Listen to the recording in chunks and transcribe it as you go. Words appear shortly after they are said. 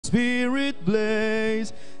Spirit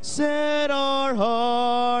blaze, set our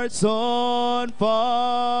hearts on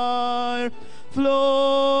fire.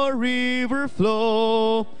 Flow, river,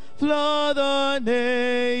 flow, flood the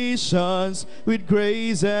nations with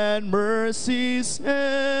grace and mercy.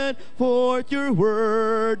 Send forth your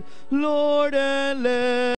word, Lord, and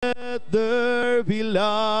let there be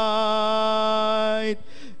light.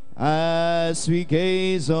 As we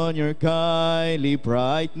gaze on your kindly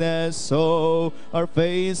brightness, so our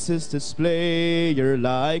faces display your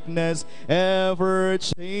likeness, ever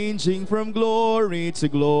changing from glory to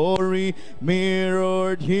glory.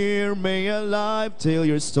 Mirrored here, may a life tell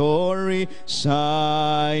your story.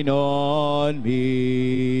 Shine on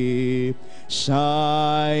me,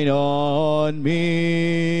 shine on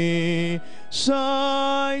me.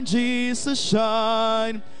 Shine, Jesus,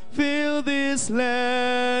 shine. Fill this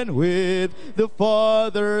land with the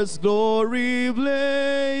Father's glory.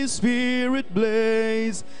 Blaze, Spirit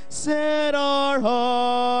blaze, set our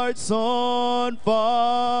hearts on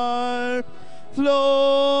fire.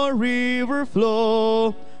 Flow, river,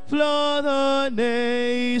 flow, flood the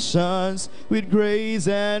nations with grace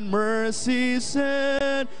and mercy.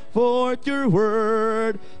 Send forth your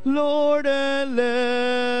word, Lord, and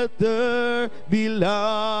let there be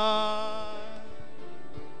light.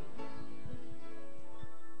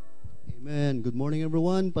 Amen. Good morning,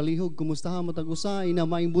 everyone. Palihog, kumusta mo tag-usa? Ina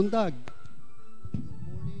maing buntag.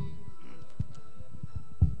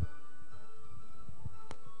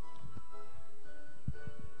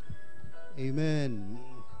 Amen.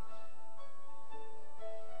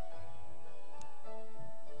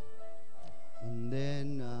 And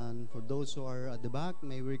then, for those who are at the back,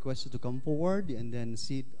 may we request you to come forward and then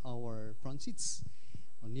sit our front seats.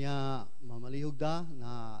 Unya, mamalihog da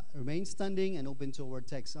na remain standing and open to our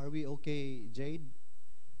text. Are we okay, Jade?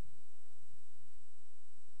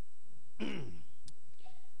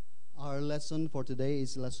 Our lesson for today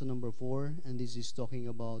is lesson number 4, and this is talking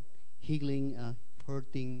about healing a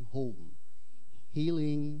hurting home.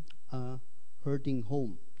 Healing a hurting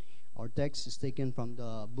home. Our text is taken from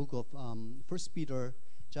the book of 1 Peter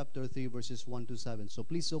chapter 3 verses 1 to 7. So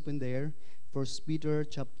please open there. 1 Peter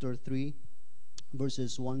chapter 3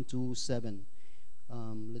 verses 1 to 7.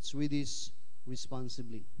 Let's read this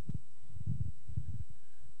responsibly.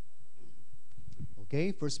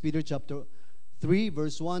 Okay, 1 Peter chapter 3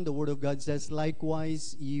 verse 1, the word of God says,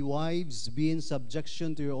 "Likewise, ye wives, be in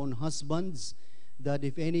subjection to your own husbands, that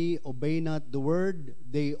if any obey not the word,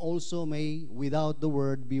 they also may, without the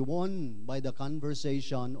word, be won by the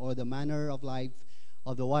conversation or the manner of life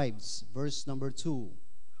of the wives." Verse number 2.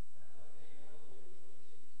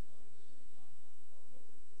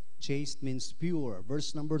 Chaste means pure.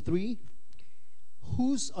 Verse number 3.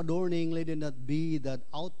 Whose adorning let it not be that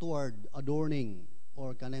outward adorning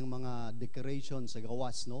or kanang mga decoration sa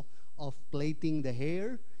gawas, no? Of plaiting the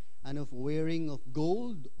hair and of wearing of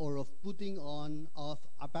gold or of putting on of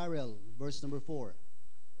apparel. Verse number 4.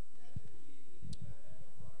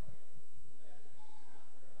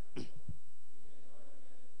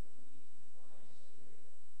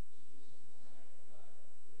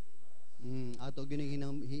 Ato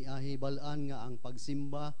hibalaan nga ang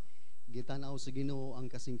pagsimba gitanaw sa Ginoo ang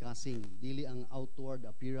kasing-kasing, dili ang outward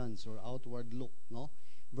appearance or outward look, no?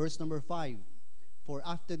 Verse number 5. For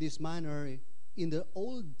after this manner in the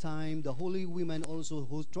old time the holy women also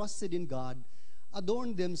who trusted in God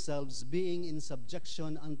adorned themselves, being in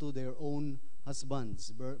subjection unto their own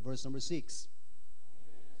husbands. Verse number 6.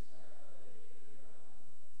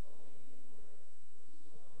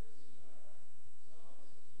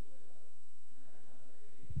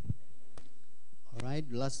 Alright,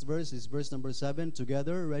 last verse is verse number 7.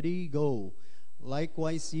 Together, ready, go.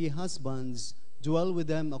 Likewise, ye husbands, dwell with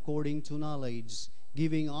them according to knowledge,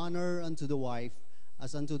 giving honor unto the wife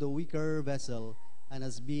as unto the weaker vessel, and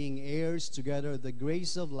as being heirs together the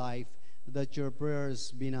grace of life, that your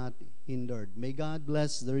prayers be not hindered. May God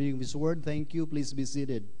bless the reading of His word. Thank you. Please be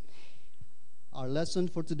seated. Our lesson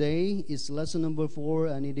for today is lesson number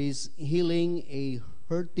 4, and it is healing a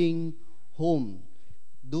hurting home.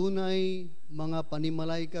 Dunay mga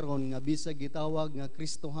panimalay karon nga bisag gitawag nga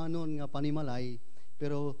Kristohanon nga panimalay,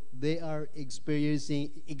 pero they are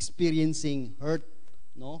experiencing hurt,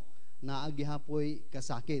 no? Naagihapoy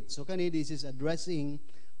kasakit. So kani this is addressing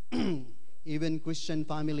even Christian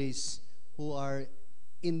families who are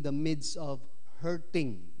in the midst of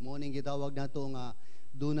hurting. Mo ning gitawag nato nga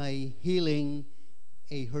dunay healing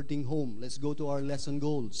a hurting home. Let's go to our lesson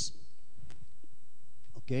goals.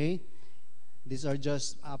 Okay? These are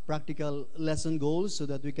just practical lesson goals so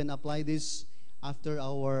that we can apply this after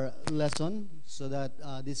our lesson, so that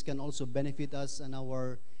this can also benefit us in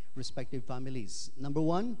our respective families. Number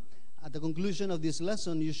one, at the conclusion of this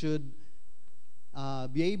lesson, you should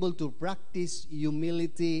be able to practice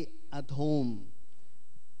humility at home.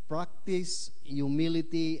 Practice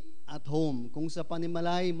humility at home. Kung sa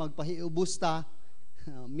panimalay, magpahiubos ta,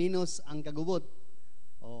 minus ang kagubot.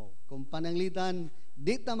 Kung pananglitan,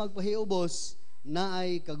 di ta magpahiubos, na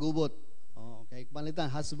ay kagubot. Okay, panlitan,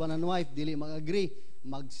 husband and wife, dili mag-agree,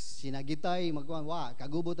 magsinagitay,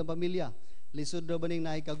 kagubot ang pamilya. Lisod na ba ning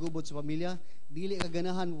na ay kagubot sa pamilya? Dili ka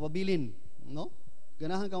ganahan pabilin, no?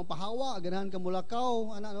 Ganahan ka pahawa, ganahan ka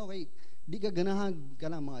mulakaw, okay? Di ka ganahan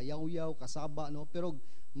ka ng mga yaw-yaw, kasaba, no? Pero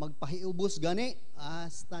magpahiubos gani,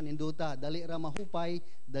 hasta ninduta, dali ra mahupay,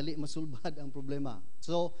 dali masulbad ang problema.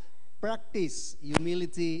 So, practice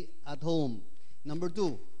humility at home. Number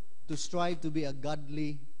two, to strive to be a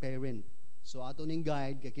godly parent. So, ato ning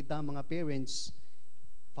guide, kay kita mga parents,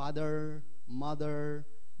 father, mother,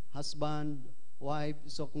 husband, wife.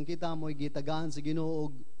 So kung kita mo'y gitagaan sa Ginoo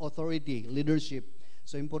og authority, leadership.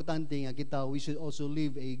 So importante nga kita, we should also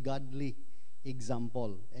live a godly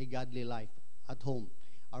example, a godly life at home.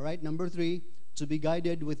 All right, number three, to be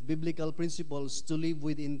guided with biblical principles to live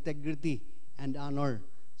with integrity and honor.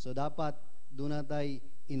 So dapat doon natay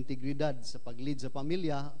integridad sa pag-lead sa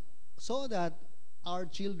pamilya so that our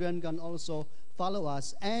children can also follow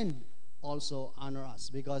us and also honor us,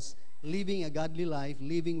 because living a godly life,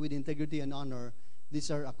 living with integrity and honor, these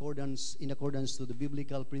are in accordance to the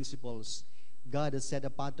biblical principles. God has set a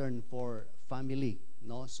pattern for family,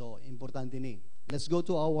 no? So importante ni. Let's go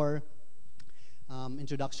to our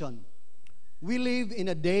introduction. We live in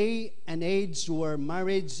a day and age where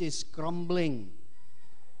marriage is crumbling.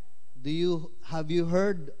 Have you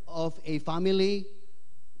heard of a family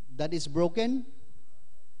that is broken?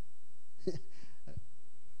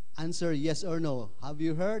 Answer yes or no. Have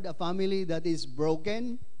you heard a family that is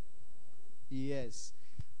broken? Yes.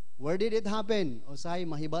 Where did it happen? Osay,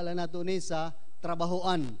 mahibala nato ni sa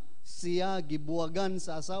trabahoan. Siya gibuwagan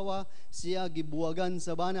sa asawa, siya gibuwagan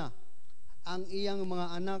sa bana. Ang iyang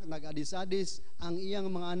mga anak nag-adis-adis, ang iyang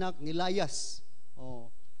mga anak nilayas.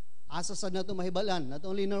 Asa sad nato mahibalan, not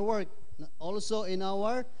only in our work, also in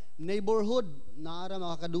our neighborhood. Naara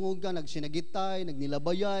makakadungog ka, nagsinagitay,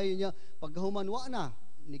 nagnilabayay niya, pagkahuman wa na,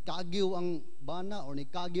 nikagyo ang bana or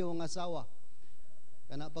nikagyo ang asawa.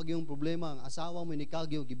 Kana pag yung problema, ang asawa mo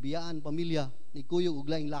nikagyo, gibiyaan pamilya, ni kuyog ug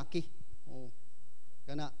laing laki.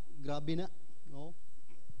 Kana grabe na, no?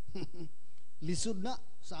 Lisod na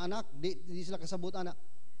sa anak, di sila kasabot anak.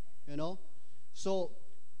 You know? So,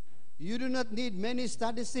 you do not need many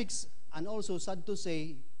statistics, and also sad to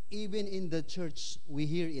say, even in the church, we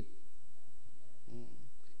hear it.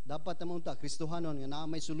 Dapat naman ta, Kristohanon, nga na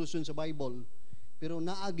may solusyon sa Bible, pero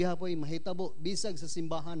naagyapoy mahitabo, bisag sa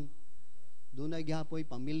simbahan, doon ay gyapoy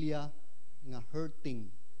pamilya nga hurting,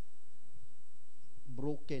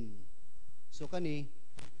 broken. So kani,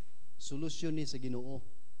 solusyon ni sa Ginoo.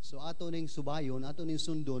 So ato ning subayon, ato ning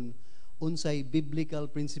sundon, unsay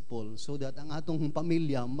biblical principle so that ang atong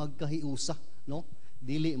pamilya magkahiusa, no?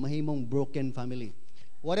 Dili mahimong broken family.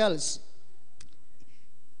 What else?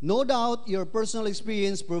 No doubt your personal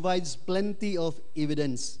experience provides plenty of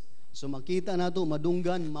evidence. So makita nato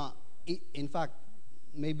madunggan in fact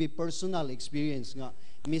maybe personal experience nga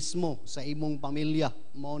mismo sa imong pamilya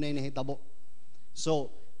mao nay nahitabo. So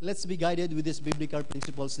let's be guided with these biblical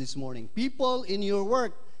principles this morning. People in your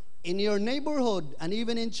work, in your neighborhood, and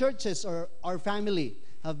even in churches or our family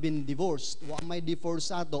have been divorced. Wa may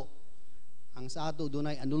divorce ato. Ang sa ato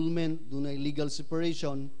dunay annulment, dunay legal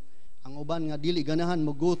separation. Ang uban nga dili ganahan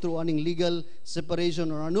mo go through aning legal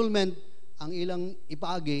separation or annulment, ang ilang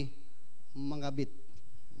ipaagi mga bit.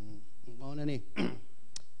 Mao na ni.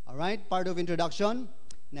 All right, part of introduction.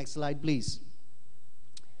 Next slide please.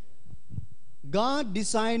 God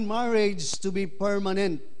designed marriage to be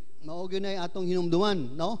permanent. Mao gyud atong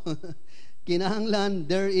hinumduman, no? Kinahanglan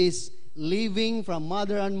there is living from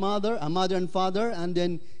mother and father, and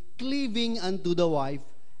then cleaving unto the wife,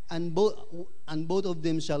 and both of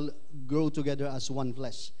them shall grow together as one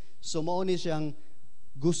flesh. So mao ni siyang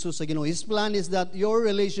gusto sa Ginoo. His plan is that your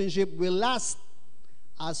relationship will last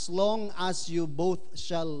as long as you both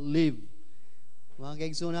shall live. Mga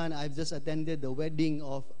kaigsunan, I've just attended the wedding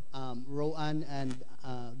of Rowan and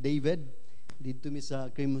David dito mi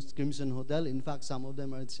sa Crimson Hotel. In fact, some of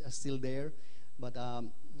them are still there, but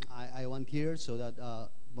I want here so that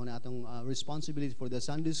muna atong responsibility for the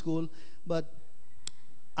Sunday school. But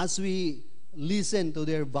as we listen to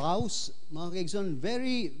their vows, mga kaigsunan,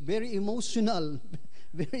 very, very emotional,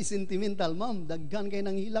 very sentimental. Ma'am, daghan kay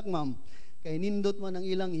nang hilak, ma'am. Kay nindot man ang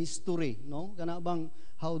ilang history, no? Kana bang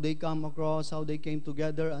how they come across, how they came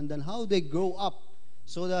together, and then how they grow up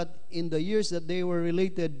So that in the years that they were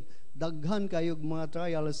related, daghan kayog mga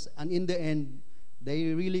trials, and in the end,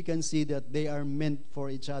 they really can see that they are meant for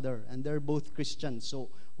each other, and they're both Christians. So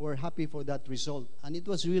we're happy for that result. And it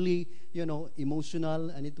was really, emotional,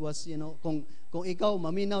 and it was, kung ikaw,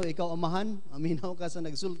 maminaw, ikaw amahan, maminaw ka sa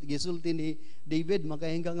gisulti ni David,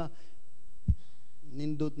 makahinga nga,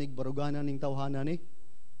 nindot nig barugana ning tawhana ni.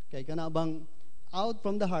 Kay kana bang, out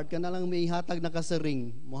from the heart, kana lang may hatag na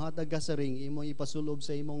kasaring, muhatag kasaring, imong ipasulob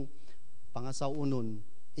sa imong pangasawunon,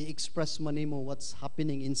 i-express man nimo what's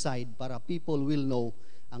happening inside para people will know.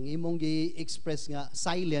 Ang imong gi-express nga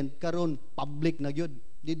silent karon public na gyud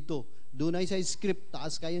didto. Dunay sa script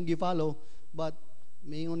taas kayong gi-follow, but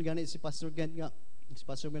mingon gani si Pastor Kent nga, si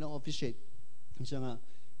Pastor Kent ang officiate. Siya nga,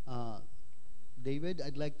 David,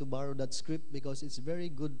 I'd like to borrow that script because it's very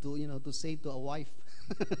good to, to say to a wife.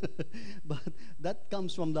 But that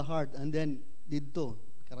comes from the heart, and then dito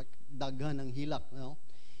daghan ang hilak,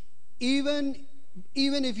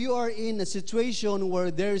 Even if you are in a situation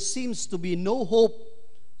where there seems to be no hope,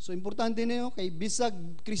 so importante niyo kay bisag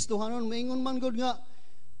Kristohanon maingon man gud nga,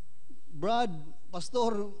 Brad,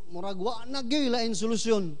 pastor, murag wa na gyud lain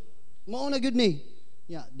solusyon. Mao na gyud ni.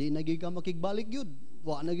 Ya, di na gyud ka makigbalik gyud.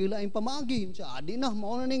 Wa na gyud lain pamaagi. Di na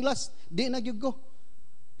mao na ning last. Di na gyud ko.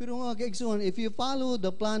 Pero nga kaigsoon, if you follow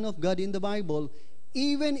the plan of God in the Bible,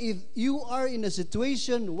 even if you are in a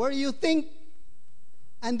situation where you think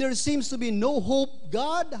and there seems to be no hope,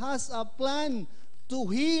 God has a plan to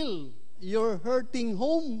heal your hurting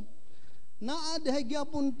home. Naadahay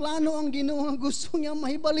gyapon plano ang Ginoo nga gusto niya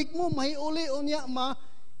mahibalik mo, mahiuli o niya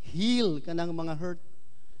ma-heal kanang mga hurt.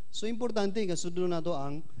 So importante nga sudlo nato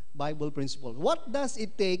ang Bible principle. What does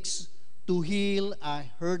it takes to heal a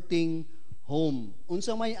hurting home?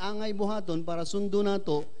 Unsa may angay buhaton para sundo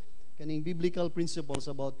nato kaning biblical principles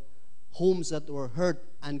about homes that were hurt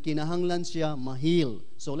and kinahanglan siya ma-heal.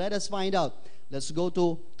 So let us find out. Let's go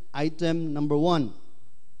to item number 1.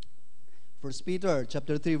 1 Peter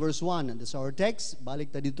chapter 3 verse 1. And that's our text. Balik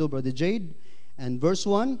ta dito, Brother Jade. And verse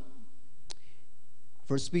 1.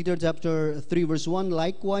 1 Peter chapter 3 verse 1.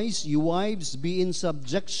 Likewise, you wives, be in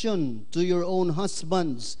subjection to your own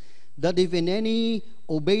husbands, that if in any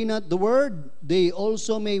obey not the word, they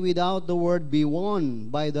also may without the word be won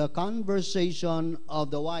by the conversation of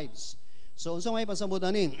the wives. So, unsa may pasabot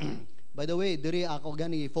ani? By the way, diri ako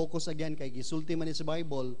gani focus again kay gisulti man ni sa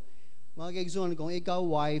Bible. Mga kaigsoon, kung ikaw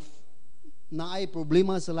wife na ay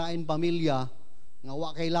problema sa lain pamilya nga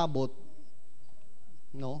wa kay labot,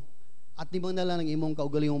 no? At nimang na lang ang imong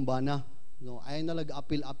kaugalingong bana, no? Ay nalag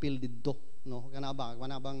apil didto, no? Kana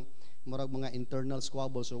bang murag mga internal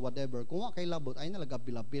squabbles or whatever. Kung wa kay labot ay nalag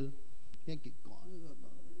apil.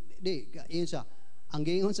 Di, yun siya. Ang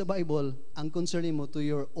giingon sa Bible, ang concern mo to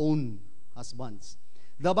your own husbands.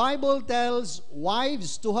 The Bible tells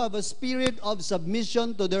wives to have a spirit of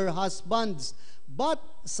submission to their husbands. But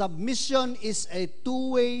submission is a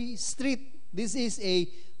two-way street. This is a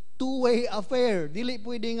two-way affair. Dili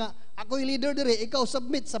pwede nga, ako'y leader diri, ikaw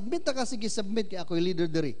submit ta ka, sige submit, kaya ako'y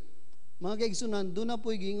leader diri. Mga kaigsunan, doon na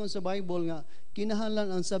po'y gingon sa Bible nga,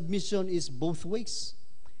 kinahanglan ang submission is both ways.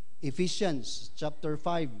 Ephesians chapter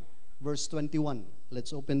 5, verse 21.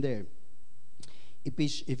 Let's open there.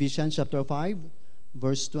 Ephesians chapter 5,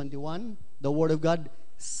 verse 21. The Word of God,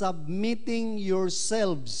 submitting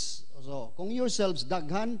yourselves. So, kung yourselves,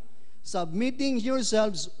 daghan, submitting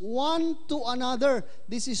yourselves one to another.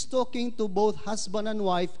 This is talking to both husband and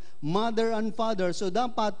wife, mother and father. So,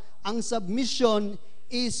 dapat, ang submission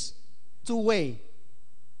is two-way,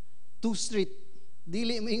 two-street.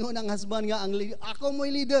 Dili mingon ang husband nga, ako mo'y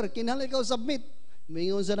leader, kinahanglan ikaw submit.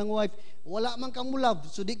 Mingon sa ng wife, wala man kang love,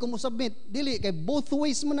 so di ko mo submit. Dili, kay both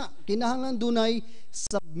ways mo na, kinahanglan dunay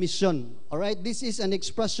submission. Alright, this is an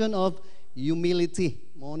expression of humility.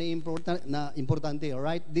 Mo ni importante,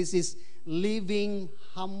 alright? This is living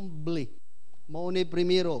humbly. Mo ni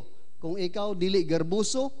primero, kung ikaw dili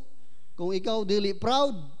garbuso, kung ikaw dili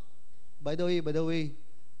proud, by the way,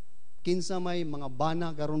 kinsa may mga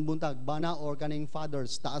bana karon buntag, bana or kaning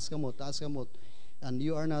fathers, taas kamot, and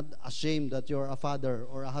you are not ashamed that you're a father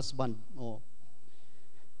or a husband. Oh.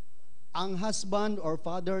 Ang husband or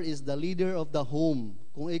father is the leader of the home.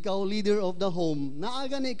 Kung ikaw leader of the home,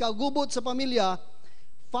 naaga na ikaw gubot sa pamilya,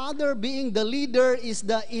 father being the leader is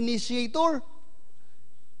the initiator.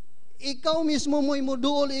 Ikaw mismo mo'y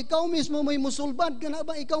muduol, ikaw mismo mo'y musulbad, kana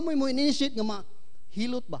ba? Ikaw mo'y initiate nga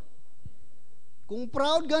mahilot ba? Kung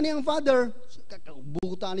proud gani ang father,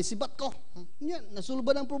 buta ni sibat ko. Yan,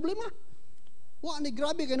 nasulbad ang problema. Wa ni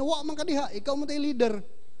grabe kay wa man kadiha, ikaw mo tay leader.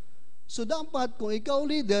 So dapat kung ikaw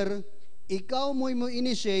leader, ikaw mo'y mo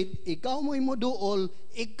initiate, ikaw mo'y mo duol,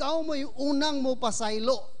 ikaw mo'y unang mo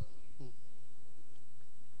pasaylo.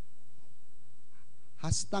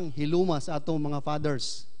 Hastang hiluma sa atong mga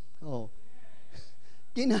fathers. Oh.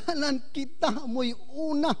 Kinahanglan kita mo'y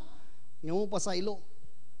una nga mo pasaylo.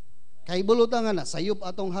 Kay bulutan nga na sayop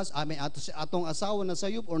atong atong asawa na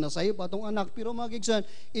sayop or nasayop atong anak, pero magigsan,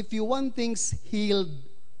 if you want things healed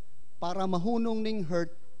para mahunong ning hurt,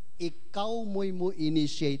 ikaw mo'y mo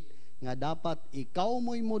initiate nga dapat ikaw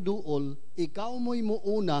mo'y mo duol, ikaw mo'y mo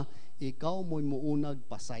una, ikaw mo'y mo unag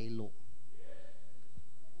pasaylo.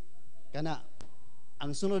 Kana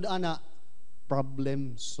ang sunod ana,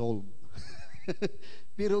 problem solved.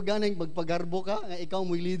 Pero ganing magpagarbo ka nga ikaw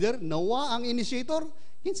mo'y leader, nawa ang initiator,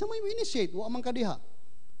 kinsa may initiate, wa man kadiha.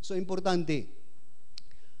 So importante.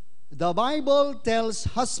 The Bible tells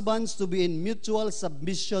husbands to be in mutual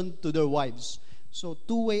submission to their wives. So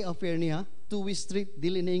two-way affair niya, two-way street,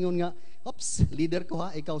 dili na ingon nga, oops, leader ko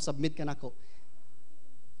ha, ikaw submit ka nako.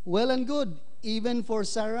 Well and good, even for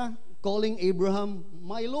Sarah calling Abraham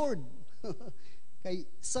my Lord. Kay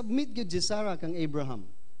submit gyud si Sarah kang Abraham.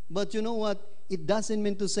 But you know what? It doesn't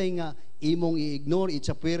mean to say nga imong i-ignore,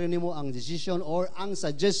 itsapirin nimo ang decision or ang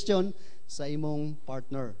suggestion sa imong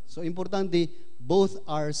partner. So importante, both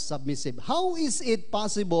are submissive. How is it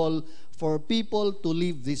possible for people to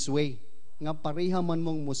live this way? Nga pareha man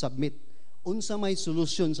mong mo submit. Unsa may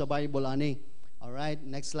solution sa Bible ani? All right,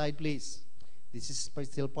 next slide please. This is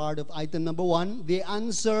still part of item number 1. The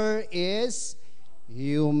answer is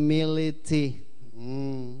humility.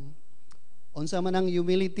 Unsa man ang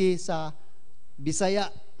humility sa Bisaya?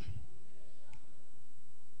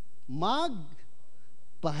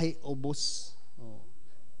 Magpahiubos. Oh.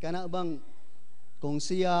 Kana bang kung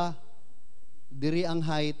siya diri ang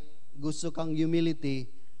height, gusto kang humility,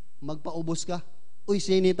 magpaubos ka? Uy,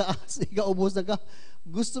 siya ni taas, ikaubos na ka.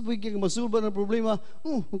 Gusto mo kang masulba ng problema,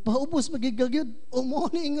 magpaubos, magigagyod.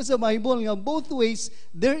 Umuni nga sa Bible nga, both ways,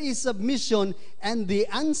 there is submission, and the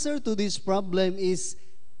answer to this problem is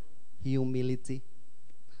humility.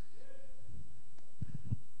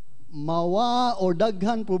 Mawa o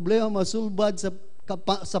daghan problema masulbad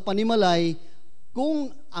sa panimalay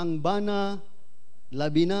kung ang bana,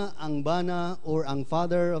 labi na ang bana or ang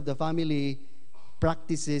father of the family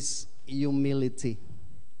practices humility.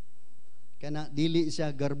 Kana dili siya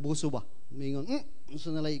garbuso ba? Mingon, unsa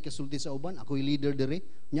na lay ikasulti sa uban? Ako'y leader diri,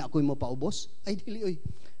 nya ako'y mapaubos. Ay dili oy.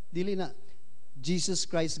 Dili na. Jesus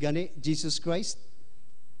Christ gani, Jesus Christ,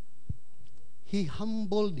 He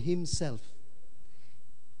humbled Himself,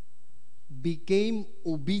 became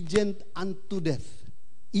obedient unto death,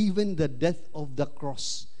 even the death of the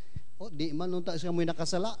cross. O di man unta siya mo'y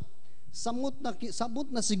nakasala. Sabot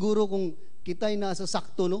na siguro kung kitay nasa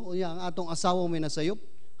sakto no, o ang atong asawa may nasayop,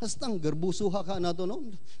 hastang garbusuha ka nato no,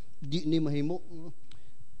 di ni mahimo.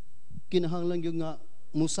 Kinahanglan gyud nga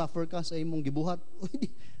mo suffer ka sa imong gibuhat.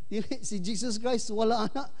 Si Jesus Christ wala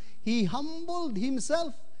ana. He humbled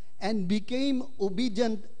Himself and became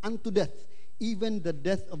obedient unto death, even the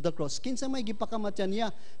death of the cross. Kinsa may gipakamatyan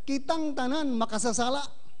niya, kitang tanan makasasala.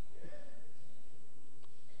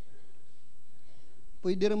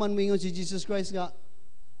 Pwede raman mingon si Jesus Christ nga,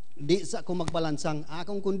 di sa ko magbalansang,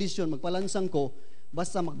 akong kondisyon, magpalansang ko,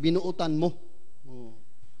 basta magbinuutan mo. Oh.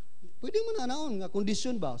 Pwede mo na naon nga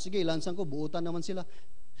kondisyon ba? Sige, lansang ko, buutan naman sila.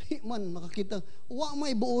 Man, makakita, wa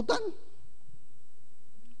may buutan.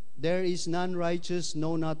 There is none righteous,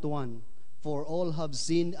 no not one. For all have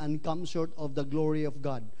sinned and come short of the glory of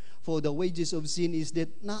God. For the wages of sin is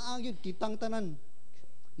death. Naagid kitang tanan.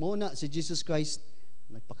 Muna si Jesus Christ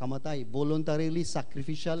nagpakamatay, voluntarily,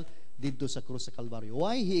 sacrificial, dito sa krus sa Kalbaryo.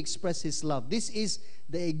 Why? He expressed His love. This is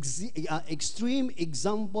the extreme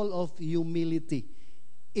example of humility.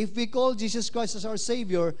 If we call Jesus Christ as our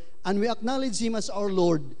Savior and we acknowledge Him as our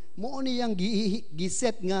Lord, mo niyang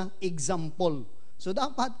giset nga example. So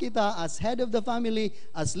dapat kita as head of the family,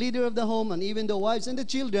 as leader of the home, and even the wives and the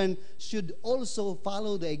children should also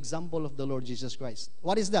follow the example of the Lord Jesus Christ.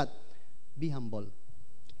 What is that? Be humble.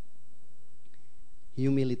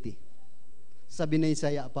 Humility. Sabi na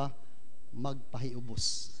Isaiah pa,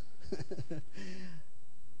 magpahiubos.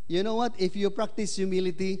 You know what? If you practice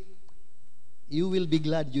humility, you will be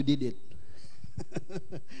glad you did it.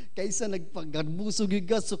 Kaysa nagpagarbusog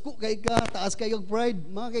ka, suko kay ka, taas kayo pride,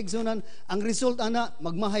 mga kaigsunan, ang result ana,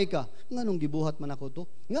 magmahay ka. Nganong gibuhat man ako to?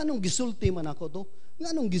 Nganong gisulti man ako to?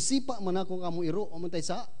 Nganong gisipa man ako kamo iro o man tay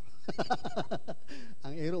sa?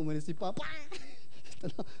 Ang iro man si Papa.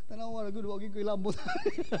 Tanawa na gud wag ko ilabot.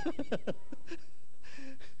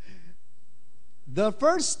 The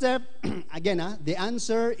first step, again, the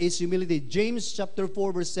answer is humility. James chapter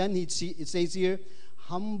 4 verse 10, it says here,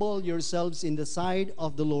 humble yourselves in the sight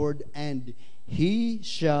of the Lord, and He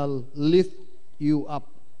shall lift you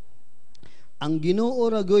up. Ang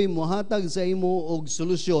Ginoo ragoy mohatag sa imo og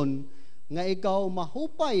solusyon nga ikaw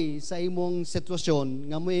mahupay sa imong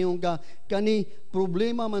sitwasyon nga mayong ka kani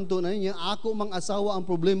problema man to na niya ako mang asawa ang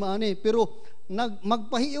problema ani pero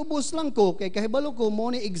magpahiubos lang ko kay kahibalo ko mo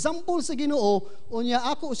ni example sa Ginoo unya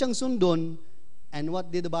ako siyang sundon. And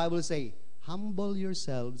what did the Bible say? Humble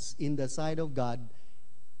yourselves in the sight of God,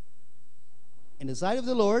 in the sight of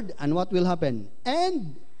the Lord, and what will happen?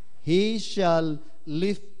 And He shall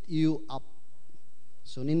lift you up.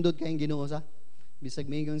 So nindot kayong Ginoo sa bisag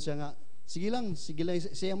mingon siya nga sige lang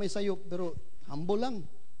siya may sayop pero humble lang.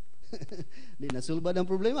 Di nasulbad ang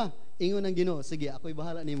problema. Ingon ang Ginoo, sige ako'y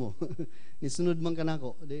bahala nimo. Nisunod man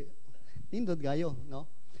kanako. Di nindot gayo, no?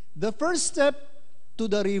 The first step to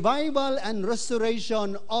the revival and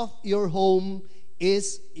restoration of your home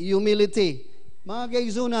is humility. Mga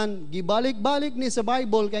kaigsunan, gibalik-balik ni sa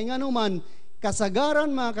Bible kay ngano man kasagaran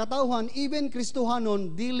mga katawhan even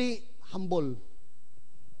Kristohanon dili humble.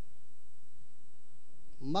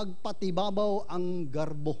 Magpatibabaw ang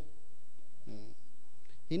garbo.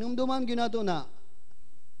 Hinumduman ginato na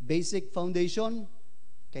basic foundation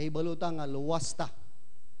kahibaluta nga luwas ta.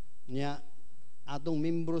 Nya atong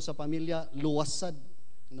membro sa pamilya luwasad,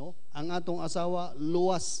 no? Ang atong asawa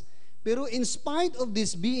luwas. Pero in spite of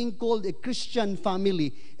this being called a Christian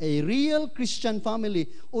family, a real Christian family,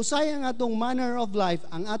 usay ang atong manner of life,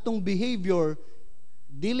 ang atong behavior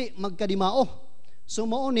dili magkadimao. So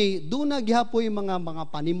mao ni duna gihapoy mga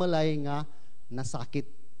panimalay nga nasakit,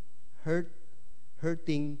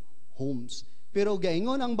 hurting homes. Pero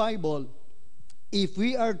gaingon ang Bible, if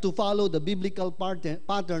we are to follow the biblical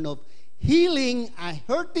pattern of healing a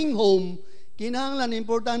hurting home, kinahanglan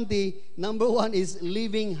importante, number 1 is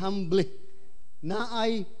living humbly.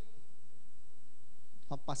 Naay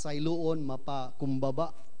mapasayloon,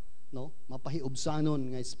 mapakumbaba, no?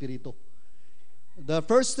 Mapahiubsanon nga espiritu. The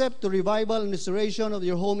first step to revival and restoration of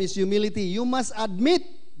your home is humility. You must admit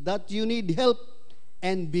that you need help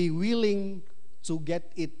and be willing to get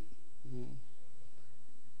it.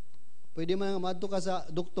 Pwede man madto ka sa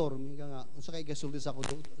doktor, minga nga unsa kay kasulti sa ako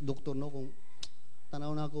doktor no kung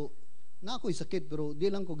tanaw na ako'y sakit pero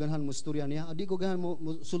di lang ko ganahan mo istorya niya. Di ko ganahan mo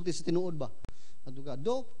sulti sa tinuod ba. Adto ka,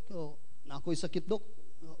 dok, na ako'y sakit dok.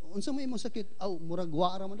 Unsa may imong sakit? Aw, murag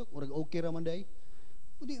wa ra man dok, murag okay ra man day.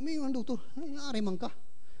 Di may man doktor, ari man ka.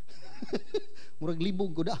 Murag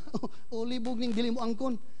libog ko da. O libog ning dili mo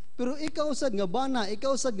angkon. Pero ikaw sad nga bana,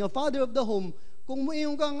 ikaw sad nga father of the home, kung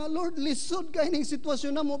moiyong ka nga, Lord, lisod kay ning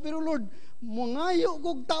sitwasyon na mo, pero Lord, mangayo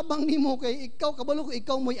kog tabang nimo kay ikaw kabalo ko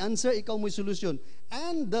ikaw mo'y answer, ikaw mo'y solusyon.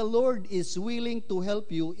 And the Lord is willing to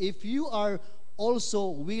help you if you are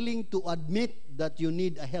also willing to admit that you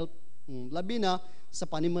need a help. Labi na sa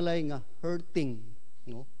panimalay nga hurting,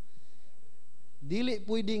 no? Dili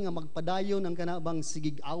pwede nga magpadayon ang kanabang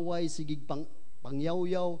sigig away, sigig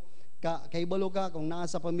pangyaw-yaw ka kay balo ka kung naa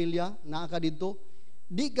sa pamilya, naa ka didto.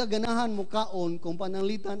 Di ka ganahan mo kaon kung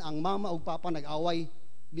pananglitan ang mama o papa nag-away.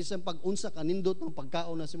 Bisan pag-unsa ka nindot ng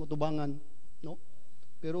pagkaon na si motubangan, no?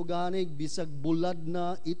 Pero ganig bisag bulad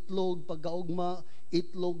na itlog pagkaugma,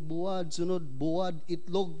 itlog buwad, sunod buwad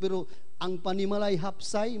itlog, pero ang panimalay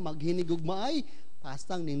hapsay maghinigugma ay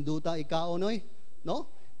pastang ninduta ikaon oy, no?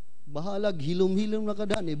 Bahalag hilom-hilom na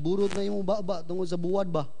kada ni burot na imong baba tungod sa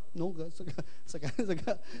buwad ba, no?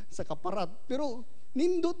 Sa kaparat. Pero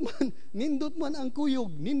nindot man ang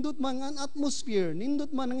kuyog, nindot man ang atmosphere,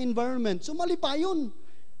 nindot man ang environment. So malipayon.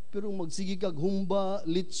 Pero magsigi kag humba,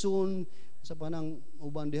 litson sa panang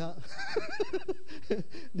uban diha.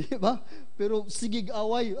 Di ba? Pero sigig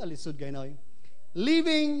away, alisod kay na.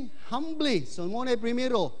 Living humbly. So mo na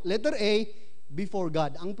primero, letter A, before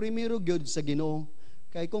God. Ang primero gyud sa Ginoo.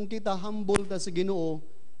 Kay kung kita humble ta sa Ginoo,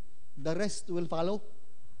 the rest will follow.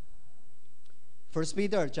 1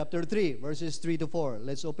 Peter chapter 3 verses 3 to 4.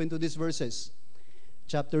 Let's open to these verses.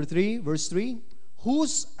 Chapter 3 verse 3.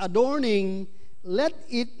 Whose adorning let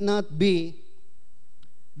it not be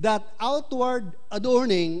that outward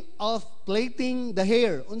adorning of plaiting the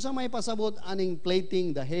hair. Unsa may pasabot aning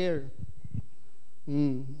plaiting the hair?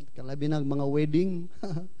 Kalabi nag mga wedding.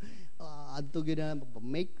 Adto gid na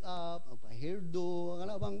make up, hairdo,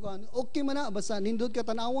 kalabang kan. Okay man na basta nindot ka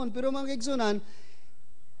tanawon, pero mga kaigsunan,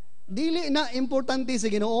 dili na importante sa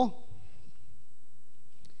Ginoo.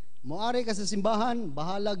 Moari ka sa simbahan,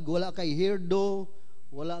 bahalag wala kay hairdo,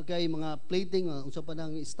 wala kay mga plating, unsa pa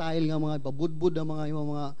nang style nga mga pabudbud na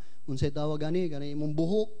mga unsay tawag gani imong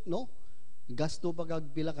buhok, no? Gasto pa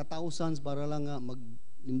kag pila ka thousands para lang mag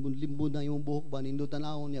limbon-limbon na imong buhok ba nindot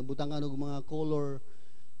tanawon niya butangan og mga color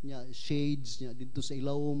nya shades nya dito sa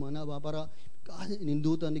ilaw mana ba para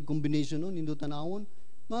nindutan ni combination no nindutan naon.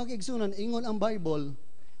 Mga kaigsunan, ingon ang Bible,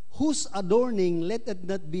 whose adorning let it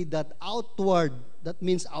not be that outward, that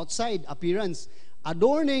means outside appearance,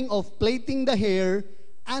 adorning of plaiting the hair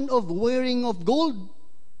and of wearing of gold.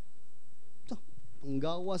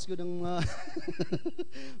 Manggawas ko ng mga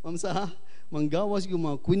mamsa, manggawas ko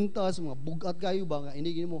mga kwintas, mga bugat kayo ba nga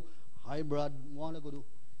ini mo, hi Brad, mo na ko do.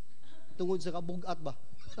 Tungod sa kabugat ba?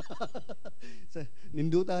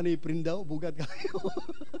 Nindutan ni prindaw bugat kayo.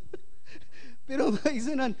 Pero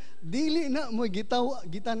maigsunan, dili na mo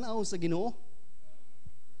gitanaw sa Ginoo.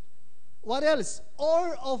 What else?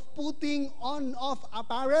 Or of putting on of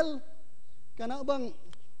apparel. Kana bang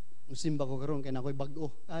simba ko karon kay nakoy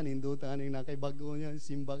bag-o. Nindutan ning nakay bag-o niya,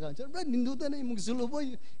 simba ka. Sir Brad, nindutan na imong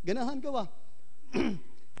suluboy. Ganahan ka ba?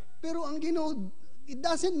 Pero ang Ginoo, it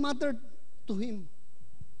doesn't matter to him.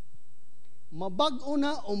 Mabag-o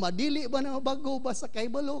na o madili ba na mabag-o basta kay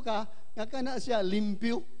balo ka, nga kana siya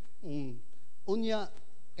limpyo. Unya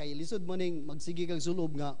kay lisod man ning magsigi kag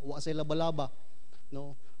sulob nga wa say labalaba,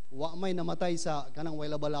 no? Wa may namatay sa kanang way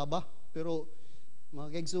labalaba, pero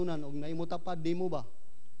mga kaigsunan og naimo tapad di mo ba?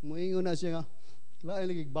 Moingon na siya nga lain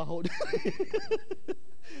lagi baho.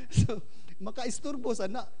 So makaisturbo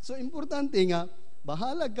sana. So importante nga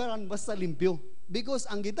bahalag karan basta limpyo, because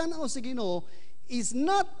ang gitanaw sa Ginoo is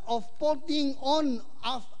not of putting on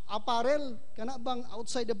of apparel, kana bang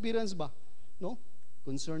outside appearance ba, no?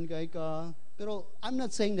 Concern kay ka. Pero I'm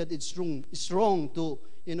not saying that it's wrong to,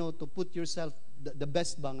 to put yourself the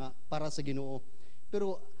best ba nga para sa Ginoo.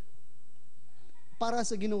 Pero para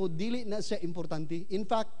sa Ginoo dili na siya importante. In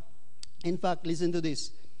fact, listen to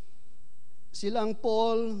this. Silang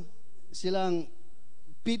Paul, silang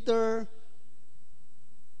Peter,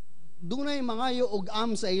 dunay mangayo og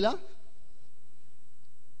am sa ila.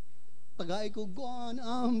 Tagay ko gone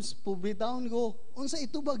arms, pobre town ko. Unsa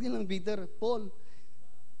itubag nilang Peter, Paul?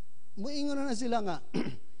 Muingon na sila nga,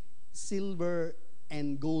 silver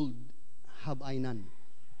and gold have I none.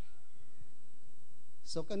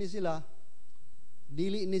 So kani sila,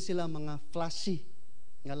 dili ni sila mga flashy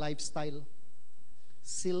nga lifestyle.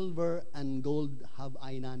 Silver and gold have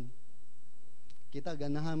I none. Kita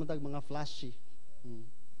ganahan mo tag mga flashy.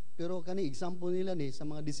 Pero kani example nila ni sa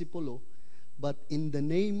mga disipulo, but in the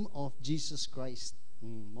name of Jesus Christ.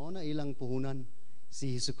 Mao na ilang puhunan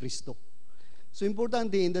si Jesucristo. So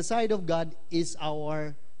importante, in the sight of God is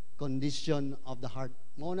our condition of the heart.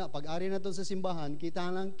 Mao na pag-ari na to sa simbahan,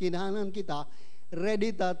 kinahanglan kita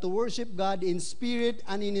ready ta to worship God in spirit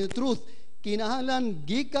and in truth. Kinahanglan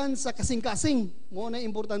gikan sa kasing-kasing. Mao na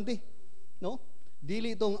importante, no?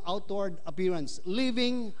 Dili itong outward appearance,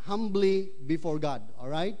 living humbly before God. All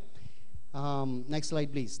right? Next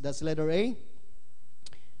slide please. That's letter A.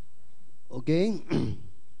 Okay.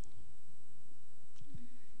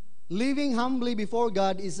 Living humbly before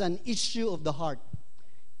God is an issue of the heart.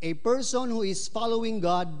 A person who is following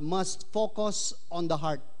God must focus on the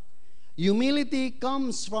heart. Humility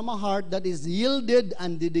comes from a heart that is yielded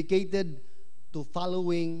and dedicated to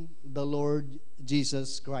following the Lord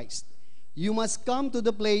Jesus Christ. You must come to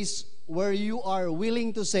the place where you are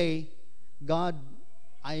willing to say, God,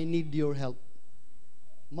 I need your help.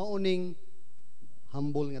 Mauning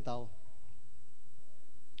humble nga tao.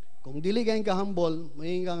 Kung dili gayon ka humble,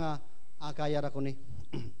 maing ka nga, kaya ra ko ni.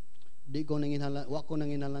 Di ko nanginhalan, wa ko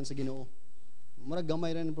nanginhalan sa Ginoo. Murag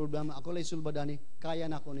gamay ra ng problema, ako lay sulbadani, kaya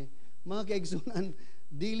na ko ni. Mga kaigsunan,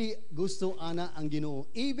 dili gusto ana ang Ginoo.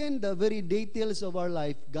 Even the very details of our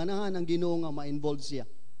life, ganahan ang Ginoo nga ma-involve siya.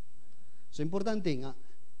 So importante nga,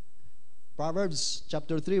 Proverbs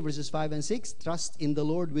chapter 3 verses 5 and 6, trust in the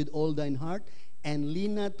Lord with all thine heart and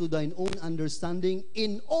lean not to thine own understanding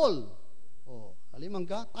in all. Halimang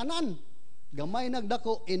ka, tanan. Gamay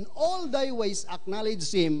nagdako, in all thy ways acknowledge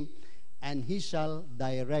Him, and He shall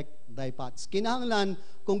direct thy paths. Kinahanglan,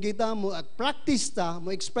 kung kita mo at practice ta,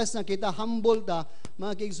 mo express na kita, humble ta,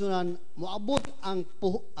 mga kaigsunan, mo abot ang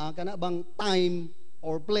kanabang time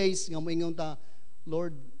or place nga moingon ta,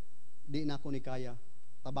 Lord, di na ako ni kaya.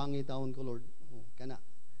 Tabangi taon ko, Lord. Kana,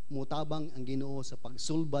 mutabang ang Ginoo sa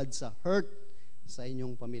pagsulbad sa hurt sa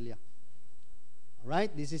inyong pamilya.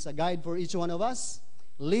 Alright, this is a guide for each one of us.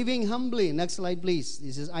 Living humbly. Next slide, please.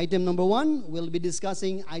 This is item number 1. We'll be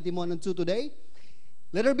discussing item 1 and 2 today.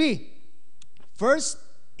 Letter B. First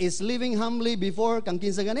is living humbly before kang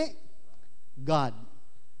kinsa gani? God.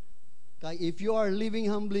 Kay if you are living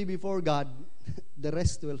humbly before God, the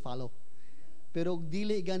rest will follow. Pero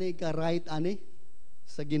dili gani ka right ani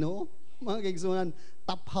sa Ginoo, mga kaigsunan,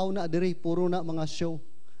 taphaw na diri, puro na mga show,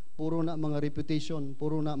 puro na mga reputation,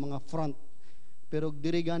 puro na mga front. Pero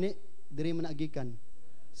diri gani, diri man agikan.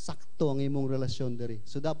 sakto ang imong relasyon diri.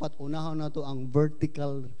 So dapat unahon nato ang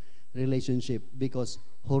vertical relationship because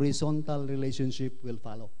horizontal relationship will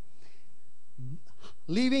follow.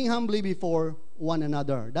 Living humbly before one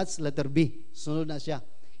another. That's letter B. Sunod na siya.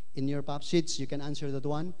 In your pop sheets, you can answer that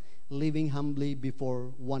one. Living humbly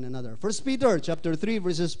before one another. 1 Peter chapter 3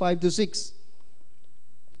 verses 5 to 6.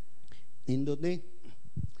 Nindot ni.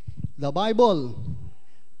 The Bible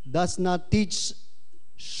does not teach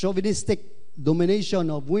chauvinistic domination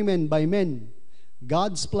of women by men.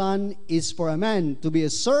 God's plan is for a man to be a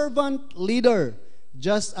servant leader,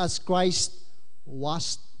 just as Christ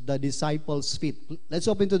washed the disciples' feet. Let's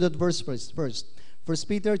open to that verse first. 1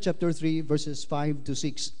 Peter chapter 3 verses 5 to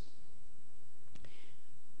 6.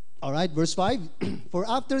 All right, verse 5. For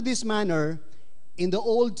after this manner, in the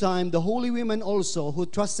old time, the holy women also who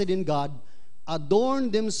trusted in God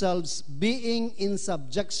adorned themselves, being in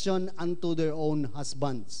subjection unto their own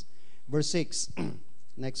husbands. Verse 6.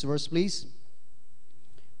 Next verse, please.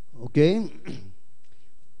 Okay.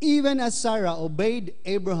 Even as Sarah obeyed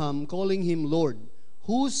Abraham, calling him Lord,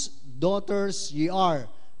 whose daughters ye are,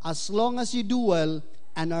 as long as ye do well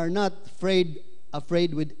and are not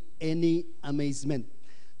afraid with any amazement.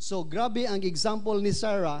 So grabe ang example ni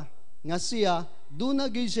Sarah nga siya doon na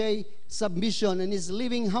gyud siya submission and is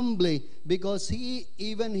living humbly because her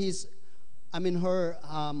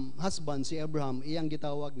husband si Abraham iyang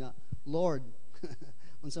gitawag nga Lord.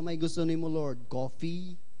 Unsa may gusto nimo Lord?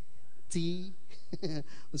 Coffee, tea.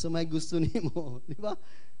 Unsa may gusto nimo, di ba?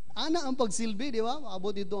 Ana ang pagsilbi, di ba?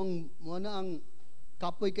 Abot dito ang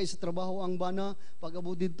kapoy kay sa trabaho ang bana, pag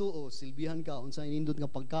abot dito, silbihan ka, unsa nindot nga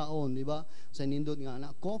pagkaon, di ba? Sa nindot nga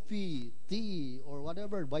coffee, tea, or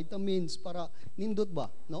whatever, vitamins para nindot ba,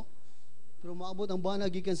 no? Pero maabot ang bana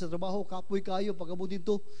gikan sa trabaho, kapoy kayo, pag abot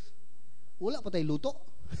dito, wala pa tay luto.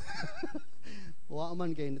 Wa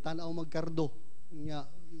man kay natanaw magkardo. Nga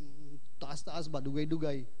taas-taas ba,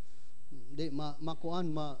 dugay-dugay. Di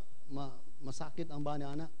masakit ang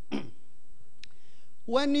bana ana.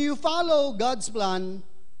 When you follow God's plan,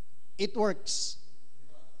 it works.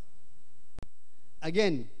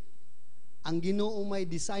 Again, ang Ginoo may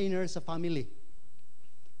designer sa family.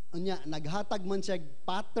 Unya, naghatag man siya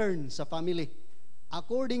pattern sa family.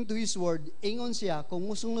 According to His word, ingon siya, kung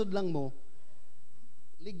musunod lang mo,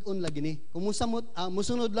 ligon lagi ni. Kung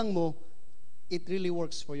musunod lang mo, it really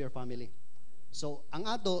works for your family. So, ang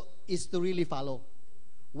ato is to really follow.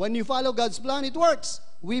 When you follow God's plan, it works.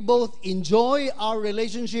 We both enjoy our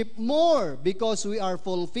relationship more because we are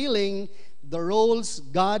fulfilling the roles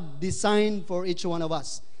God designed for each one of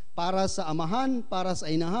us. Para sa amahan, para sa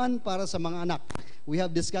inahan, para sa mga anak. We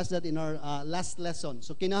have discussed that in our last lesson.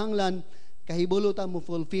 So kinahanglan, kahibulutan mo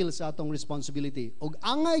fulfill sa atong responsibility. Og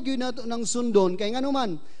angay gyud nato ng sundon, kay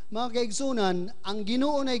nganuman, mga kaigsunan, ang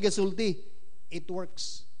Ginoo nay gasulti. It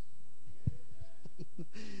works.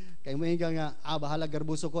 Kay mo nga, bahala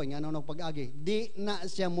garbuso ko, nga nang pag-agi. Di na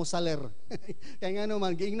siya musaler. Kay nga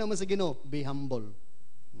naman, giing naman sa Ginoo, be humble.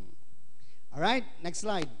 Alright, next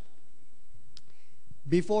slide.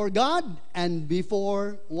 Before God and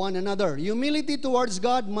before one another. Humility towards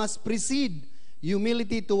God must precede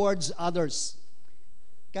humility towards others.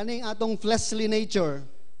 Kaning atong fleshly nature,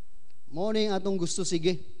 mo ning atong gusto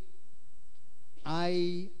sige.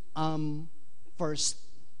 I am first.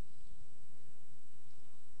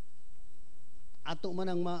 Ato man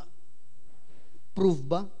ang ma-prove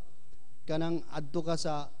ba kanang adto ka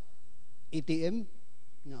sa ATM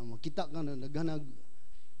nga makita ka na naghanag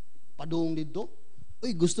padung dito,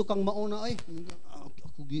 uy gusto kang mauna ay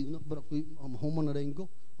ako giuna bara ko mahuman na dayon ko,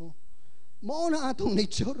 mauna atong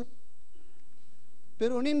nature.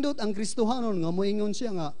 Pero nindot ang Kristohanon nga moingon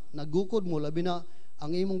siya nga nagukod mo labi na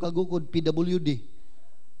ang imong kagukod PWD.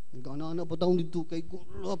 Gana pa taon dito kay ko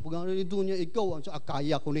pagana dito niya ikaw sa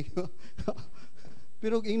akaya ko ni.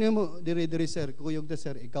 Pero ingna mo dire sir, kuyog ta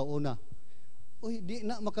sir, ikaw una. Uy, di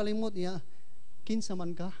na makalimot niya. Kinsa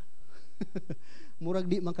man ka? Murag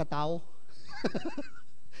di man ka tao.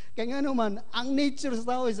 Kaya nga naman, ang nature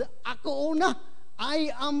sa tao is ako una. I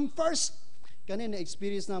am first. Kanina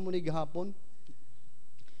experience na mo ni gahapon.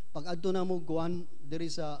 Pag adto na mo kuan diri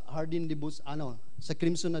sa Hardin de Bus sa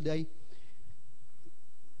Crimson na day.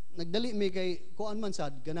 Nagdali mi kay kuan man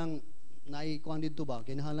sad kanang naikuan dito ba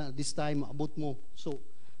kinahanglan this time abot mo, so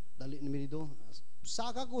dali nimi dito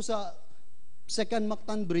saka ko sa second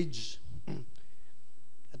Mactan Bridge.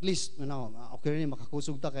 At least okay rin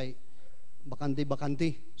makakusog ta kay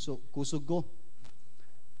bakante, so kusog ko.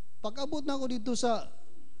 Pag abot na ako dito sa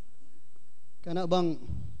kana bang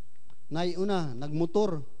naiuna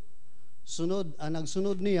nagmotor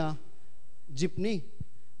nagsunod niya jeepney,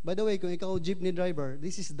 By the way, kung ikaw jeepney driver,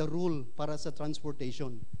 this is the rule para sa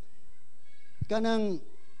transportation. Kanang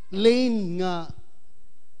lane nga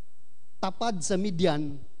tapad sa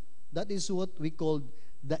median, that is what we call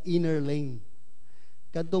the inner lane.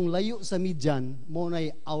 Kadtong layo sa median, mo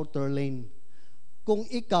na'y outer lane. Kung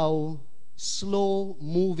ikaw slow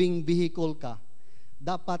moving vehicle ka,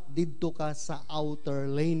 dapat didto ka sa outer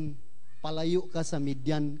lane. Palayo ka sa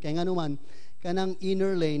median. Kaya nga naman, kanang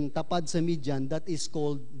inner lane, tapad sa median, that is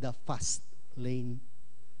called the fast lane.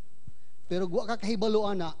 Pero guwa ka kahibalo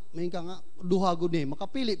ana, may ka nga duha gud ni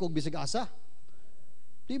makapili kog bisag asa.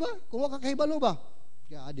 Di ba? Kung wa ka kahibalo ba?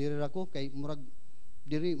 Kaya diri ra ko kay murag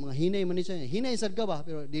diri mga hinay man ni siya. Hinay sad ka ba?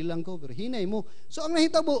 Pero di lang ko, pero hinay mo. So ang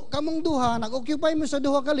nahitabo, kamong duha nag-occupy mo sa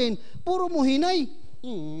duha ka lane, puro mo hinay.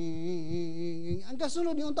 Ang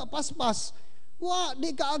kasunod yung unta paspas. Wa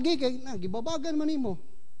di ka agi kay nagibabagan man nimo.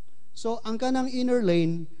 So ang kanang inner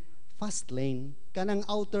lane, fast lane, kanang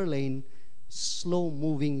outer lane,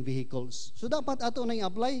 slow-moving vehicles. So dapat ato na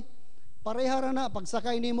i-apply. Parehara na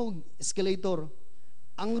pagsakay nimo escalator.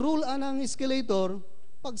 Ang rule anang escalator,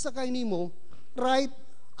 pagsakay nimo, right,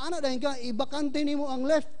 ana dayon ka ibakante nimo ang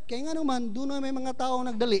left. Kaya nga naman doon na may mga tao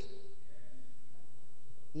nagdali.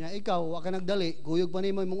 Nya ikaw wa ka nagdali, kuyog pa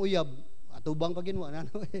nimo imong uyab. Atubang pa ginwa na.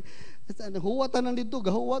 Huwatan nang dito,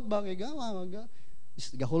 gahuwat ba kay ga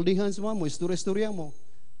holding hands mo, istorya mo.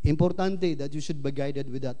 Importante that you should be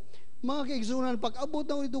guided with that. Mga kaigsunan, pag abot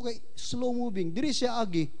na ito kay slow moving, diri siya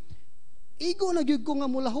agi, igo na gyud ko nga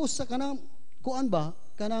mulahos sa kanang, kuan ba,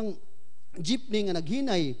 kanang jeepney nga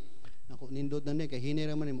naghinay. Ako, nindot na ni, kay hinay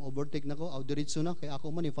naman, overtake na ko, diretso na, kay ako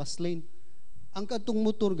man, fast lane. Ang katong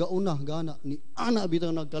motor, gauna, gana, ni ana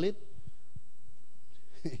bitang nagkalit.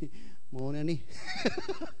 Muna ni.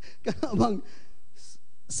 Kanabang,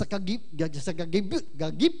 sa kagipot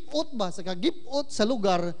sa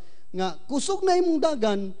lugar, nga kusog na imong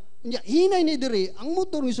dagan, hinay ni diri ang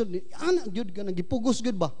motor isod ni ana gyud ka nagipugos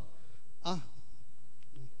gyud ba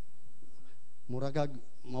murag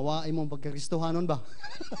mawa imong pagkakristohanon ba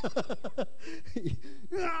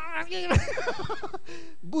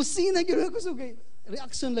busina gyud kusog kay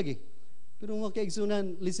reaction lagi pero mga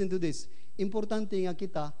kaigsunan listen to this importante nga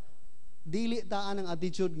kita dili taan ang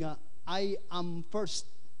attitude nga I am first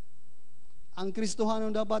ang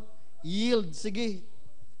kristohanon dapat yield sige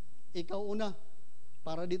ikaw una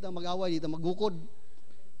para dito mag-away, dito maghukod.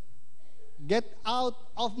 Get out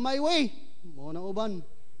of my way. Mo na uban,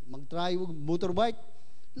 mag-try motorbike.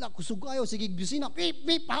 La kusog kayo sige busina. Pip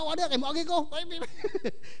pip hawa da kay moagi ko.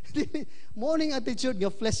 Morning attitude nga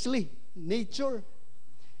fleshly nature.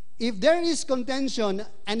 If there is contention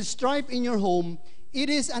and strife in your home, it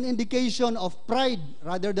is an indication of pride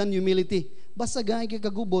rather than humility. Basta gay kay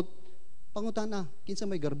kagubot, pangutana kinsa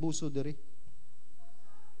may garbuso diri.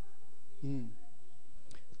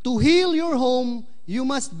 To heal your home, you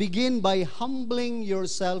must begin by humbling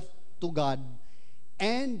yourself to God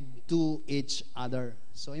and to each other.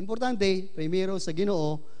 So, importante, primero sa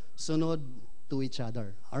Ginoo, sunod to each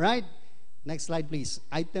other. All right? Next slide, please.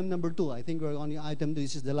 Item number 2. I think we're on item 2.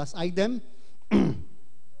 This is the last item.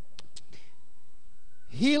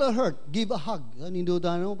 Heal a hurt. Give a hug. Nindo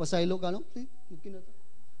tano, pasaylo ka, no?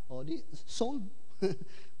 O, di, solve.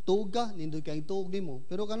 Tuog ka, nindo kang tuog di mo.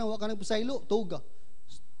 Pero kana, waka nang pasaylo, tuog ka.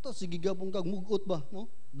 To sige gapong kag mugot ba no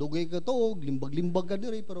dugay ka to limbag-limbag ka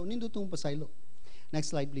diri pero nindo tong pasaylo. Next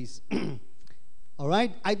slide please. All right,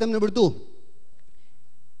 item number 2.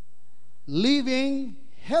 Living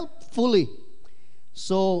helpfully.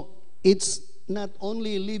 So it's not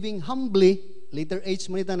only living humbly, letter H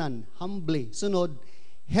manitanan, humbly. Sunod,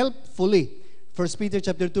 helpfully. 1 Peter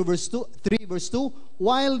chapter 2 verse 3 verse 2,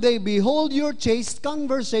 while they behold your chaste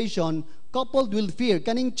conversation coupled with fear.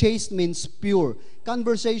 Kaning chaste means pure.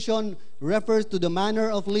 Conversation refers to the manner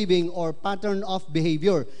of living or pattern of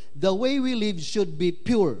behavior. The way we live should be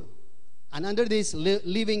pure. And under this,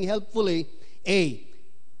 living helpfully, a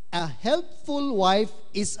helpful wife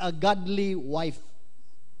is a godly wife.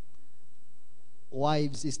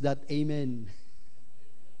 Wives, is that amen?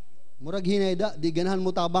 Murag hinay da, di ganahan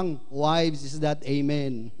mo tabang. Wives, is that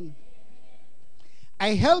amen?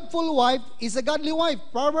 A helpful wife is a godly wife.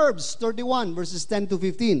 Proverbs 31 verses 10 to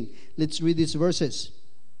 15. Let's read these verses.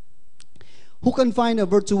 Who can find a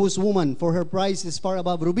virtuous woman? For her price is far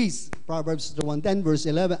above rubies. Proverbs 1:10 verse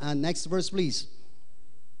 11. And next verse please.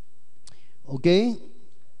 Okay.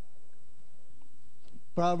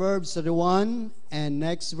 Proverbs 31 and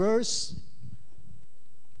next verse.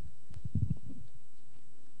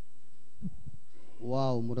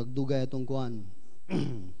 Wow, murag dugay atong kuan.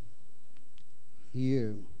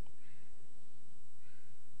 Here.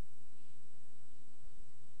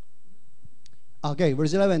 Okay,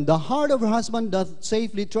 verse 11. The heart of her husband doth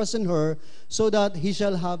safely trust in her, so that he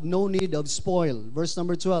shall have no need of spoil. Verse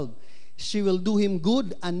number 12. She will do him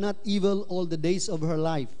good and not evil all the days of her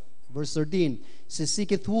life. Verse 13. She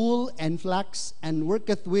seeketh wool and flax, and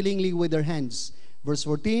worketh willingly with her hands. Verse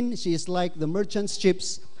 14. She is like the merchant's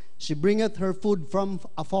ships. She bringeth her food from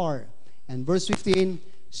afar. And verse 15.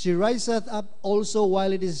 She riseth up also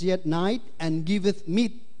while it is yet night, and giveth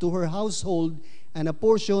meat to her household, and a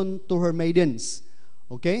portion to her maidens.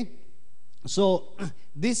 Okay? So,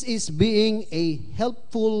 this is being a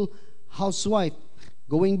helpful housewife.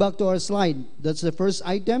 Going back to our slide, that's the first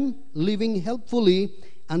item, living helpfully.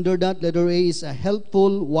 Under that, letter A is a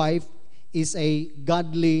helpful wife, is a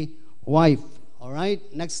godly wife. Alright?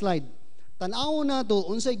 Next slide. Tanaw na to,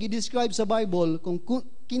 unsay gi-describe sa Bible, kung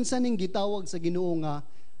kinsa ning gitawag sa Ginoo nga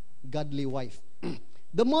godly wife.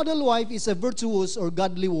 The model wife is a virtuous or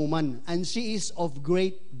godly woman, and she is of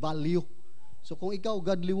great value. So kung ikaw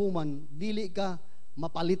godly woman, dili ka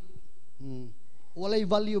mapalit. Walay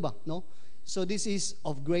value ba? No? So this is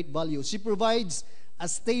of great value. She provides a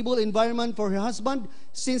stable environment for her husband.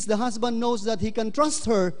 Since the husband knows that he can trust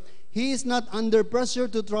her, he is not under pressure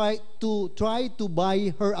to try to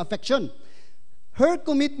buy her affection. Her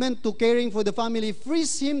commitment to caring for the family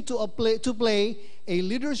frees him to play a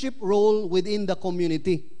leadership role within the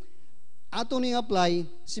community. Ato ning apply,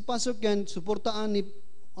 si Pastor Ken, suportaan ni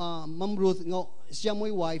Ma'am Ruth, nga siya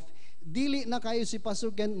mo'y wife, dili na kayo si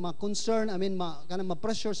Pastor Ken ma-concern, kanang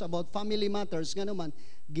ma-pressures about family matters, nga naman,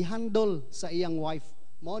 gihandle sa iyang wife.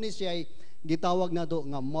 Mao ni siya gitawag na to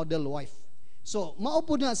nga model wife. So,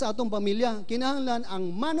 maupod na sa atong pamilya, kinahanglan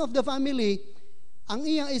ang man of the family, ang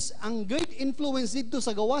iya is ang great influence dito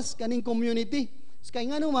sa gawas kaning community. Kay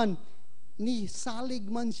nga naman, ni salig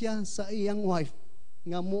man siya sa iyang wife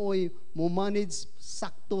nga mooy mo manage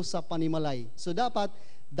sakto sa panimalay. So dapat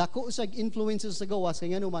dako sa influences sa gawas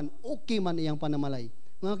kay nga naman okay man iyang panamalay.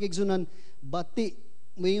 Mga kigsunan, bati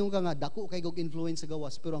mayong ka nga dako kay gog influence sa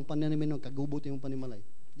gawas pero ang pananamin kagubot yung panimalay.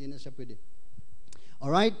 Di na siya pwede.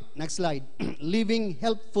 Alright, next slide. Living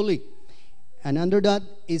helpfully. And under that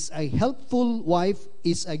is a helpful wife,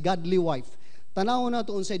 is a godly wife. Tanaw na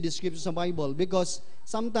to unsay description sa Bible because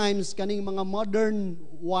sometimes kaning mga modern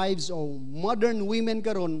wives or modern women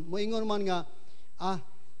karon moingon man nga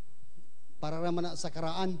para ra man na sa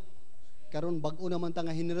karaan karon bag-o naman ta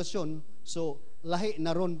nga henerasyon so lahi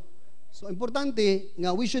na ron. So importante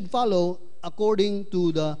nga we should follow according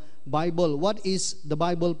to the Bible. What is the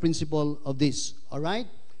Bible principle of this? All right?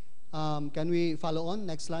 Can we follow on?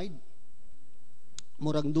 Next slide.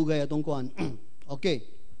 Murang dugay atong kuan. Okay.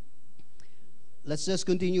 Let's just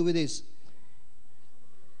continue with this.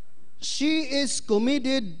 She is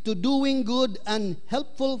committed to doing good and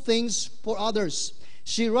helpful things for others.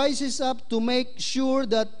 She rises up to make sure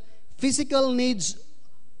that physical needs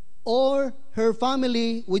or her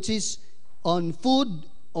family, which is on food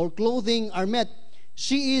or clothing, are met.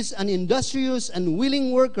 She is an industrious and willing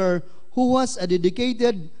worker who has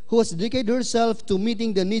dedicated herself to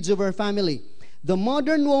meeting the needs of her family. The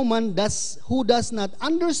modern woman who does not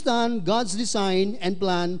understand God's design and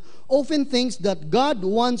plan often thinks that God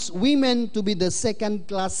wants women to be the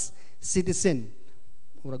second-class citizen.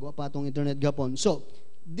 Murag wa pa atong internet gapon. So,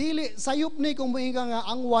 dili sayop ni kung moinga nga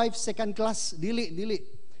ang wife second class, dili.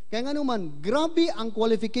 Kaya nga naman, grabe ang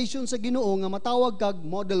qualification sa Ginoo nga matawag kag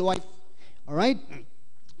model wife. All right?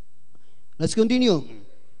 Let's continue.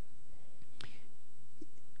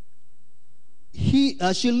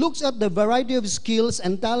 She looks at the variety of skills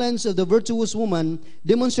and talents of the virtuous woman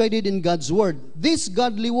demonstrated in God's word. This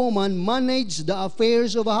godly woman managed the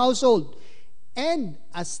affairs of a household and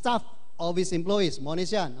a staff of his employees. Mo ni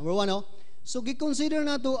siya. Number one, no? So, giconsider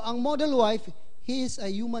na to ang model wife, he is a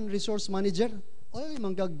human resource manager. Oy,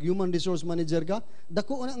 manggag human resource manager ka.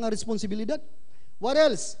 Dako na nga responsibilidad. What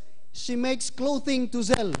else? She makes clothing to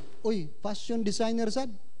sell. Oy, fashion designer sad.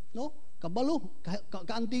 No? Kabalo,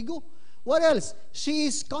 kaantigo. What else? She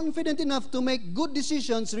is confident enough to make good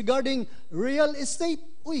decisions regarding real estate.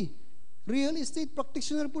 Uy, real estate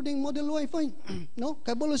practitioner po ding model wife. No?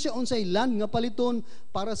 Kabalo siya unsay land nga paliton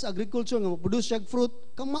para sa agriculture nga maproduce siya fruit.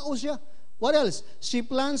 Kamao siya. What else? She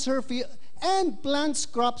plants her and plants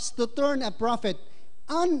crops to turn a profit.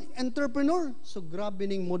 An entrepreneur. So grabe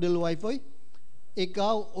ning model wife oy.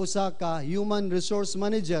 Ikaw usa ka human resource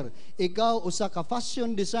manager, ikaw usa ka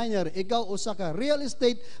fashion designer, ikaw usa ka real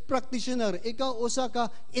estate practitioner, ikaw usa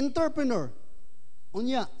ka entrepreneur.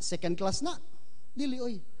 Unya, second class na. Dili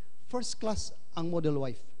oy, first class ang model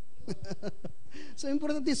wife. So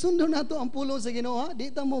importante sundo nato ang pulong sa Ginoo ha.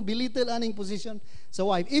 Di ta mo belittle aning position sa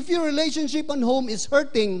wife. If your relationship and home is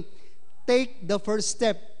hurting, take the first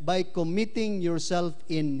step by committing yourself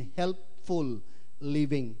in helpful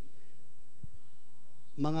living.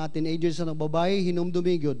 Mga teenagers na babae,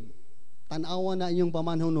 hinumdumigod, tanawa na inyong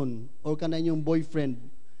pamanhonon or kana inyong boyfriend,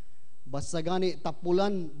 basta gani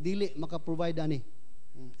tapulan, dili makaprovide ani.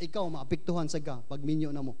 Ikaw, maapektuhan sa ka pag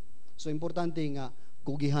minyo na mo. So, importante nga,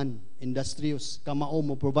 kugihan, industrious, kamao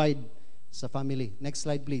mo provide sa family. Next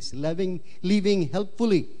slide, please. Living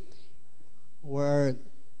helpfully. We're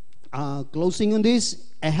closing on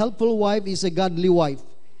this. A helpful wife is a godly wife.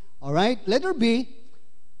 Alright? Letter B,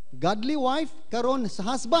 godly wife, karon sa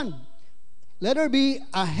husband. Letter B,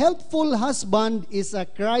 a helpful husband is a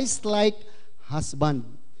Christ-like husband.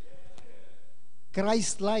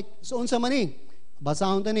 Christ-like. So, unsa man ni?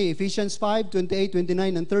 Basahon ta ni Ephesians 5:28,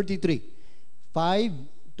 29, and 33.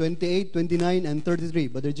 5:28, 29, and 33.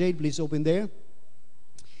 Brother Jade, please open there.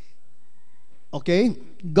 Okay.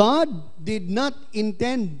 God did not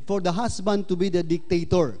intend for the husband to be the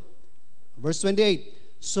dictator. Verse 28.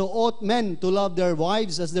 So ought men to love their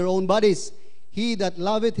wives as their own bodies. He that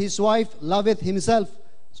loveth his wife loveth himself.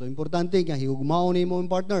 So importante nga higugmao ni mo ang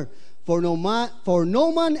partner. For no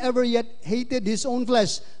man ever yet hated his own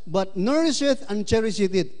flesh, but nourisheth and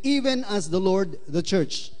cherisheth it, even as the Lord the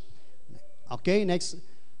church. Okay, next.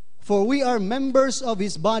 For we are members of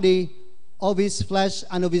his body, of his flesh,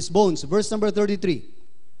 and of his bones. Verse number 33.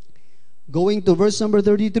 Going to verse number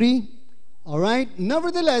 33. All right.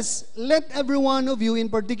 Nevertheless, let every one of you in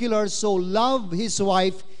particular so love his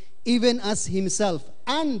wife, even as himself,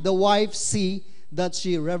 and the wife see that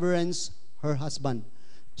she reverence her husband.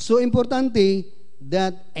 So, importante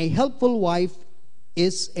that a helpful wife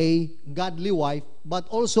is a godly wife, but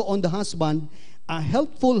also on the husband, a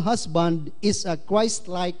helpful husband is a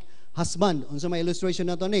Christ-like husband. Unsa may illustration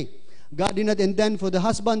na to ni? God did not intend for the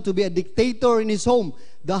husband to be a dictator in his home.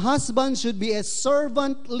 The husband should be a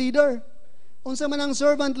servant leader. Unsa man ang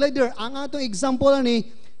servant leader? Ang atong example ni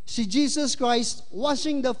si Jesus Christ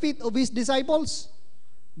washing the feet of his disciples.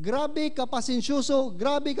 Grabe ka pasensyoso,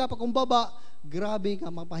 grabe ka pakumbaba, grabe ka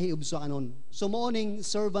mapahiub sa anon. So mooning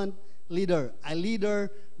servant leader, a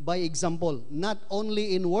leader by example, not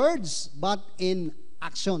only in words but in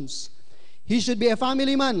actions. He should be a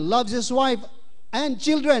family man, loves his wife and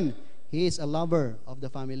children. He is a lover of the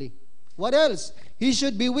family. What else? He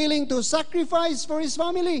should be willing to sacrifice for his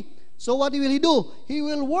family. So what will he do? He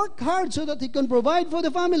will work hard so that he can provide for the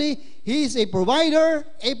family. He is a provider,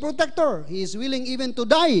 a protector. He is willing even to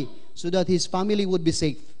die so that his family would be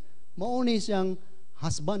safe. Mauni siyang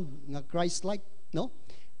husband nga Christ-like, no?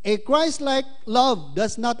 A Christ-like love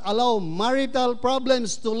does not allow marital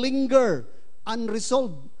problems to linger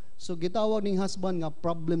unresolved. So gitawag ning husband nga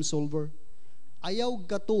problem solver. Ayaw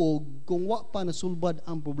katuog kung wa pa nasulbad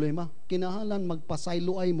ang problema. Kinahanglan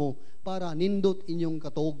magpasayloay mo para nindot inyong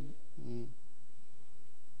katuog.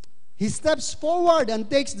 He steps forward and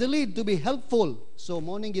takes the lead to be helpful. So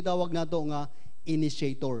morning gitawag nato nga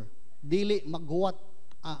initiator. Dili maghuwat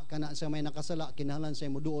kana sa may nakasala kinahanglan sa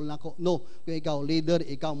moduol nako. No, kung ikaw leader,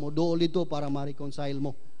 ikaw moduol dito para ma-reconcile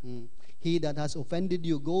mo. He that has offended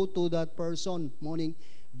you, go to that person. Morning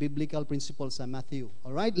biblical principles sa Matthew.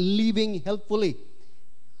 All right, living helpfully.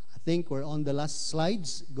 I think we're on the last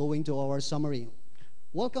slides going to our summary.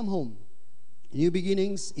 Welcome home. New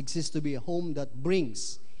beginnings exists to be a home that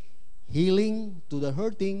brings healing to the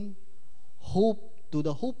hurting, hope to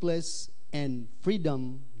the hopeless, and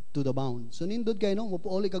freedom to the bound. So nindot kayo, no?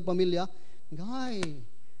 Mapuoli kag pamilya, ay,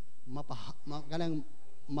 kanang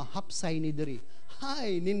mahapsay ni diri.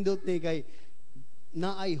 Ay, nindot ni kay,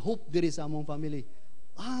 na I hope diri sa among family.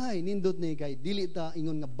 Ay, nindot ni kay, dili ta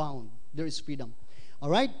ingon nga bound. There is freedom.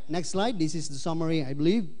 All right, next slide. This is the summary, I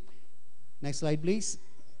believe. Next slide, please.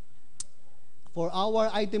 For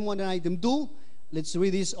our item 1 and item 2, let's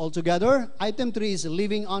read this all together. Item 3 is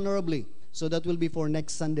living honorably. So that will be for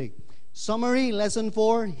next Sunday. Summary, lesson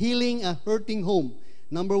 4, healing a hurting home.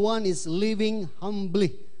 Number 1 is living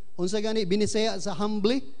humbly. Unsa gani binisaya sa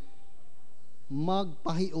humbly?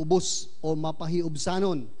 Magpahiubos o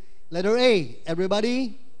mapahiubsanon. Letter A,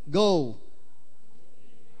 everybody, go.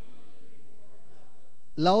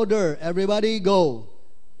 Louder, everybody, go.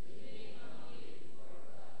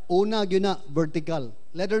 Una, yun na, vertical.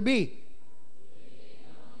 Letter B.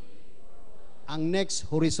 Ang next,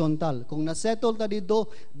 horizontal. Kung na-settle ta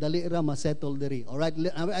dito, dali ra ma-settle diri. Alright,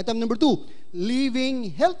 item number 2.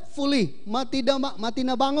 Living helpfully,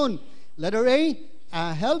 matinabangon. Letter A,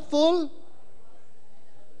 helpful.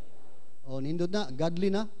 Oh, nindot na,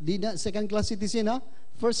 godly na. Di na, second class citizen na.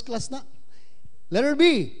 First class na. Letter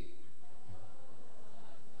B.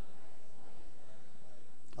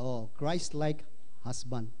 Oh, Christ-like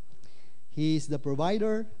husband. He is the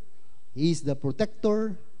provider. He is the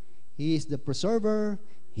protector. He is the preserver.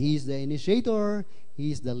 He is the initiator.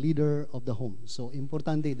 He is the leader of the home. So,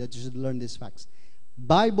 importante that you should learn these facts.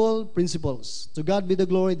 Bible principles. To God be the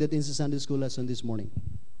glory. That is the Sunday school lesson this morning.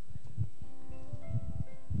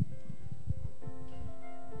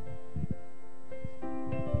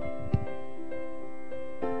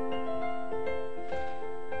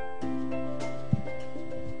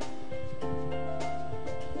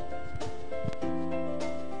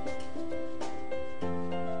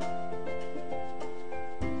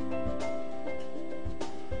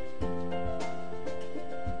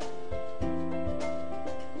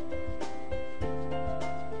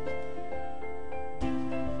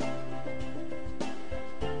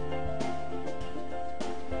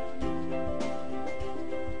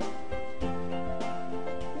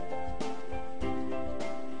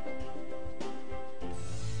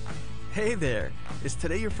 Hey there! Is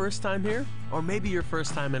today your first time here? Or maybe your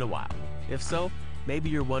first time in a while? If so, maybe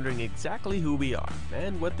you're wondering exactly who we are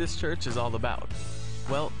and what this church is all about.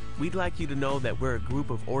 Well, we'd like you to know that we're a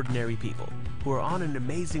group of ordinary people who are on an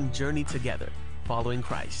amazing journey together, following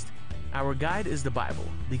Christ. Our guide is the Bible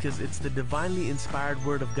because it's the divinely inspired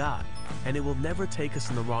Word of God, and it will never take us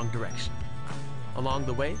in the wrong direction. Along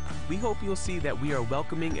the way, we hope you'll see that we are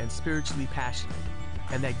welcoming and spiritually passionate,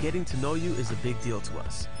 and that getting to know you is a big deal to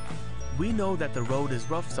us. We know that the road is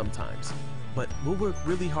rough sometimes, but we'll work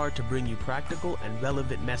really hard to bring you practical and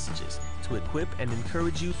relevant messages to equip and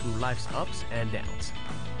encourage you through life's ups and downs.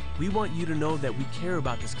 We want you to know that we care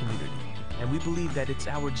about this community, and we believe that it's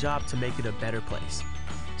our job to make it a better place.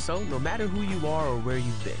 So, no matter who you are or where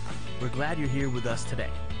you've been, we're glad you're here with us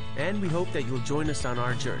today, and we hope that you'll join us on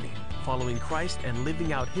our journey, following Christ and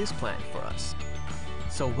living out His plan for us.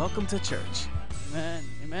 So, welcome to church. Amen.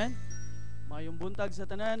 Amen. Mayong buntag sa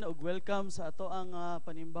tanan ug welcome sa ato ang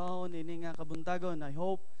panimbahon ini nga kabuntagon. I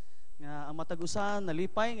hope nga ang matag usan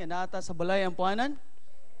nalipay nga naata sa balay ang puanan.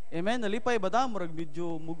 Amen. Nalipay ba ta murag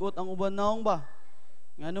medyo mugot ang uban naong ba?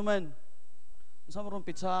 Ngano man? Unsa maron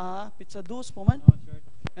pizza ha? Pizza dos po man?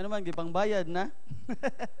 Ngano man gipangbayad na?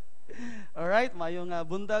 Alright, mayong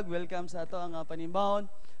buntag, welcome sa ato ang panimbahon.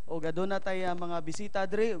 Ug aduna tay mga bisita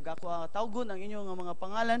diri ug ako tawgon ang inyong mga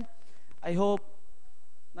pangalan. I hope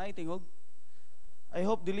naitingog. I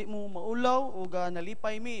hope dili mo maulaw o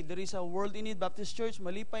nalipay mi diri sa World in Need Baptist Church,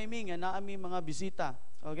 malipay mi nga naami mga bisita.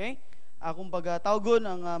 Okay? Akong pagtawgon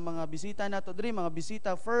ang mga bisita nato diri, mga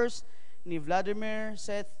bisita first ni Vladimir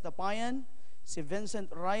Seth Tapayan, si Vincent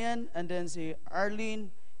Ryan, and then si Arlene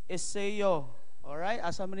Eseyo. Alright?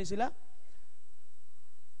 Asa man ni sila?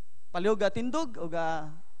 Palihog tindog o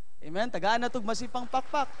amen, tagaan na tog masipang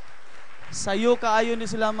pakpak. Sayo kaayo ni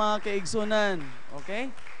sila mga kaigsunan. Okay?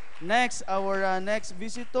 Next, our next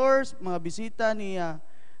visitors, mga bisita ni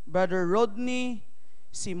Brother Rodney,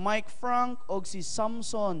 si Mike Frank, o si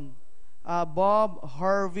Samson Bob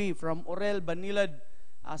Harvey from Orel, Banilad.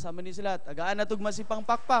 Asa man ni sila, tagaan na tug masipang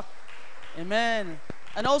pakpak. Amen.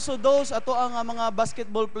 And also those, ato ang mga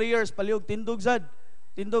basketball players, palihog tindog sad.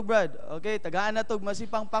 Tindog Brad. Okay, tagaan na tug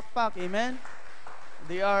masipang pakpak. Amen.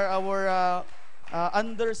 They are our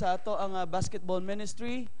under sa ato ang basketball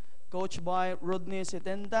ministry, coached by Rodney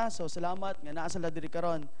Setenta. So salamat nga naa sila diri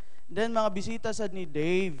karon. Then mga bisita sad ni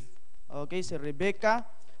Dave. Okay, si Rebecca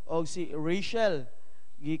o si Rachel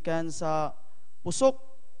gikan sa Pusok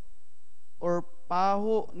or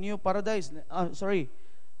Paho New Paradise.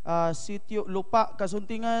 Sitio Lupa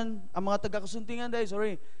Kasuntingan. Ang mga taga Kasuntingan dai,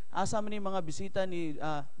 sorry. Asa man ni mga bisita ni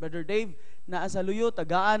Brother Dave naa sa Luyo,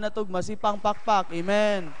 tagaan na tog masipang pakpak.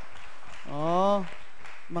 Amen. Oh,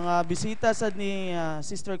 mga bisita sad ni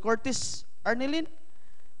Sister Curtis Arnelin,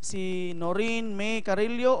 si Noreen May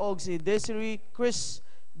Carillo o si Desiree Chris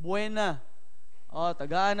Buena. Oh,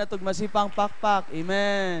 tagaan na tog masipang pakpak.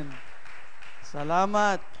 Amen.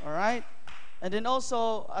 Salamat. All right. And then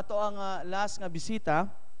also ato ang last nga bisita,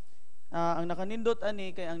 ang nakanindot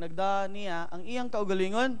ani kay ang nagda niya ang iyang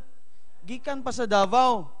kaugalingon gikan pa sa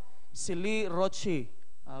Davao, si Lee Roche.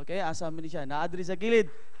 Okay, asa man ni siya naadri sa kilid.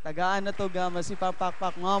 Tagaan na to masipang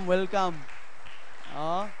pakpak. Ma'am, welcome.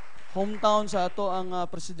 Hometown sa ato ang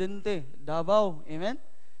presidente, Davao. Amen?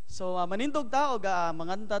 So, manindog ta o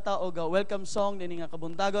manganta ta o welcome song nini nga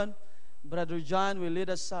kabuntagon. Brother John will lead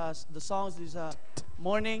us the songs this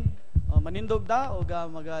morning. Manindog ta o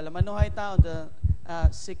magalamanuhay ta on the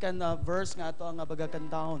second verse nga ato ang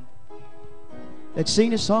pagkakantahon. Let's sing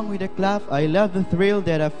the song with a clap. I love the thrill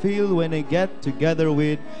that I feel when I get together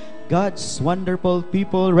with God's wonderful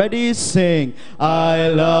people. Ready, sing.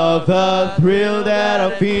 I love the thrill that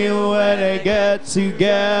I feel when I get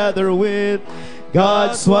together with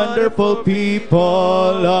God's wonderful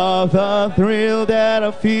people. Love the thrill that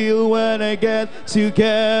I feel when I get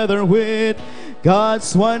together with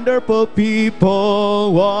God's wonderful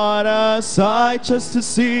people. What a sight just to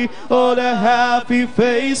see all the happy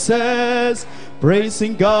faces,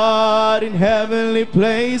 praising God in heavenly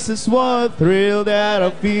places. What a thrill that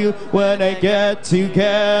I feel when I get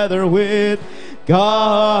together with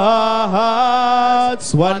God's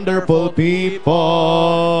wonderful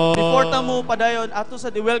people. Before mo padayon ato sa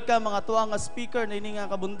di-welcome mga tuang nga speaker na ini nga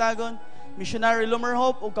kabuntagon, Missionary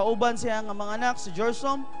Lumerhope ug kauban siya nga mga anak si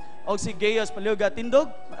Jorsom o si Gayos Paliuga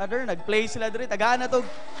Tindog. Other nag-play sila diri tagaan na tog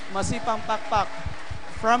masipang pakpak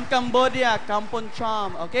from Cambodia, Kampong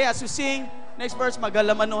Cham. Okay, as you sing next verse,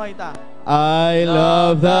 magalamanuhay ta. I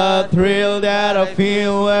love the thrill that I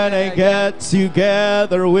feel when I get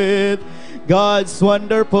together with God's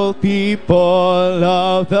wonderful people.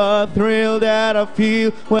 Love the thrill that I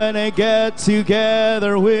feel when I get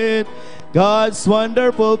together with God's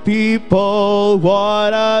wonderful people.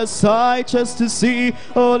 What a sight just to see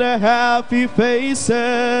all the happy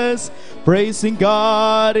faces, praising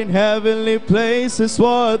God in heavenly places.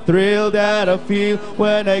 What a thrill that I feel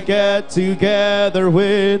when I get together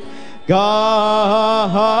with God's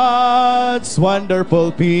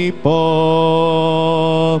wonderful people.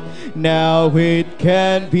 Now it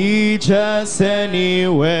can be just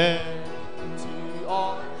anywhere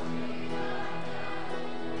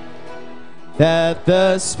that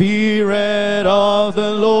the Spirit of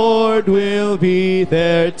the Lord will be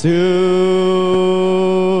there too.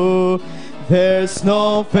 There's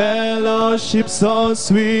no fellowship so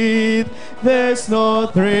sweet, there's no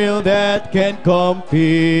thrill that can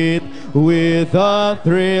compete with the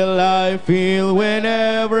thrill I feel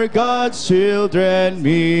whenever God's children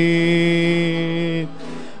meet.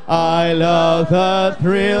 I love the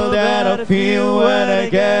thrill that I feel when I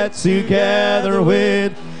get together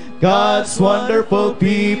with God's wonderful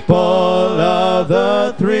people. Love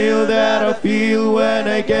the thrill that I feel when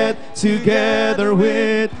I get together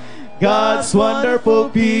with God's wonderful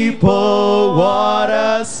people. What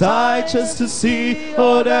a sight just to see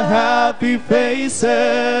all the happy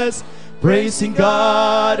faces, praising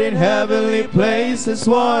God in heavenly places.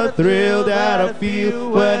 What a thrill that I feel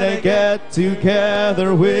when I get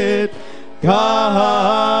together with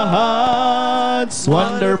God's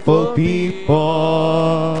wonderful people.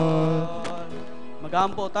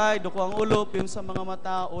 Magampo tayo, duko ang ulo, pim sa mga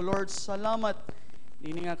mata. O Lord, salamat.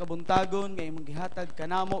 Nini nga kabuntagon, nga imong gihatag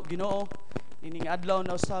kanamo, Ginoo. Nini nga adlaw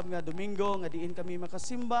na usab nga Domingo, nga diin kami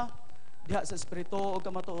makasimba, diha sa Espiritu o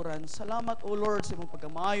kamatuoran. Salamat, O Lord, sa imong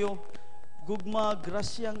pagkamaayo. Gugma,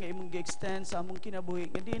 grasya nga imong gi-extend sa among kinabuhi.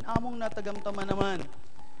 Nga diin among natagamtaman naman.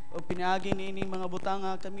 O pinaagi niini mga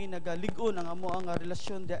butanga kami nagalig-on ang amo ang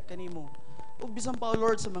relasyon diha kanimo. Ug bisan pa, O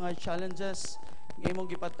Lord, sa mga challenges nga imong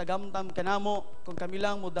gipatagamtam kanamo, kung kami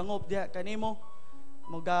lang mo dangop diha kanimo,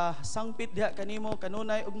 magasangpit diha kanimo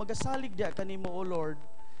kanunay ug magasalig diha kanimo, O Lord.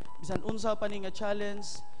 Bisan unsa pa ni nga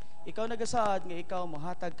challenge, ikaw nagasaad nga ikaw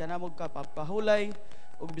mohatag kanamo kapapahulay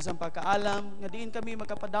ug bisan pa kaalam nga diin kami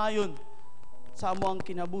makapadayon sa amo ang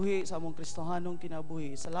kinabuhi, sa among Kristohanong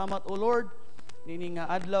kinabuhi. Salamat, O Lord. Nini nga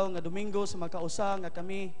adlaw nga Domingo sa makausa nga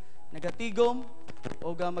kami nagatigom o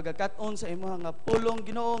magakat-on sa imong nga pulong,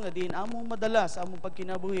 Ginoo, nga diin among madala sa among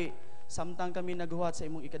pagkinabuhi samtang kami naghuhat sa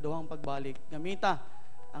imong ikaduhang pagbalik. Gamita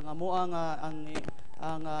ang amo ang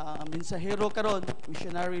mensahero karon,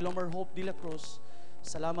 Missionary Lumerhope de la Cruz.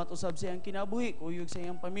 Salamat usab sa iyang kinabuhi, kuyog sa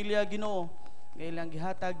iyang pamilya, Ginoo, nga ilang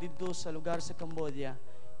gihatag didto sa lugar sa Cambodia.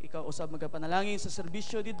 Ikaw usab magapanalangin sa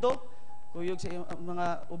serbisyo didto, kuyog sa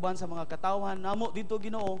mga uban sa mga katawhan namo dito,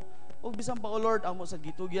 Ginoo. Ug bisan pa, O Lord, amo sa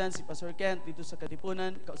gitugyan si Pastor Kent dito sa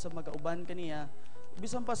Katipunan, ikaw sa magauban kaniya.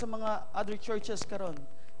 Bisan pa sa mga other churches karon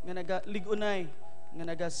nga nagaligunay, nga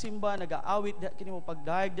nagasimba, nagaawit diha kanimo,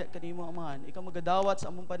 pagdaig diha kanimo amahan. Ikaw magadawat sa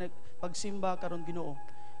among pagsimba karon, Ginoo.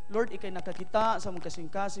 Lord, ikay nakakita sa among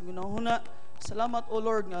kasing-kasing hunahuna. Salamat, O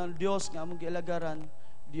Lord, nga Dios nga among gialagaran,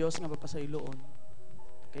 Dios nga mapasayloon.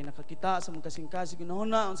 Kay nakakita sa mga kasing-kasing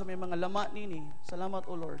ginahuna sa may mga lama nini. Salamat,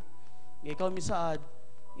 O Lord. Nga ikaw misaad,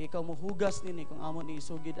 nga ikaw mohugas nini kung amon ni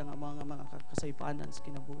isugid ang mga kasaypanan sa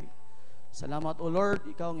kinabuhi. Salamat, O Lord,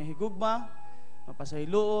 ikaw nga higugma,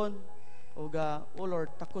 mapasayloon, o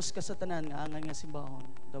Lord, takos ka sa tanan nga angan nga simbahon.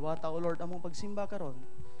 Dawata, O Lord, among pagsimba karon.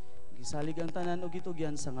 Gisalig ang tanan o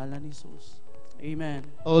gitugyan sa ngalan ni Jesus. Amen.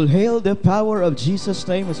 All hail the power of Jesus'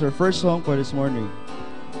 name is our first song for this morning.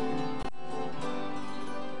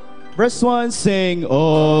 Verse 1, sing,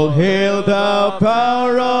 oh, hail the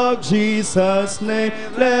power of Jesus' name.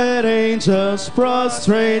 Let angels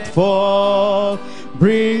prostrate fall.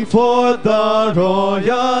 Bring forth the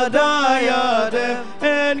royal diadem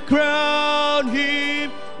and crown him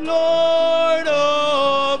Lord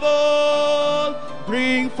of all.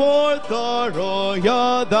 Bring forth the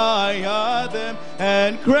royal diadem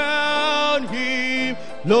and crown him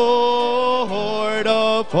Lord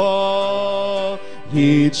of all.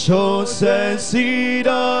 He chosen seed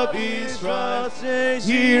of Israel,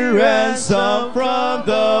 he ransomed from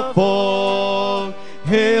the fall.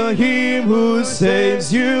 Hail him who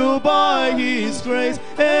saves you by his grace,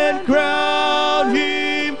 and crown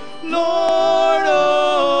him Lord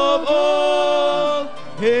of all.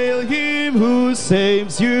 Hail him who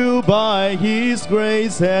saves you by his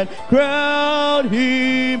grace, and crown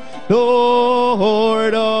him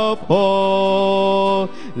Lord of all.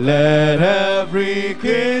 Let every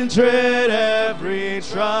kindred, every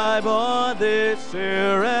tribe on this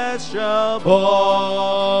earth shall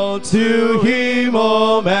bow to him,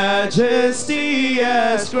 all majesty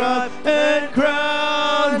ascribe, and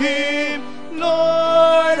crown him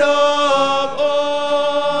Lord of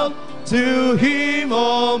all. To him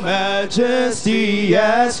all majesty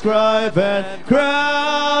ascribe, and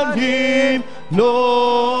crown him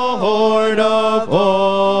Lord of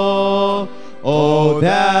all. Oh,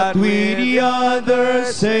 that we the other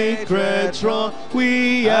sacred throne,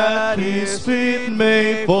 we at his feet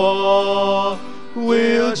may fall.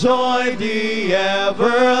 We'll join the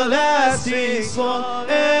everlasting song,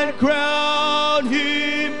 and crown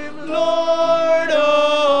him Lord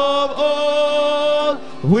of all.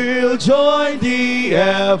 We'll join the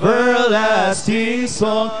everlasting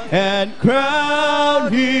song, and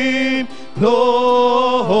crown him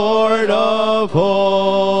Lord of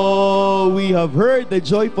all. We have heard the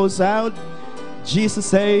joyful sound. Jesus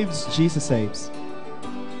saves, Jesus saves.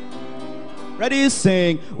 Ready,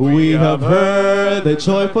 sing. We have heard the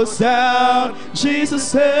joyful sound. Jesus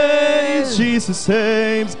saves, Jesus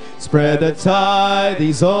saves. Spread the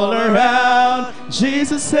tidings all around.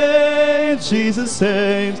 Jesus saves, Jesus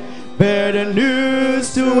saves. Bear the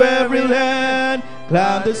news to every land.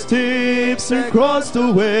 Climb the steeps and cross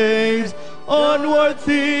the waves. Onward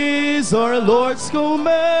is our Lord's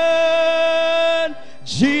command.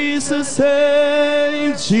 Jesus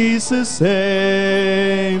saves, Jesus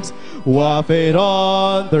saves. Wafted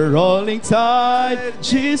on the rolling tide,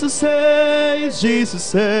 Jesus saves, Jesus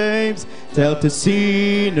saves. Tell to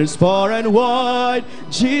sinners far and wide,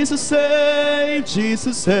 Jesus saves,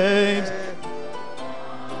 Jesus saves.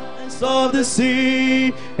 Of the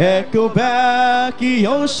sea, echo back the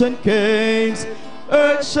ocean caves.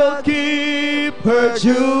 Earth shall keep her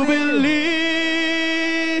jubilee.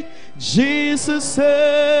 Jesus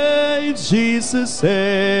saves, Jesus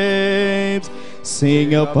saves.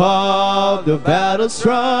 Sing above the battle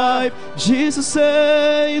strife. Jesus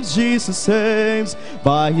saves, Jesus saves.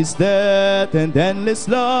 By his death and endless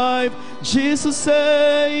life, Jesus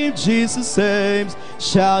saves, Jesus saves.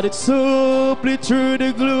 Shout it simply through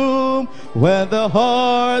the gloom when the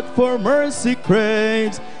heart for mercy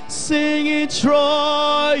craves. Sing in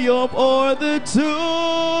triumph o'er the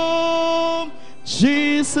tomb.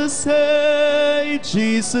 Jesus saves,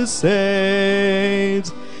 Jesus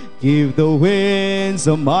saves. Give the winds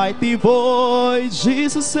a mighty voice.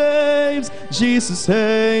 Jesus saves, Jesus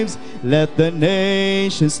saves. Let the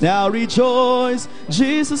nations now rejoice.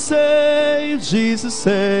 Jesus saves, Jesus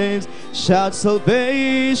saves. Shout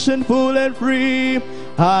salvation full and free.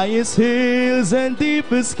 Highest hills and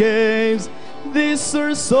deepest caves. This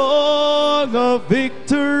our song of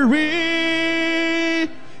victory.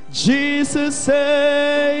 Jesus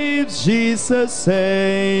saves, Jesus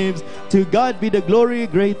saves. To God be the glory,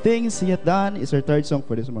 great things he hath done is our third song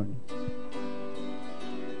for this morning.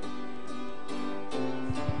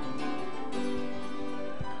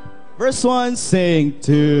 Verse 1, sing.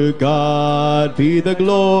 To God be the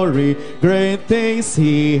glory, great things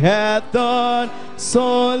he hath done.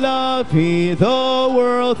 So loved he the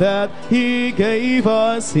world that he gave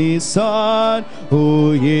us his Son,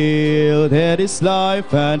 who yielded his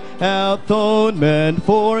life an atonement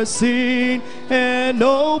for sin, and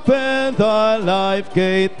opened the life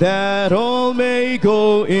gate that all may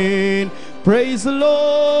go in. Praise the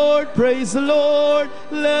Lord, praise the Lord,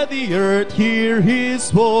 let the earth hear his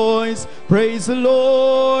voice. Praise the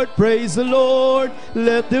Lord, praise the Lord,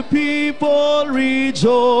 let the people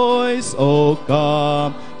rejoice. Oh,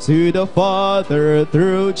 come to the Father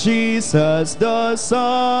through Jesus the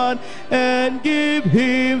Son, and give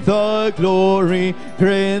him the glory,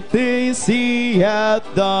 great things he hath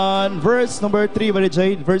done. Verse number 3, Brother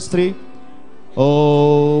Jade, verse 3.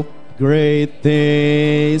 Oh, Great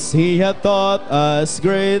things he hath taught us,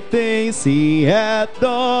 great things he hath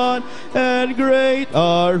done, and great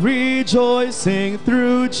our rejoicing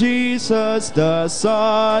through Jesus the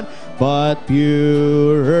Son. But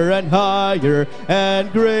purer and higher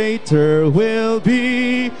and greater will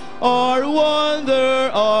be our wonder,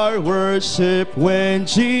 our worship when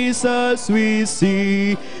Jesus we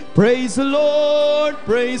see. Praise the Lord,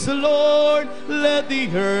 let the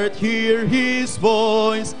earth hear his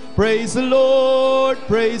voice. Praise the Lord,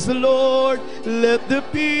 let the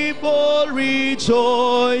people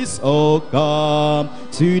rejoice. Oh, come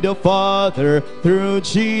to the Father through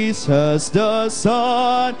Jesus the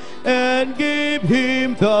Son, and give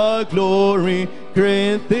him the glory,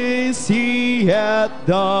 great things he hath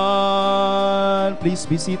done. Please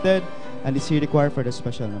be seated, and let's hear the choir for the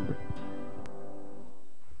special number.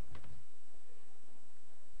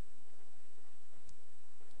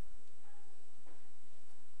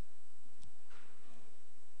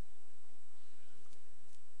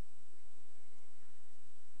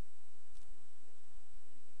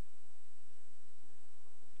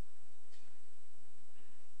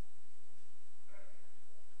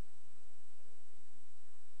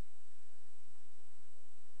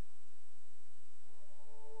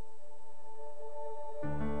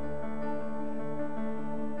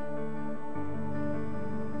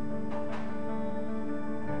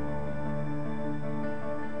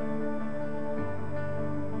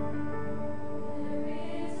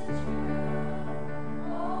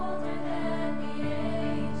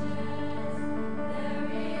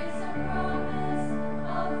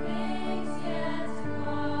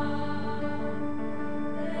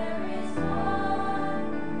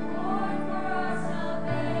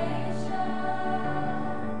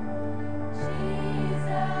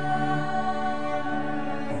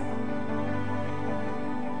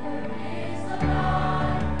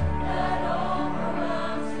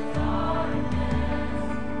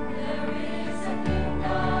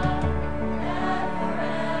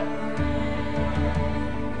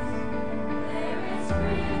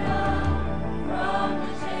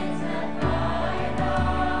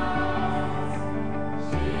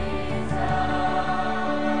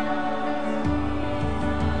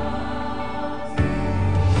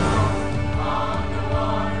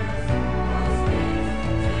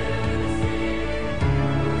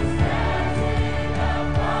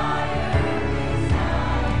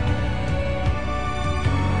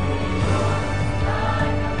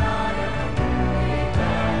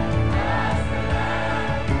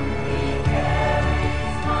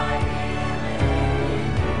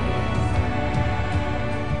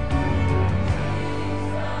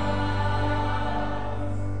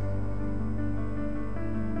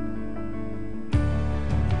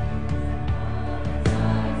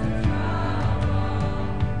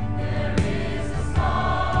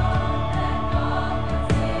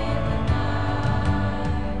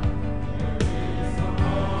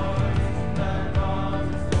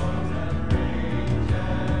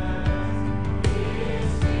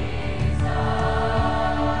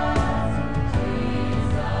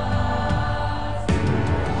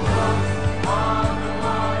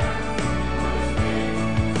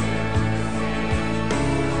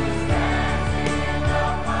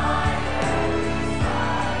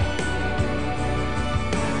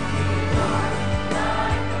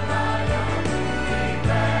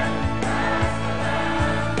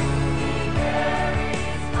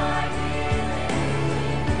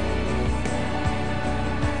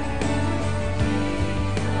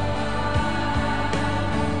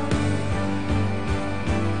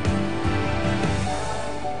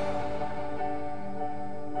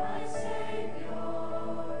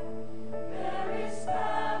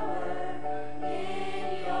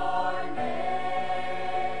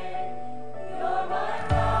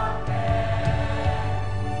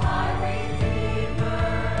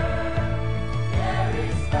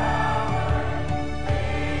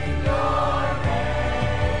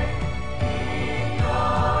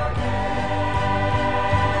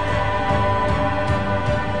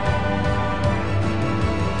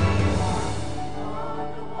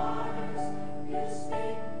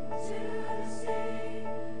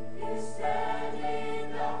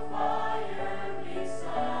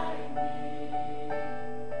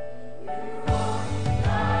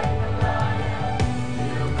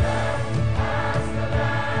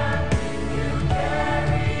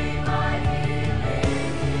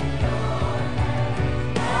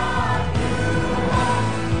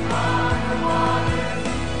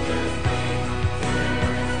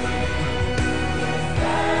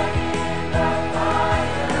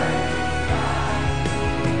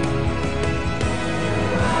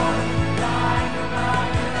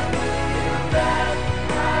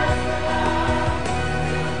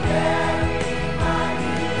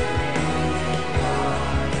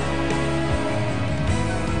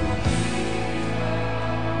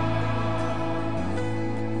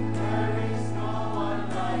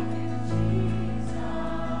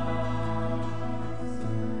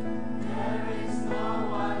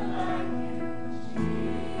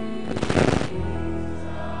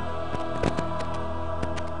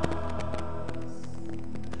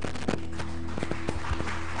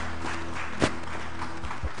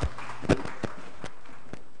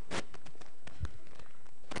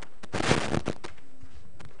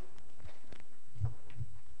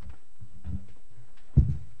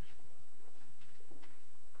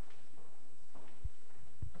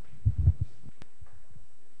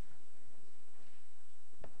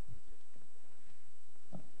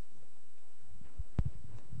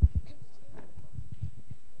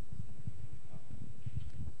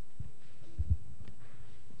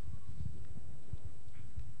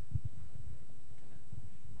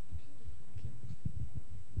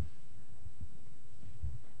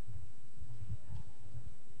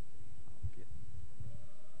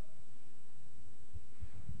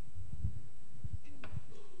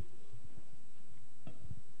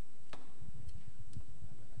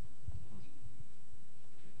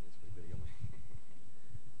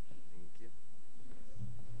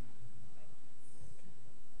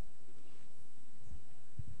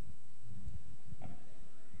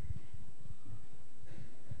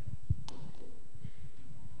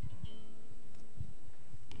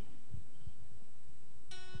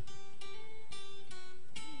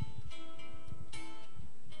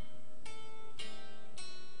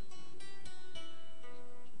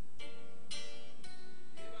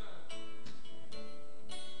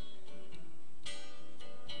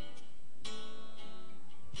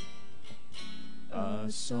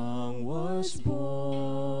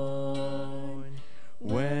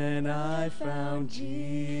 I found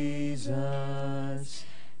Jesus,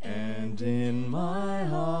 and in my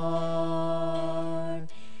heart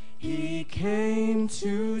He came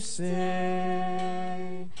to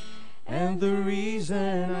stay. And the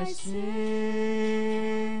reason I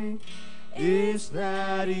sing is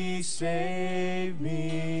that He saved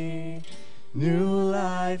me. New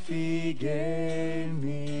life He gave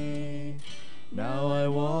me. Now I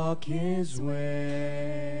walk His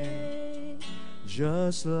way.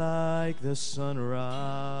 Just like the sunrise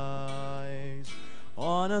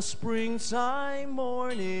on a springtime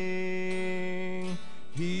morning,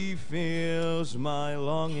 He fills my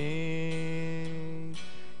longing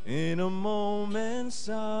in a moment's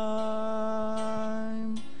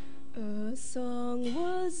time. A song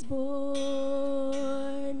was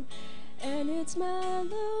born, and its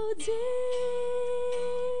melody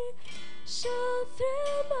shall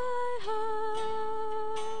thrill my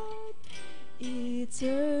heart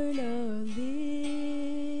eternally.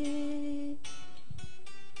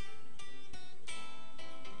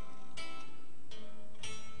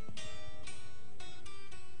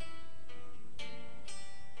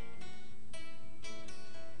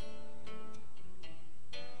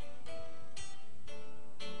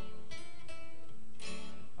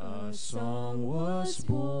 A song was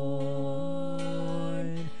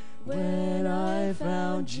born when I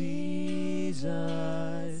found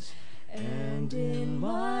Jesus, and in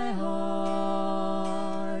my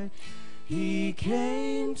heart He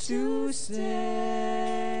came to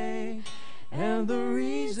stay. And the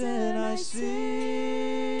reason I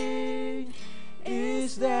sing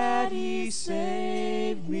is that He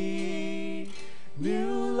saved me.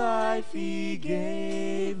 New life He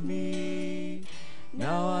gave me.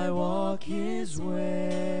 Now I walk His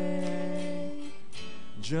way.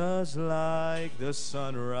 Just like the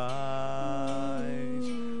sunrise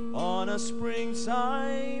on a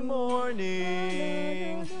springtime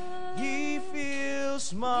morning, He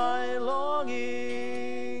fills my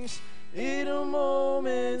longings in a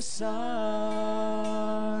moment's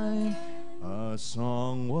time. A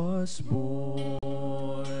song was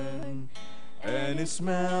born, and its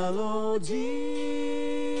melody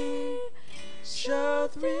shall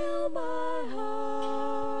thrill my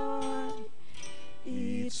heart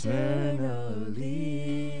eternally.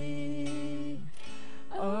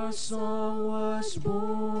 A song was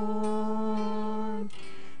born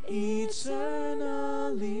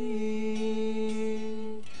eternally.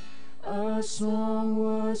 A song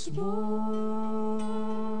was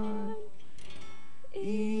born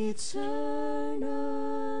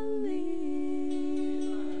eternally.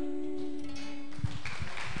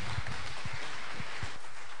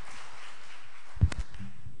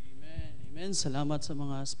 Amen. Salamat sa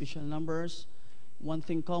mga special numbers. One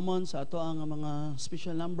thing common sa ato ang mga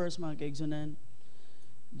special numbers, mga kaigsunan,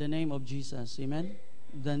 the name of Jesus. Amen?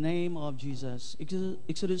 The name of Jesus.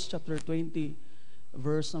 Exodus chapter 20,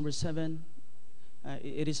 verse number 7.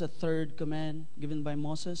 It is a third command given by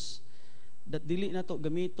Moses that dili nato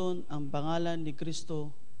gamiton ang pangalan ni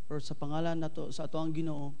Kristo or sa pangalan nato sa ato ang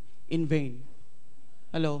Ginoo in vain.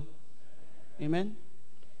 Hello? Amen?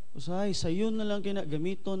 Usahay, sayon na lang kina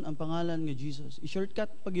gamiton ang pangalan ni Jesus.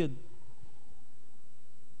 I-shortcut pag yun.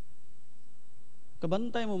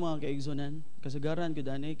 Kabantay mo mga kaigsunan, kasagaran ko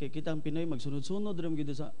dani, kay kitang Pinoy magsunod-sunod rin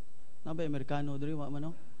gito sa, nabay Amerikano rin, wa man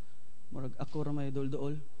no? Marag ako ramay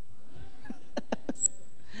dol-dool.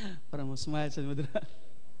 Para mo smile sa mudra.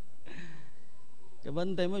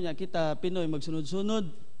 Kabantay mo niya, kita Pinoy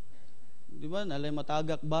magsunod-sunod. Di ba? Nalay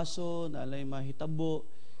matagak baso, nalay mahitabo.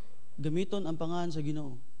 Gamiton ang pangalan sa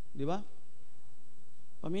Ginoo. Di ba?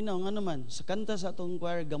 Paminaw nga naman, sa kanta sa atong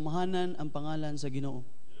choir, gamahanan ang pangalan sa Ginoo.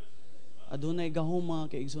 Adunay gahom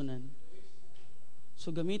mga kaigsunan.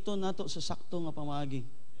 So gamiton nato sa sakto nga pamaagi.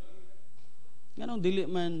 Nganong dili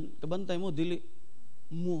man, kabantay mo, dili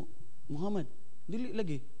mo, Muhammad, dili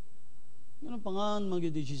lagi. Nganong pangalan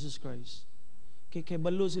magyud ni Jesus Christ. Kay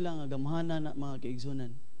balo sila nga gamahanan na mga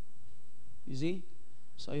kaigsunan. You see?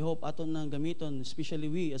 So I hope aton nang gamiton, especially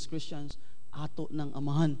we as Christians, ato nang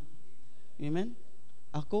amahan. Amen?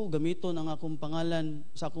 Ako, gamiton ang akong pangalan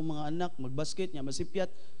sa akong mga anak, magbasket niya, masipyat,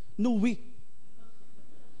 no way.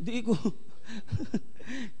 Di ko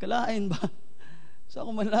kalain ba? Sa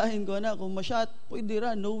akong malain ko, anak, kung masyat, pwede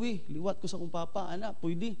ra, no way. Liwat ko sa akong papa, anak,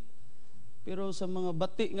 pwede. Pero sa mga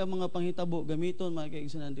bati nga mga panghitabo, gamiton, mga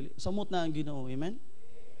kaigsunan, samot na ang Ginoo. Amen?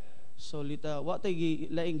 So, lita,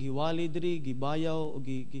 watay laing giwali diri, gibayaw, o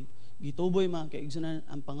gituboy, mga kaigsunan,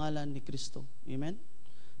 ang pangalan ni Kristo. Amen?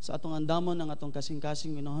 Sa atong andamon, ang atong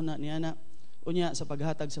kasing-kasing, ginahuna ni anak, unya sa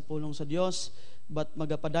paghatag sa pulong sa Dios, but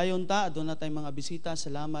magapadayon ta aduna tay mga bisita.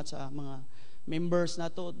 Salamat sa mga members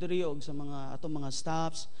nato diri og sa mga ato mga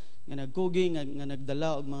staffs nga nagkuging nga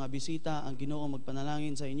nagdala og mga bisita. Ang Ginoo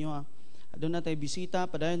magpanalangin sa inyo ha. Aduna tay bisita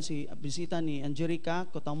padayon si bisita ni Angelica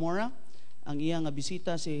Cotamora. Ang iya nga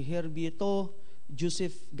bisita si Herbieto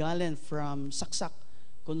Joseph Galen from Saksak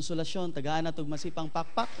Konsolasyon, tagaan natog masipang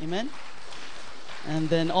pakpak. Amen. And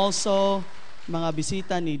then also mga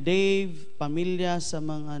bisita ni Dave, pamilya sa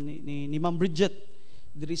mga ni Ma'am Bridget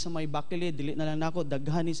diri sa may Bakili. Dili na lang nako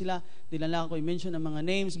daghan ni sila, dili na lang ako i-mention ang mga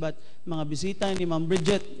names, but mga bisita ni Ma'am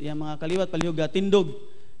Bridget, yang mga kaliwat palihog tindog.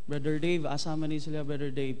 Brother Dave, asama ni sila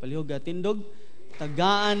Brother Dave, palihog tindog,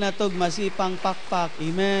 tagaan natog masipang pakpak.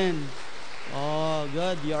 Amen. Oh,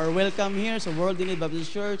 good. You are welcome here sa World in Need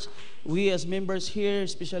Baptist Church. We as members here,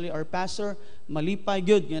 especially our pastor, malipay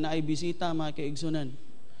gyud nga naay bisita mga kaigsunan.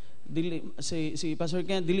 Dili si Pastor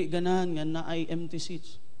Ken dili ganahan nga naay empty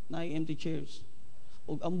seats, naay empty chairs.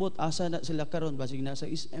 Ug ambot asa na sila karon basig nasa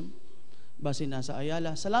SM, basig nasa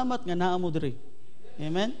Ayala. Salamat nga naa mo diri.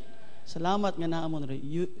 Amen. Salamat nga naa mo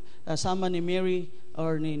diri. Sama ni Mary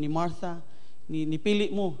or ni Martha, ni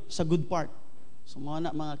pili mo sa good part. So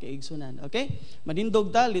mga kaigsunan. Okay? Madindog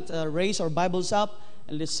ta, let's raise our Bibles up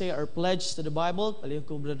and let's say our pledge to the Bible. Palihog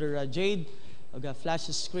ko Brother Jade, flash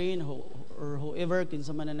the screen or whoever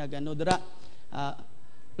kinsa man na nagano dira.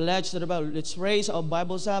 Pledge to the Bible. Let's raise our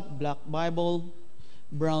Bibles up. Black Bible,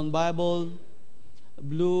 brown Bible,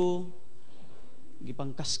 blue,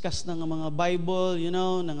 gipangkaskas na nga mga Bible, you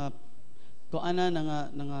know, nga kuana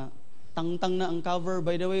nga tangtang na ang cover.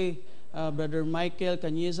 By the way, Brother Michael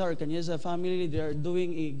Canyeza or Canyeza family, they are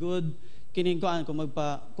doing a good kining kuan. Kung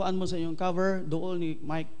kuan mo sa iyong cover, dool ni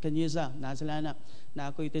Mike Canyeza, na sila na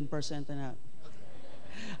ako'y 10% na.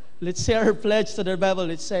 Let's say our pledge to the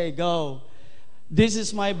Bible. Let's say, go. This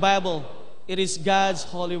is my Bible. It is God's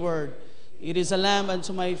holy word. It is a lamp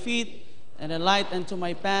unto my feet and a light unto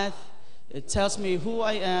my path. It tells me who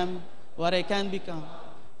I am, what I can become,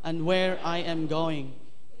 and where I am going.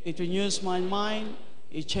 It renews my mind.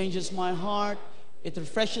 It changes my heart. It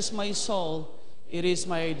refreshes my soul. It is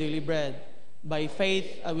my daily bread. By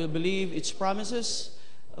faith, I will believe its promises,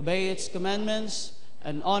 obey its commandments,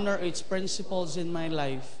 and honor its principles in my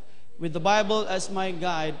life. With the Bible as my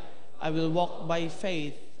guide, I will walk by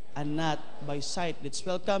faith and not by sight. Let's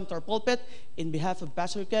welcome to our pulpit, in behalf of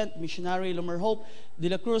Pastor Kent, Missionary Lumer Hope de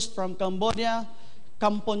la Cruz from Cambodia,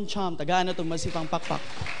 Kampong Cham. Tagaan na itong masipang pakpak.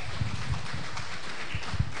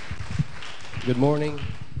 Good morning.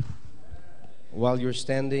 While you're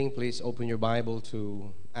standing, please open your Bible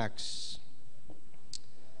to Acts.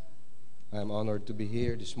 I'm honored to be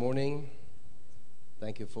here this morning.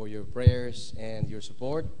 Thank you for your prayers and your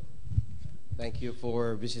support. Thank you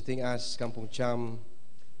for visiting us, Kampong Cham,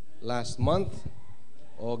 last month.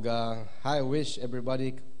 I wish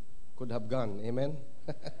everybody could have gone. Amen?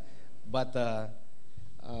 But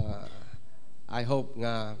I hope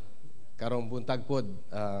nga karong buntag pod,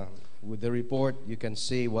 with the report, you can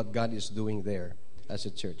see what God is doing there as a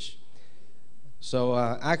church. So,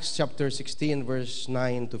 Acts chapter 16, verse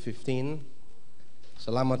 9 to 15.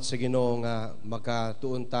 Salamat sa Ginoo nga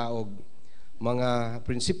makatuon ta og mga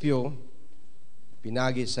prinsipyo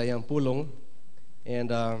pinagi sa iyang pulong. And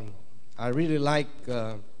I really like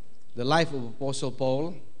the life of Apostle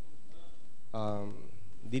Paul.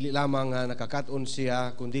 Dili lamang nakakatuon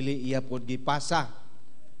siya, kundi iya pod gipasa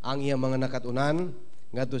ang iyang mga nakatunan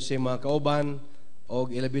ngadto sa mga kauban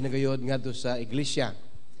og ilabi na gayud ngadto sa iglesia.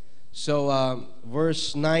 So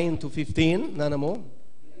verse 9 to 15 nanamo.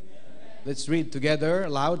 Let's read together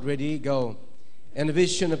aloud. Ready, go. And a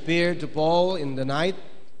vision appeared to Paul in the night.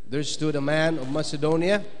 There stood a man of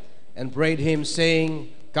Macedonia and prayed him,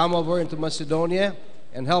 saying, "Come over into Macedonia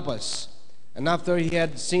and help us." And after he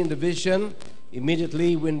had seen the vision,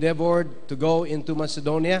 immediately we endeavored to go into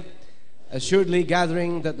Macedonia, assuredly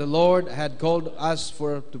gathering that the Lord had called us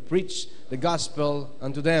to preach the gospel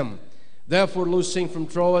unto them. Therefore, loosing from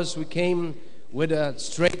Troas, we came with a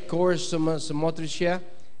straight course to Samothracia,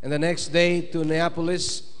 and the next day to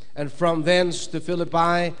Neapolis, and from thence to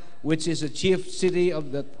Philippi, which is the chief city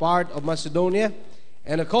of that part of Macedonia,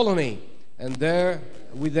 and a colony. And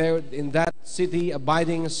we there in that city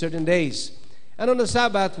abiding certain days. And on the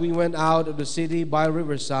Sabbath we went out of the city by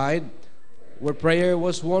riverside, where prayer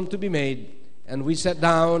was wont to be made, and we sat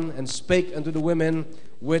down and spake unto the women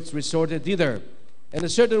which resorted thither. And a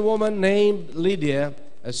certain woman named Lydia,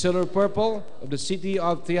 a seller of purple of the city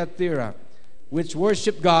of Thyatira, which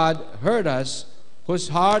worshipped God, heard us, whose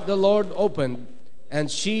heart the Lord opened, and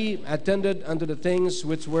she attended unto the things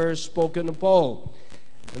which were spoken of Paul.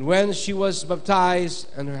 And when she was baptized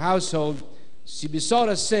and her household, she besought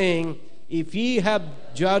us, saying, If ye have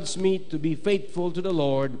judged me to be faithful to the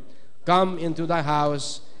Lord, come into thy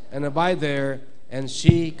house and abide there, and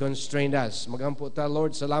she constrained us. Magampo ta,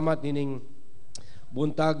 Lord, salamat nining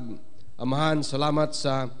buntag. Amahan, salamat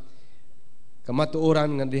sa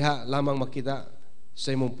kamatuoran nga diha lamang makita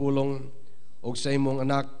sa imong pulong o sa imong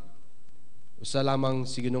anak sa lamang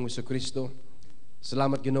si Ginoong Jesucristo.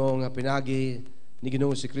 Salamat Ginoo nga pinagi ni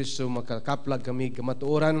Ginoong Jesucristo makakaplag kami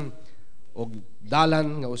kamatuoran o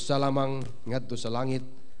dalan nga usa lamang ngadto sa langit.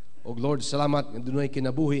 O Lord, salamat nga dunay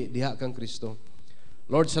kinabuhi diha kang Kristo.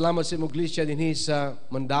 Lord, salamat sa imong iglesia dinhi sa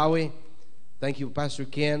Mandawi. Thank you, Pastor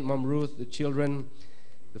Ken, Mom Ruth, the children,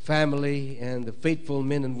 the family, and the faithful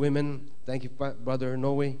men and women. Thank you, Brother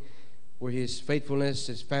Noe, for his faithfulness,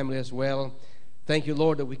 his family as well. Thank you,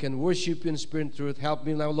 Lord, that we can worship you in spirit and truth. Help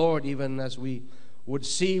me now, Lord, even as we would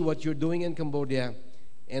see what you're doing in Cambodia,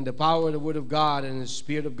 and the power of the Word of God and the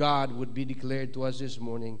Spirit of God would be declared to us this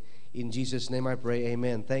morning. In Jesus' name I pray,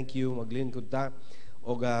 amen. Thank you, Maglin Kunta.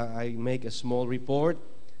 I make a small report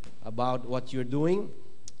about what you're doing.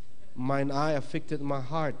 Mine eye affected my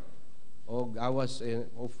heart. I was an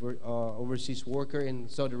overseas worker in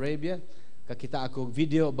Saudi Arabia. Kakita ako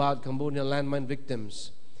video about Cambodian landmine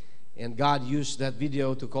victims. And God used that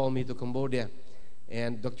video to call me to Cambodia.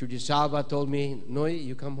 And Dr. Gisalva told me, Noy,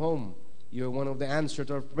 you come home. You're one of the answers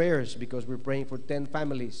to our prayers because we're praying for 10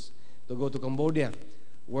 families to go to Cambodia,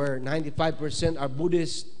 where 95% are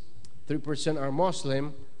Buddhist, 3% are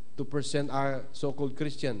Muslim, 2% are so-called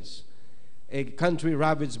Christians. A country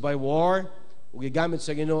ravaged by war, ug gigamit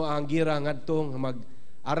sa Ginoo ang gira ngadto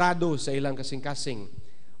mag-arado sa ilang kasing-kasing.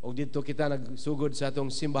 Og dito kita nagsugod sa atong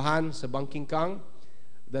simbahan sa Bangkingkang.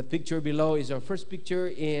 That picture below is our first picture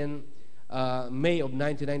in May of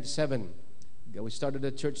 1997. We started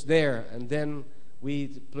a church there, and then we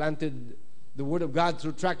planted the Word of God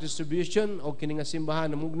through tract distribution. O kini nga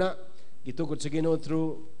simbahan namugna gitukod sa Ginoo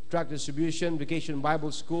through tract distribution, Vacation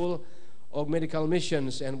Bible School, or medical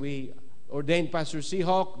missions, and we ordained Pastor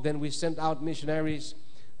Seahawk. Then we sent out missionaries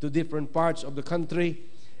to different parts of the country,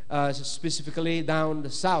 specifically down the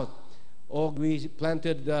south. Or we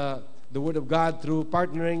planted the Word of God through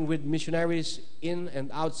partnering with missionaries in and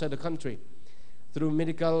outside the country. Through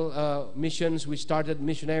medical missions, we started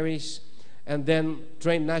missionaries and then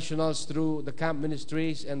trained nationals through the camp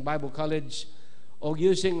ministries and Bible college. O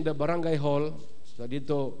using the barangay hall, so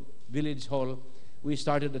dito village hall, we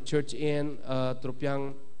started a church in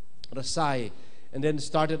Trupiang Rasay, and then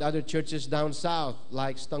started other churches down south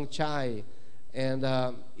like Stang Chai and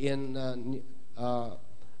in what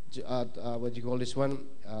do you call this one,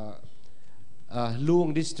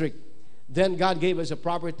 Luong district. Then God gave us a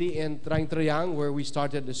property in Trang Triang where we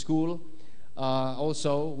started the school,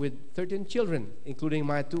 also with 13 children, including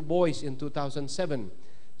my 2 boys in 2007.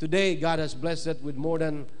 Today, God has blessed it with more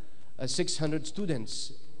than 600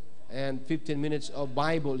 students, and 15 minutes of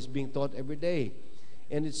Bible is being taught every day.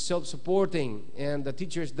 And it's self-supporting, and the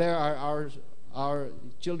teachers there are our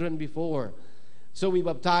children before. So we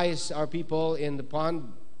baptize our people in the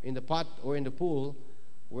pond, in the pot, or in the pool,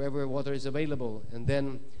 wherever water is available. And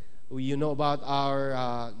then you know about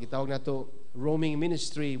our gitawag na to, roaming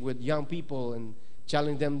ministry with young people and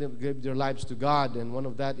challenging them to give their lives to God. And one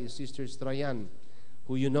of that is Sister Strayan,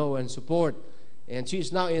 who you know and support. And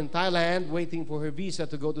she's now in Thailand waiting for her visa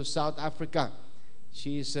to go to South Africa.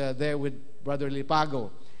 She's there with Brother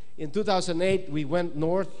Lipago. In 2008, we went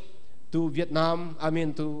north to Vietnam,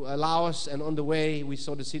 to Laos, and on the way, we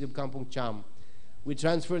saw the city of Kampong Cham. We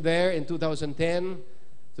transferred there in 2010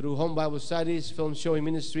 through home Bible studies, film showing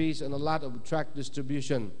ministries, and a lot of tract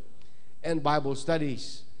distribution and Bible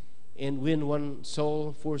studies. And win 1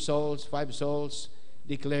 soul, 4 souls, 5 souls,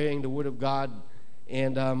 declaring the Word of God.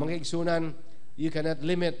 And mga igsunan, you cannot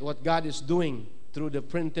limit what God is doing through the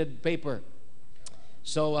printed paper.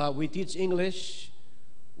 So we teach English.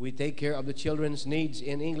 We take care of the children's needs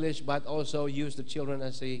in English, but also use the children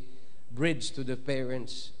as a bridge to the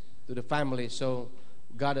parents, to the family. So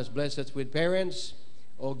God has blessed us with parents.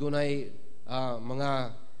 O dunay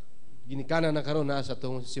mga ginikanan na karon na sa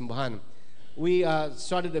itong simbahan. We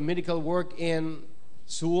started a medical work in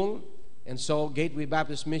Suong, and so Gateway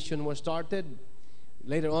Baptist Mission was started.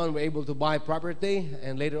 Later on, we were able to buy property,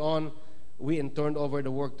 and later on, we turned over the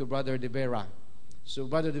work to Brother De Vera. So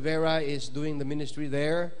Brother De Vera is doing the ministry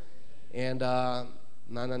there, and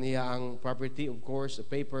nana niya ang property, of course, the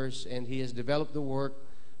papers, and he has developed the work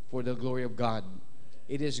for the glory of God.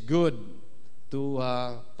 It is good to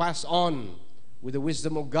pass on with the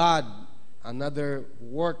wisdom of God. Another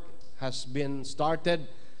work has been started.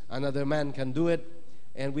 Another man can do it,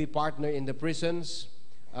 and we partner in the prisons.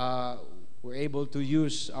 We're able to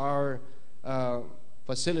use our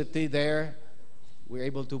facility there we're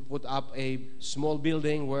able to put up a small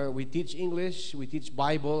building where we teach English, we teach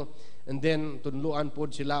Bible, and then tunluan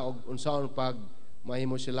pod sila og unsaon pag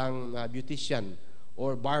mahimo silang beautician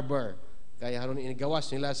or barber. Kaya haron inigawas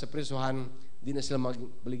nila sa prisuhan, di na sila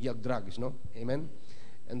magbaligya og drugs, no? Amen.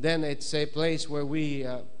 And then it's a place where we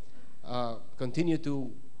continue to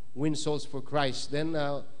win souls for Christ. Then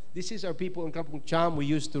this is our people in Kampong Cham. We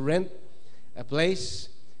used to rent a place,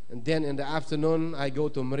 and then in the afternoon I go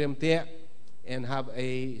to Miriam Tia and have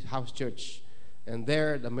a house church. And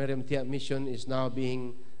there the Miriam Tia mission is now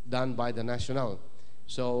being done by the National.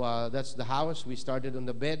 So that's the house. We started on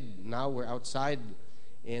the bed. Now we're outside,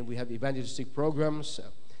 and we have evangelistic programs.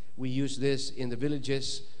 We use this in the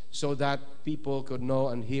villages so that people could know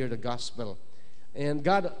and hear the gospel. And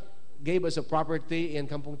God gave us a property in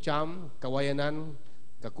Kampong Cham, Kawayanan,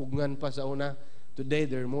 Kakugngan pa sa una. Today,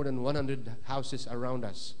 there are more than 100 houses around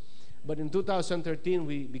us. But in 2013,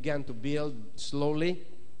 we began to build slowly.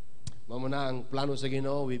 Mamuna ang plano sa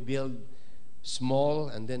Ginoo, we build small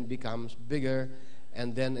and then becomes bigger.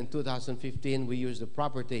 And then in 2015, we used the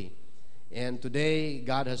property. And today,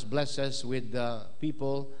 God has blessed us with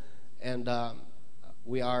people, and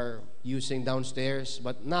we are using downstairs.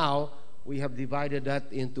 But now, we have divided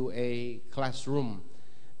that into a classroom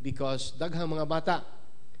because daghang mga bata.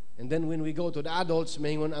 And then when we go to the adults,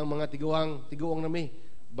 maingon ang mga tiguang nami,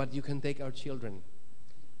 but you can take our children.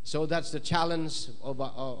 So that's the challenge of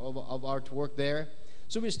our work there.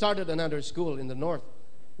 So we started another school in the north,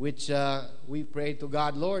 which we prayed to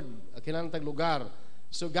God, Lord, kailangan tag lugar.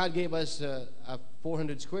 So God gave us a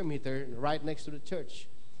 400 square meter right next to the church.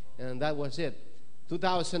 And that was it.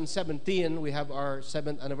 2017, we have our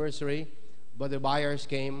 7th anniversary. Brother Byers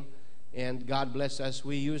came, and God bless us.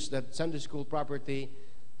 We used that Sunday school property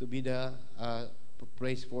to be the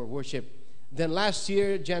place for worship. Then last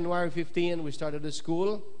year, January 15, we started a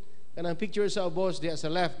school. And ang picture sa boss diya sa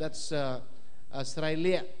left, that's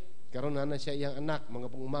Australia. Karon na siya iyang anak, mga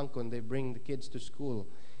pangumangkon, they bring the kids to school.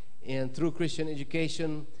 And through Christian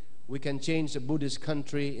education, we can change a Buddhist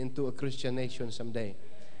country into a Christian nation someday.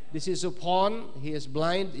 This is Upon. He is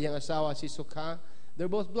blind. Iyang asawa si Sukha.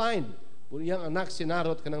 They're both blind. Iyang anak si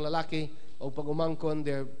Narot, kanang lalaki, o pag umangkon,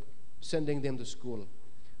 they're sending them to school.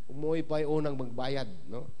 Umuwi pa yung unang magbayad,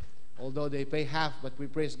 no? Although they pay half, but we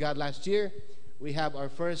praise God. Last year, we have our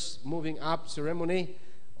first moving up ceremony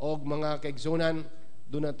og mga kaigsunan.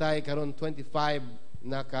 Doon na tayo karon 25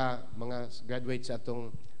 na ka mga graduates sa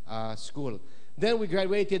atong school. Then we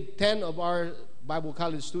graduated 10 of our Bible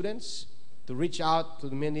college students to reach out to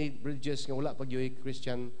the many bridges nga wala pagyoy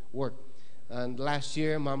Christian work. And last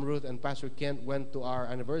year, Ma'am Ruth and Pastor Kent went to our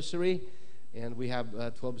anniversary, and we have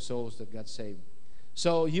 12 souls that got saved.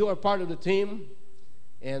 So you are part of the team,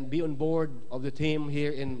 and be on board of the team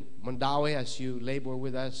here in Mandaue as you labor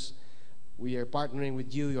with us. We are partnering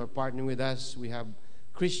with you. You are partnering with us. We have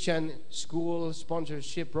Christian school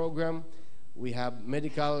sponsorship program. We have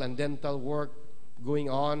medical and dental work going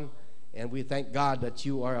on, and we thank God that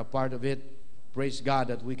you are a part of it. Praise God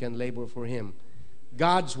that we can labor for Him.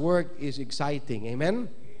 God's work is exciting. Amen?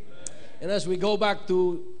 And as we go back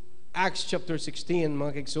to Acts chapter 16,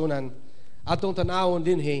 mga kaigsunan, atong tanawon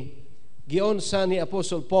dinhi, giunsa ni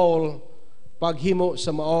Apostle Paul paghimo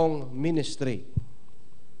sa maong ministry.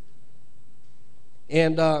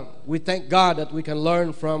 And we thank God that we can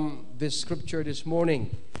learn from this scripture this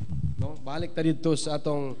morning. No? Balik ta dito sa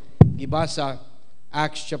atong gibasa,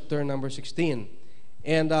 Acts chapter number 16.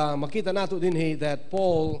 And makita nato dinhi that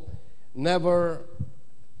Paul never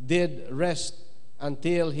did rest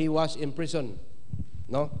until he was in prison.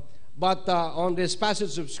 No? But on this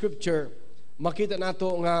passage of scripture, makita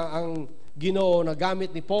nato nga ang Ginoo na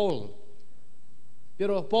gamit ni Paul.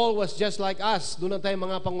 Pero Paul was just like us. Doon na tayo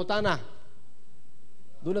mga pangutana.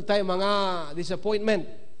 Doon na tayo mga disappointment.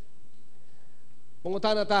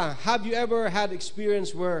 Pangutana ta, have you ever had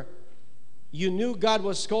experience where you knew God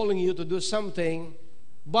was calling you to do something,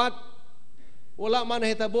 but wala man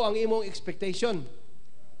nahitabo ang imong expectation?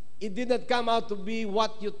 It did not come out to be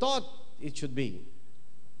what you thought it should be.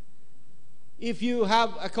 If you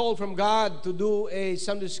have a call from God to do a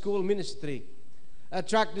Sunday school ministry, a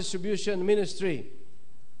tract distribution ministry,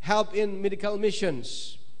 help in medical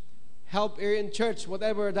missions, help here in church,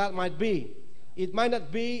 whatever that might be, it might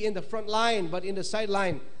not be in the front line, but in the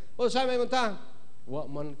sideline. O sabi mo ta, wa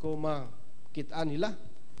man ko makitaan nila.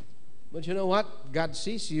 But you know what? God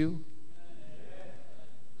sees you.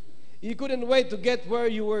 You couldn't wait to get where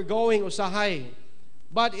you were going, usahay.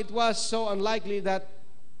 But it was so unlikely that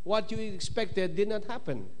what you expected did not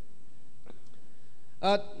happen.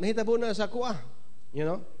 At nahitabo na sa kuha. You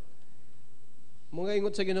know? Mga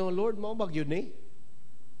ingot sa Ginoo, Lord, mao ba gyud ni?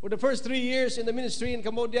 For the first 3 years in the ministry in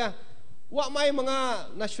Cambodia, wa may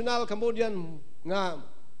mga national Cambodian nga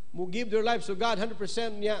mo give their lives to God 100%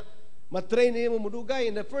 niya matrain niya mo mudugay.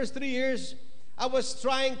 In the first 3 years, I was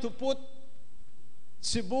trying to put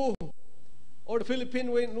Cebu or the Philippine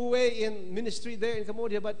way in ministry there in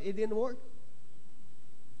Cambodia, but it didn't work.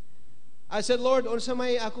 I said, Lord, unsa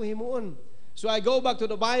may ako himuon? So I go back to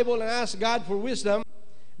the Bible and ask God for wisdom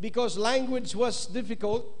because language was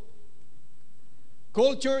difficult.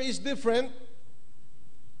 Culture is different.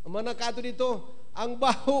 Ang mga nakato dito, ang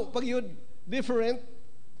baho pag yun different.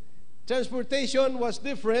 Transportation was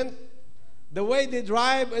different. The way they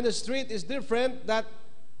drive in the street is different. That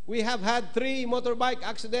we have had 3 motorbike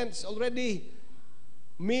accidents already.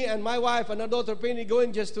 Me and my wife and our daughter Penny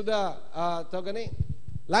going just to the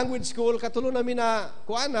language school. Katulo namin na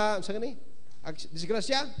kuan na sa gani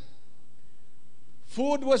disgrasya.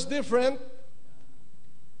 Food was different.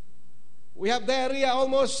 We have diarrhea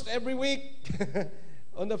almost every week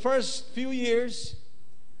on the first few years.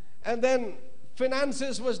 And then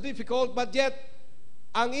finances was difficult, but yet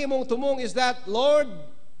ang imong tumong is that, Lord,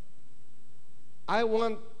 I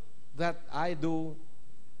want that I do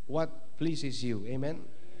what pleases you. Amen?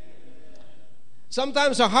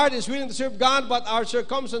 Sometimes our heart is willing to serve God, but our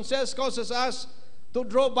circumstances causes us to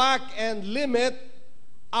draw back and limit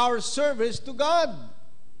our service to God.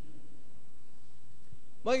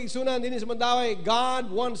 Magigsunan din sa Mandaway,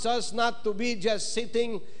 God wants us not to be just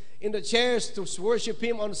sitting in the chairs to worship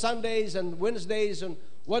Him on Sundays and Wednesdays and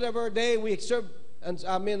whatever day we serve,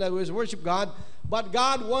 we worship God, but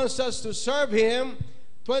God wants us to serve Him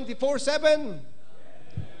 24/7,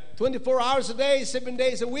 24 hours a day, 7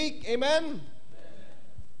 days a week. Amen?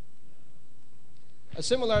 A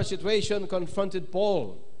similar situation confronted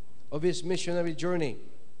Paul of his missionary journey.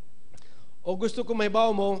 O gusto ko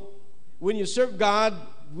mahibaw mo, when you serve God,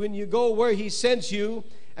 when you go where He sends you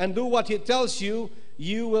and do what He tells you,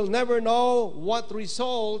 you will never know what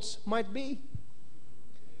results might be.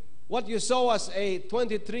 What you saw as a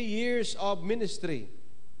 23 years of ministry,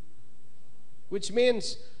 which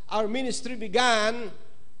means our ministry began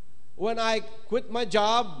when I quit my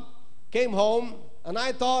job, came home, and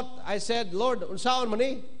I said, Lord, unsaon man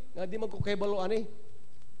ni? Nga di man ko kaybalo ani.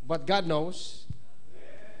 But God knows.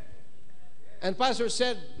 And pastor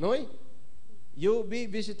said, Noy, you'll be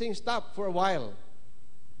visiting staff for a while.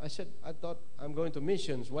 I said, I thought I'm going to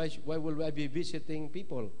missions. Why will I be visiting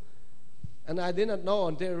people? And I did not know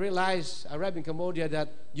until I realized, arrived in Cambodia, that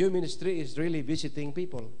your ministry is really visiting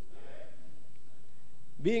people.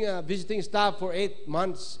 Being a visiting staff for 8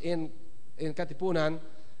 months in Katipunan,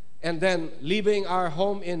 and then leaving our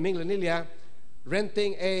home in Minglanilla,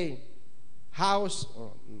 renting a house,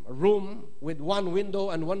 a room with 1 window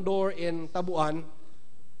and 1 door in Tabuan,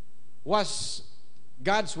 was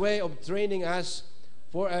God's way of training us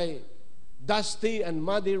for a dusty and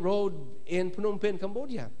muddy road in Phnom Penh,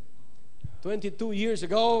 Cambodia. 22 years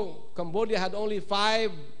ago, Cambodia had only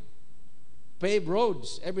 5 paved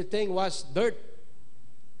roads. Everything was dirt.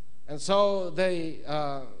 And so the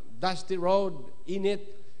dusty road in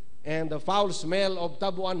it and the foul smell of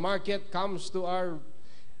Tabuan Market comes to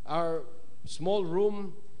our small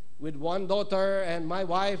room with 1 daughter and my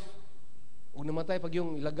wife. Ug namatay pag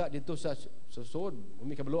yung ilaga dito sa sud,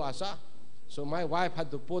 umi kabalo asa. So my wife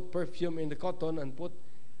had to put perfume in the cotton and put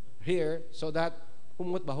here so that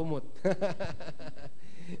humot ba humot.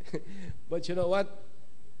 But you know what?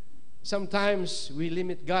 Sometimes we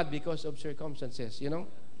limit God because of circumstances, you know.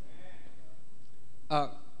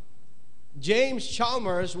 James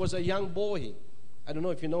Chalmers was a young boy. I don't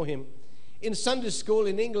know if you know him. In Sunday school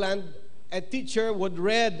in England, a teacher would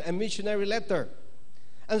read a missionary letter.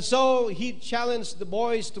 And so he challenged the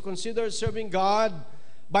boys to consider serving God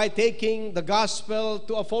by taking the gospel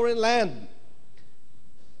to a foreign land.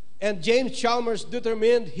 And James Chalmers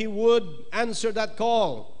determined he would answer that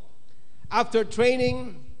call. After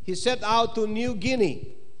training, he set out to New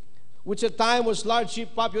Guinea, which at the time was largely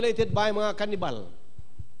populated by mga cannibal.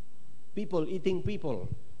 People eating people.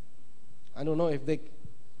 I don't know if they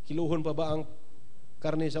kiluhon pa ba ang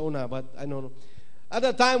karne sa una, but I don't know. At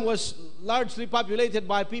that time was largely populated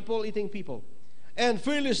by people eating people. And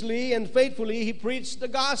fearlessly and faithfully, he preached the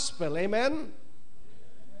gospel. Amen?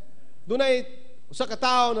 Dunay usa ka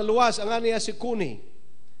tawo na luwas ang niya si Kuni.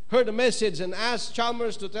 Heard the message and asked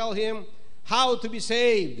Chalmers to tell him how to be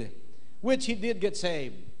saved, which he did get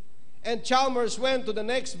saved. And Chalmers went to the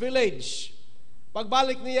next village.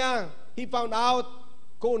 Pagbalik niya, he found out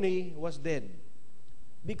Kuni was dead.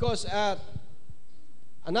 Because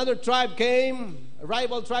another tribe came, a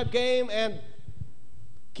rival tribe came and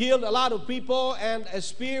killed a lot of people, and a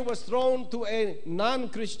spear was thrown to a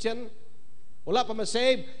non-Christian Wala pa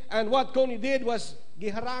masave. And what Connie did was,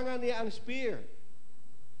 giharangan niya ang spear.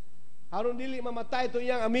 Haron dili mamatay ito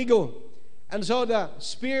iyang amigo. And so the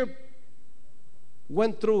spear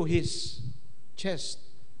went through his chest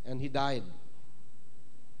and he died.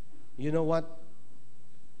 You know what?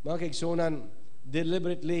 Mga kaigsunan,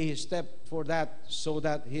 deliberately he stepped for that so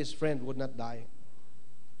that his friend would not die.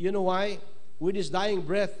 You know why? With his dying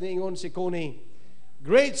breath, niingon si Connie,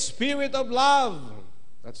 great spirit of love.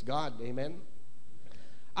 That's God. Amen.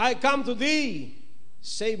 I come to thee.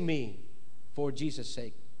 Save me for Jesus'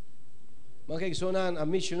 sake. Mga kaigsunan, a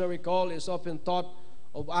missionary call is often thought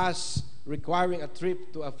of us requiring a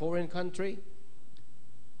trip to a foreign country,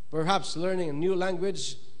 perhaps learning a new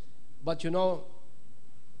language, but you know,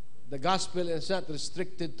 the gospel is not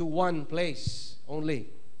restricted to one place only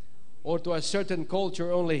or to a certain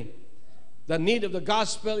culture only. The need of the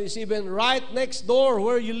gospel is even right next door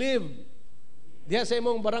where you live. Diya sa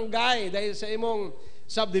imong barangay, dahil sa imong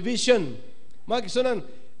subdivision. Mga kaigsunan,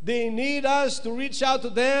 they need us to reach out to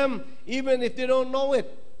them even if they don't know it.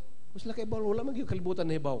 Mas laki ba, wala magyud kalibutan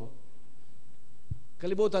na hibaw.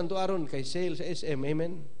 Kalibutan to aron kay sale sa SM.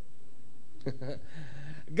 Amen.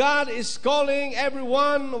 God is calling every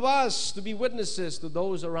one of us to be witnesses to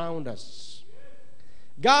those around us.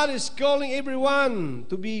 God is calling everyone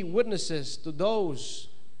to be witnesses to those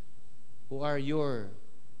who are your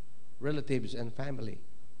relatives and family.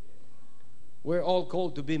 We're all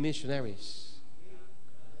called to be missionaries.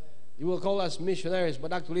 You will call us missionaries,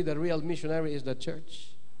 but actually the real missionary is the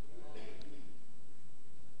church.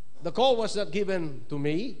 The call was not given to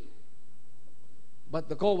me, but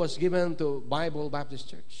the call was given to Bible Baptist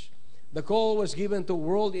Church. The call was given to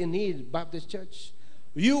World in Need Baptist Church.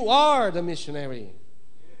 You are the missionary.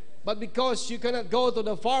 But because you cannot go to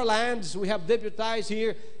the far lands, we have deputized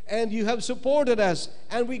here, and you have supported us.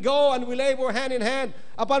 And we go and we labor hand in hand.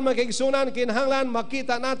 Apan magkaigsunan, kinahanglan,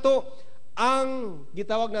 makita nato ang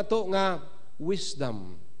gitawag nato nga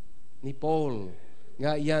wisdom ni Paul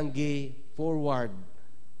nga iyang gi-forward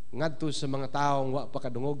ngadto sa mga taong wa pa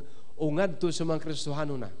kadungog o ngadto sa mga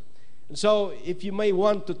Kristohano na. And so, if you may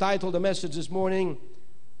want to title the message this morning,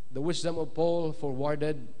 The Wisdom of Paul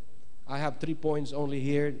Forwarded, I have 3 points only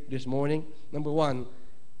here this morning. Number 1,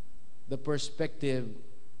 the perspective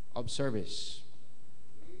of service.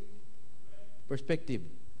 Perspective.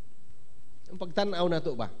 Ang pagtanaw na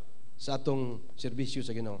to ba sa atong serbisyo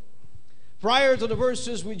sa Ginoo? Prior to the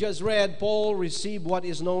verses we just read, Paul received what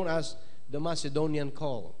is known as the Macedonian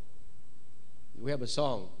call. We have a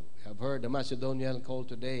song. We have heard the Macedonian call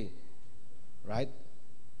today, right?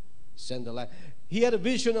 Send the light. He had a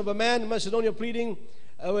vision of a man in Macedonia pleading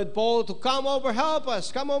with Paul to come over, help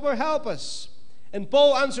us, come over, help us. And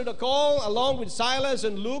Paul answered the call along with Silas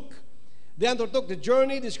and Luke. They undertook the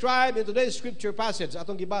journey described in today's scripture passage.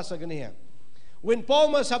 Atong gibasa ganiya. When Paul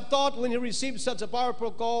must have thought when he received such a powerful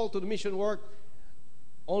call to the mission work,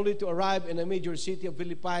 only to arrive in a major city of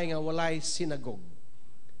Philippi nga walay synagogue.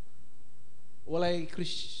 Walay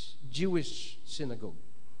Jewish synagogue.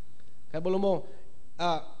 Kaya balo mo,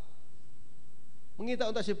 mangita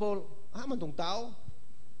unta si Paul, haman tong tao,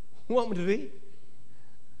 huwag mo diri,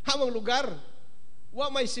 hamang lugar, huwag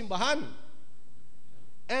may simbahan.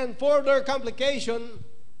 And further complication,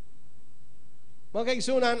 mga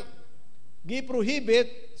kaigsunan,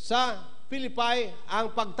 giprohibit sa Philippi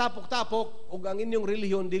ang pagtapok-tapok ug ang inyong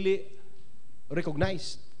relihiyon dili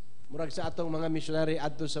recognized. Murag sa atong mga missionary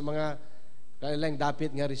adto sa mga kailang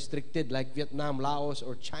dapit nga restricted like Vietnam, Laos,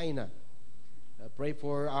 or China. Pray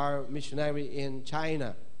for our missionary in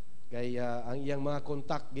China. Kay ang iyang mga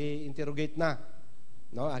contact gi-interrogate na.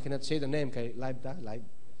 No, I cannot say the name kay live ta, live.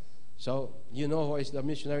 So, you know who is the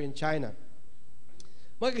missionary in China.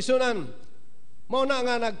 Mga kisunan, mao na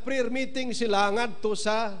nga nag-prayer meeting sila ngadto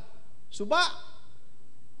sa Suba.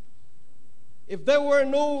 If there were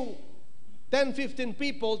no 10, 15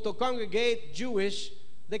 people to congregate Jewish,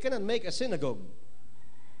 they cannot make a synagogue.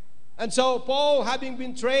 And so Paul, having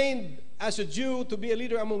been trained as a Jew to be a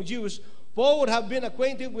leader among Jews, Paul would have been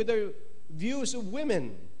acquainted with the views of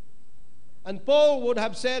women. And Paul would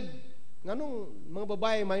have said, nganong mga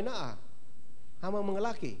babae may naa? Hamang mga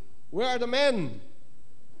laki. Where are the men?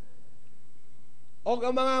 O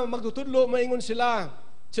ang mga magtutudlo, maingon sila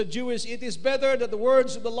sa Jewish, it is better that the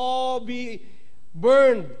words of the law be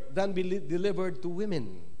burned than be delivered to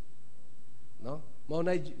women. No?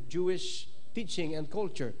 Maunay Jewish teaching and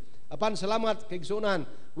culture. Apan salamat kaigsunan,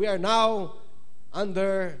 we are now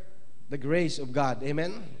under the grace of God.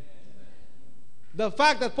 Amen? The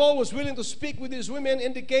fact that Paul was willing to speak with these women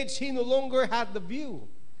indicates he no longer had the view.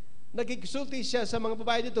 Nagkikisulti siya sa mga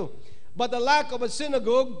babae dito. But the lack of a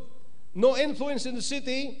synagogue, no influence in the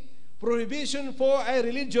city, prohibition for a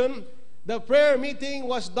religion, the prayer meeting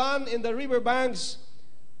was done in the riverbanks.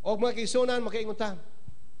 O mga kaigsunan, makaingon ta.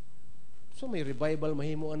 So may revival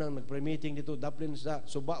mahimo anang nag-prayer meeting dito Dublin sa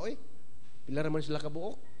Suba oy. Pila ra man sila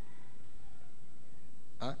kabuok.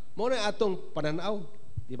 Ha? Mo na atong pananaw,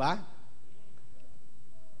 di ba?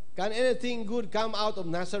 Can anything good come out of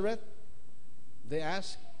Nazareth? They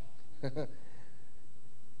ask.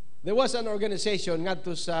 There was an organization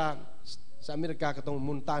ngadto sa Amerika katong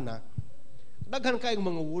Montana. Daghan kayong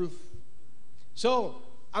mga wolf. So,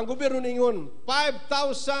 ang gobyerno ningon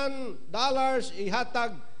 $5,000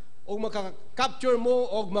 ihatag o maka-capture mo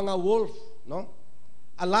og mga wolf, no?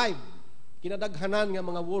 Alive. Kinadaghanan nga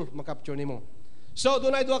mga wolf makapture nimo. So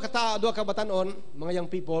dunay duha ka batanon, mga young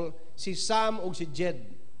people, si Sam ug si Jed.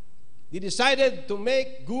 They decided to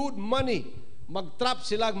make good money. Mag-trap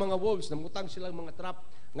sila mga wolves, namutang sila mga trap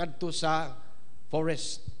ngadto sa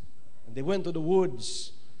forest. And they went to the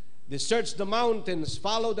woods. They searched the mountains,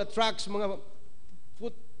 followed the tracks, mga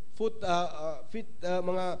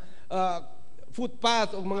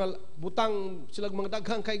footpath o mga butang silang mga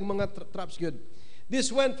daghang kay mga traps gyud.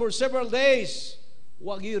 This went for several days.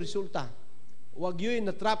 Wag gyud resulta. Wag gyud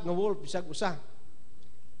na trap nga wolf bisag usa.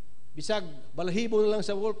 Bisag balahibo na lang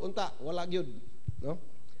sa wolf unta, wala gyud, no?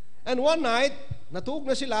 And one night, natuog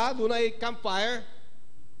na sila, dunay campfire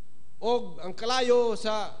og ang kalayo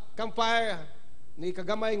sa campfire ni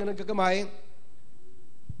kagamay nga nagkagamay.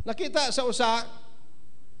 Nakita sa usa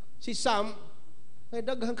si Sam, may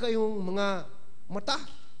daghang kayong mga mata.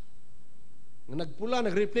 Nga nagpula,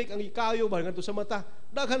 nag-reflect ang ikayo, balang sa mata.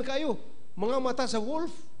 Daghan kayo, mga mata sa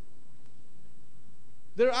wolf.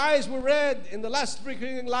 Their eyes were red in the last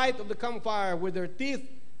flickering light of the campfire with their teeth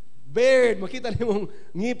bared. Makita niyo mong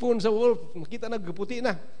ngipon sa wolf, makita nagputi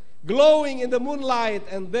na. Glowing in the moonlight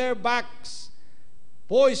and their backs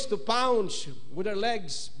poised to pounce with their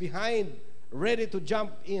legs behind, ready to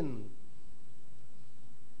jump in.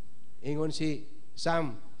 Ingon si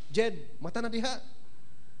Sam, Jed, mata na diha.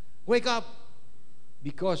 Wake up,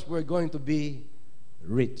 because we're going to be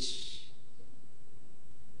rich.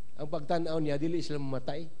 Ang pagtanaw niya, dili sila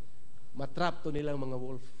mamatay. Matrap to nilang mga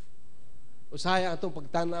wolf. Usaya atong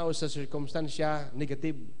pagtanaw sa circumstansya,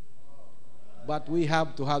 negative. But we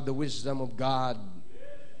have to have the wisdom of God.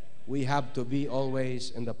 We have to be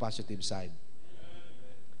always in the positive side.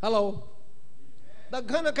 Hello?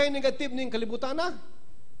 Daghan na kay negative ning kalibutan na.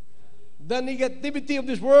 The negativity of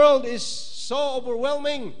this world is so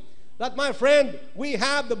overwhelming that, my friend, we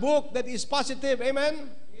have the book that is positive.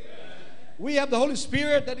 Amen? We have the Holy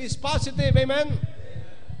Spirit that is positive. Amen?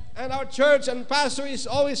 And our church and pastor is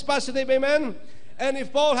always positive. Amen? And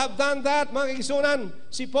if Paul have done that, mga kigsunan,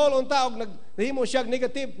 si Paul unta og naghimo siya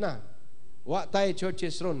negative na. Wa tay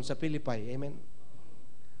churches ron sa Philippi. Amen?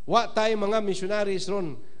 Wa tay mga missionaries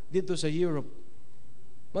ron dito sa Europe.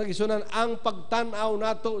 Mga kigsunan, ang pagtanaw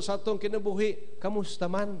nato sa atong kinabuhi, kamusta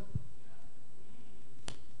man?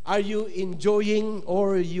 Are you enjoying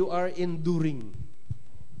or you are enduring?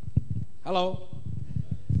 Hello?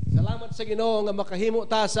 Salamat sa Ginoo nga makahimo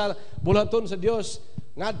ta sa bulaton sa Dios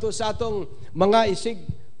ngadto sa atong mga isig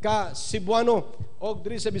ka Cebuano o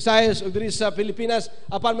diri sa Visayas o diri sa Pilipinas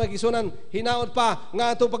apan magisunan hinaot pa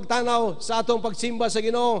nga atong pagtanaw sa atong pagsimba sa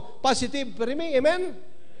Ginoo positive perimi. Amen?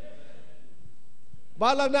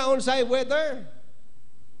 Balag na unsay weather.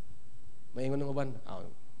 Maingon ng uban,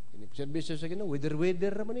 service sa Ginoo, weather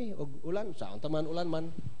naman eh, og ulan, saan taman ulan man.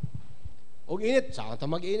 Og init, saan ta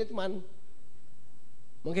mag-init man.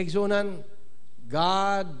 Mga kaigsunan,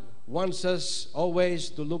 God wants us always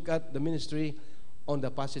to look at the ministry on the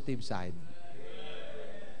positive side.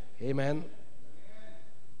 Amen.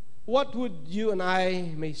 What would you and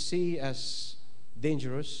I may see as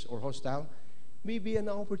dangerous or hostile may be an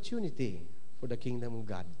opportunity for the kingdom of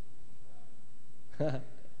God.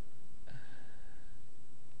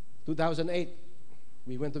 2008,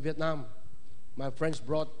 we went to Vietnam. My friends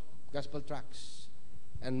brought gospel tracts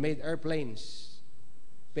and made airplanes,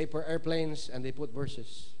 paper airplanes, and they put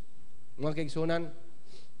verses. Mga kaigsunan,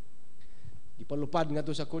 ipalupad nga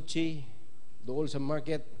to sa kotse, dool sa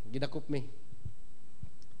market, gidakop me.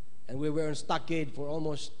 And we were on stockade for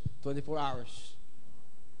almost 24 hours.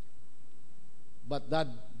 But that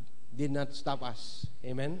did not stop us.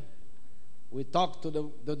 Amen? We talked to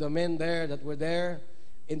the men there that were there,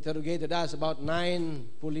 interrogated us. About 9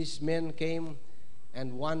 policemen came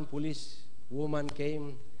and 1 police woman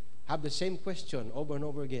came, have the same question over and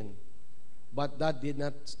over again. But that did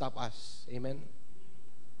not stop us. Amen?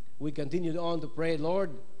 We continued on to pray,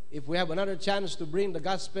 Lord, if we have another chance to bring the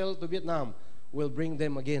gospel to Vietnam, we'll bring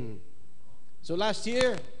them again. So last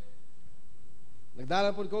year,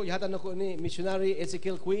 Nagdala po ko, ihatan ako ni missionary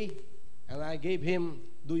Ezekiel Cui, and I gave him,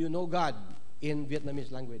 "Do you know God?" in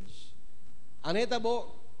Vietnamese language. Aneta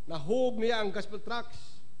po, nahug niya ang gospel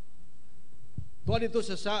tracts. Tuwa dito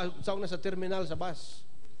sa terminal sa bus.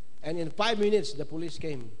 And in 5 minutes, the police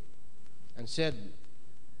came and said,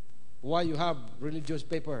 "Why you have religious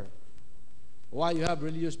paper? Why you have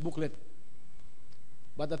religious booklet?"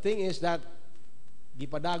 But the thing is that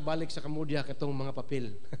gipadag balik sa Cambodia katong mga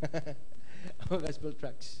papel. Gospel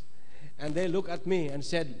tracts. And they look at me and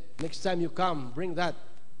said, "Next time you come, bring that.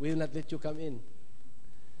 We will not let you come in."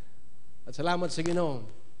 At salamat sa Ginoo,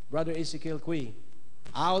 Brother Ezekiel Cui,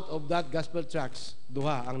 out of that gospel tracts,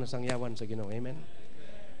 duha ang nasangyawan sa Ginoo. Amen.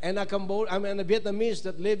 And a Vietnamese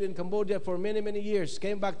that lived in Cambodia for many, many years,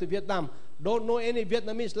 came back to Vietnam, don't know any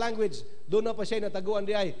Vietnamese language, doon na pa siya nataguan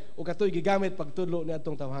di ay, o katoy gigamit pagtudlo ni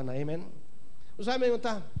atong tawhana. Amen? Usay may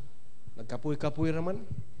unta, nagkapuy-kapuy raman.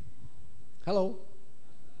 Hello?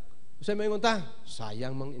 Usay may unta,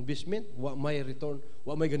 sayang mang investment, wa may return,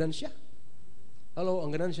 wa may ganansya. Hello, ang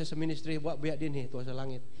ganansya sa ministry, wa biya din tuwa sa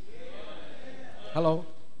langit. Hello?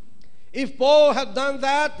 If Paul had done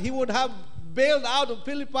that, he would have bailed out of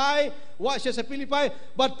Philippi, watch siya sa Philippi,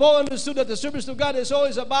 but Paul understood that the service to God is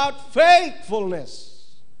always about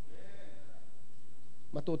faithfulness.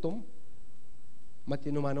 Matutom?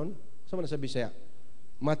 Matinumanon? Sama na sa Bisaya?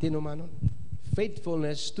 Matinumanon?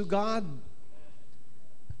 Faithfulness to God.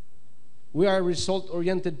 We are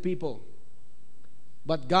result-oriented people.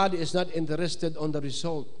 But God is not interested on the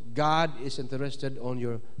result. God is interested on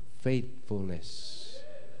your faithfulness.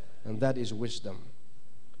 And that is wisdom.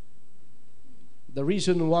 The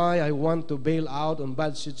reason why I want to bail out on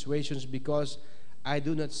bad situations because I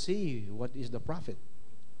do not see what is the profit.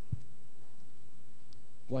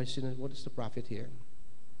 What is the profit here?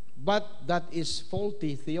 But that is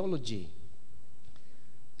faulty theology.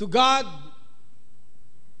 To God,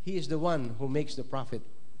 He is the one who makes the profit.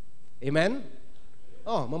 Amen?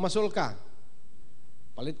 Oh, mamasol ka.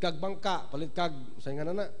 Palit kag bangka, palit kag, saan nga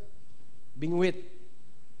na, bingwit,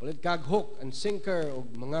 palit kag hook and sinker o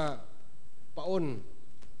mga paon.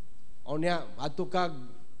 O niya, adto kag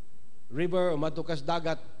river o madto kas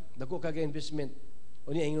dagat, dako kag investment.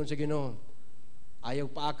 O niya, ingon sa Ginoo, ayaw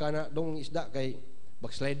paaka na dong isda kay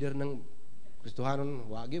backslider ng Kristohanon,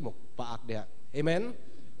 wagi mo paak diha. Amen?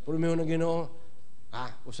 Puro ng Ginoo,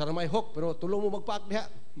 usara may hook, pero tulong mo magpaak diha.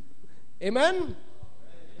 Amen?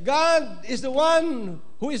 God is the one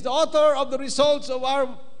who is the author of the results of our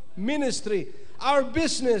ministry, our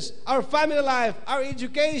business, our family life, our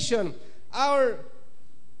education, our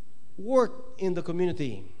work in the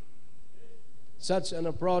community. Such an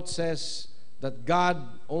approach says that God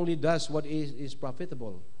only does what is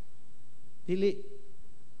profitable. Dili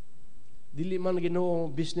man Ginoo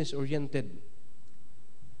business-oriented.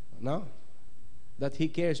 No? That He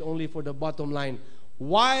cares only for the bottom line.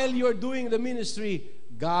 While you're doing the ministry,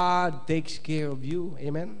 God takes care of you.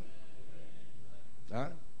 Amen?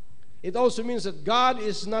 It also means that God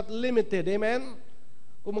is not limited. Amen?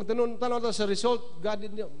 Kung magtanong sa result, God is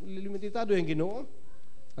limitado yung Ginoo.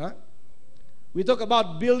 We talk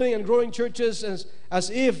about building and growing churches as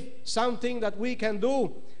if something that we can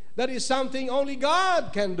do. That is something only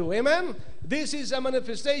God can do. Amen? This is a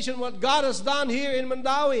manifestation what God has done here in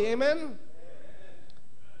Mandawi. Amen?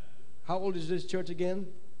 How old is this church again?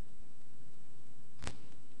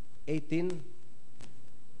 18?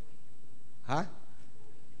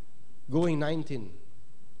 Going 19.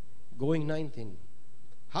 Going 19.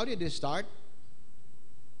 How did they start?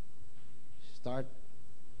 Start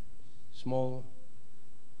small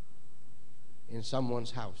in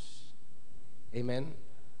someone's house. Amen?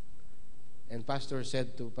 And Pastor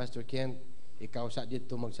said to Pastor Ken, ikaw sa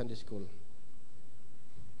dito mag-Sunday school.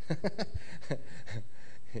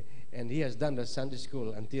 And he has done the Sunday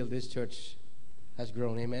school until this church has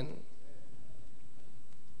grown. Amen?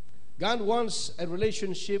 God wants a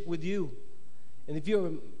relationship with you. And if you're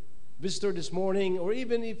a visitor this morning, or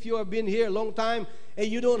even if you have been here a long time and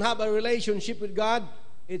you don't have a relationship with God,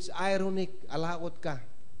 it's ironic. Alaot ka.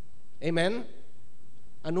 Amen?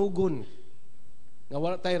 Anugun. Nga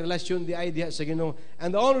wala tayo relasyon di idea sa Ginoo.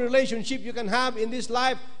 And the only relationship you can have in this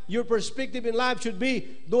life, your perspective in life should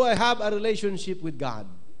be, do I have a relationship with God?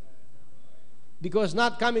 Because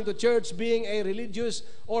not coming to church, being a religious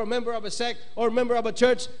or member of a sect or member of a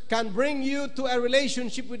church can bring you to a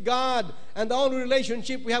relationship with God. And the only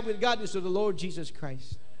relationship we have with God is to the Lord Jesus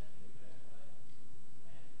Christ.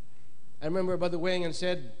 I remember Brother Wang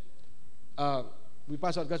said, we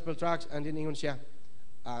passed out gospel tracts and then ingon siya,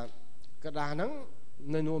 kadahanang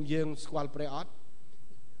nanuom yung squal preot,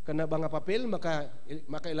 kana ba nga papel,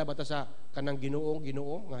 makailabata sa kanang ginoo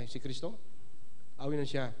nga si Kristo? Awin na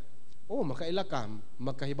siya, oh, makaila ka,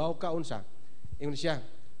 makahibaw ka unsa. Ingon siya,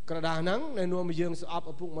 karadahanang, nanuwa mo yung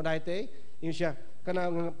apapong madayte, ingon siya,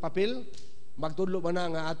 kanang papel, magtudlo ba na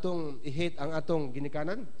nga atong i-hate ang atong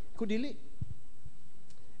ginikanan? Kudili.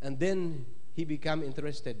 And then, he became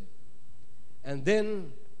interested. And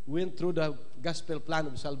then, went through the gospel plan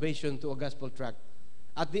of salvation to a gospel tract.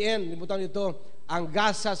 At the end, limutan nito, ang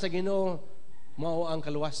gasa sa Ginoo mao ang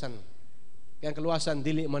kaluwasan. Kaya ang kaluwasan,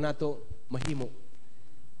 dili man nato mahimo.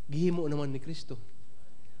 Gihimo naman ni Kristo.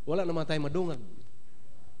 Wala naman tayo madungag.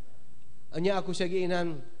 Anya ako siya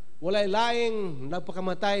giinan, walay laing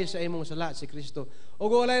nagpakamatay sa imong sala si Kristo.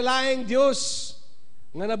 O walay laing Dios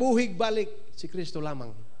nga nabuhig balik si Kristo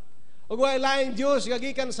lamang. O walay laing Dios nga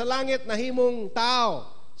gikan sa langit nahimong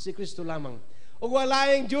tao si Kristo lamang. O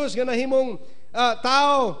walay laing Dios nga nahimong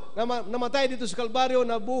tao nga namatay dito sa Kalbaryo,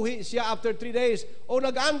 nabuhi siya after 3 days. O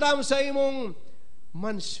nag-andam sa imong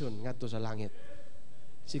mansion ngadto sa langit.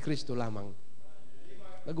 Si Kristo lamang.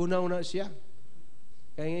 Nagunaw na siya.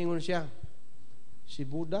 Kaya ngayon siya, si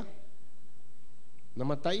Buddha,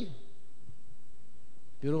 namatay.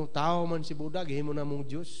 Pero tao man si Buddha, gihimo na mong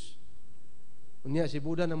Diyos. Unya si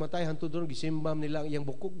Buddha namatay, hantud doon, gisimbam nila ang iyang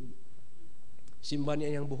bukog. Simba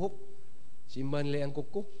niya iyang buhok. Simba nila iyang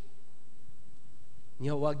kuko.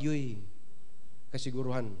 Nya wag yo'y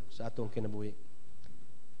kasiguruhan sa atong kinabuhi.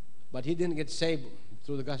 But he didn't get saved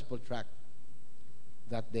through the gospel tract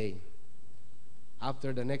that day.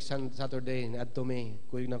 After the next Saturday, adto me,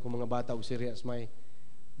 kuig na ko mga bata og serious may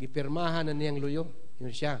gipirmahan na niyang luyo. Yun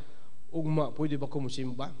siya, ugma, pwede ba ko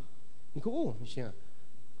musimba? Ko, oo, siya.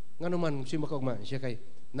 Nga naman, musimba ka ugma. Siya kay,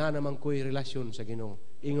 na naman ko'y relasyon sa Ginoo.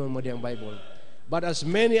 Ingon mo di ang Bible. But as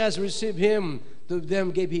many as receive Him, to them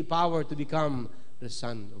gave He power to become the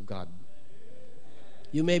Son of God.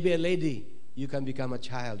 You may be a lady, you can become a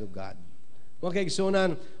child of God. Mga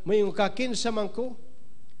kaigsunan, may yung kakinsa man ko,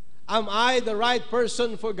 am I the right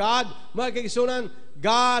person for God? Mga kaigsunan,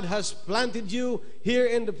 God has planted you here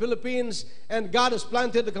in the Philippines, and God has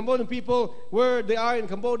planted the Cambodian people where they are in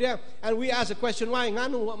Cambodia. And we ask a question, why?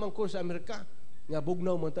 Ngano wa man ko sa Amerika? Nga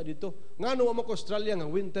bugnaw man ta dito. Ngano wa man ko Australia? Nga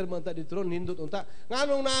winter man ta dito. Nindot unta.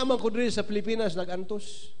 Ngano naaman ko diri sa Pilipinas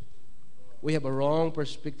nagantos? We have a wrong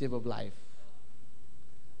perspective of life.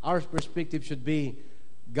 Our perspective should be,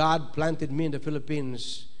 God planted me in the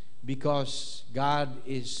Philippines because God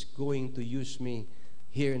is going to use me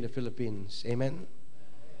here in the Philippines. Amen?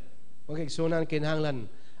 Okay, so nan kinahanglan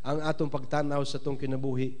ang atong pagtanaw sa atong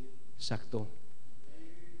kinabuhi sakto.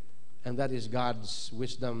 And that is God's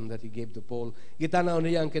wisdom that He gave to Paul. Gitanaw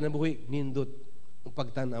niya ang kinabuhi, nindot ang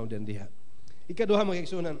pagtanaw din diha. Ikaduha mga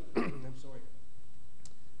igsunan. I'm sorry.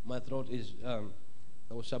 My throat is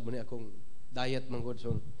nausab mo ni akong diet man god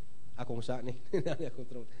son. Akong sa ni akong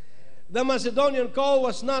throat. The Macedonian call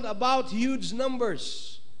was not about huge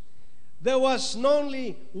numbers. There was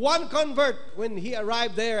only one convert when he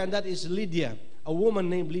arrived there, and that is Lydia, a woman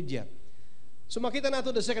named Lydia. So makita nato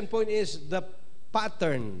the second point is the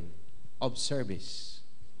pattern of service.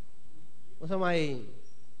 Masa may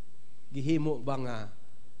gihimo ba nga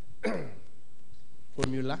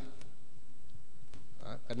formula?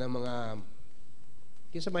 Kana mga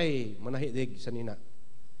kinsa may manahidig sa nina?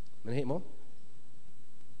 Manahi mo?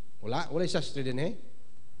 Wala sastre din eh.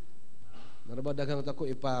 Narabadagan ako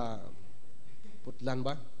ipa putlan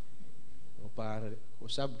ba? O pa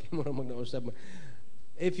usab kay mo magnausab.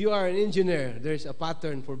 If you are an engineer, there's a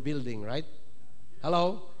pattern for building, right?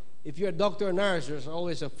 Hello? If you're a doctor or nurse, there's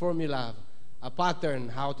always a formula, a pattern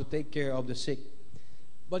how to take care of the sick.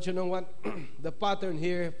 But you know what? The pattern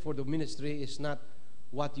here for the ministry is not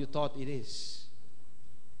what you thought it is.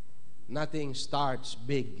 Nothing starts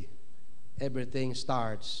big. Everything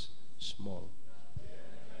starts small.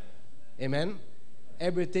 Amen?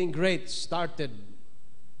 Everything great started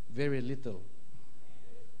very little.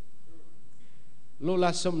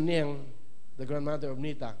 Lola Somniang, the grandmother of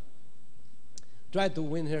Nita, tried to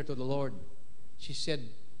win her to the Lord. She said,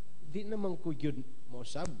 di naman ko yun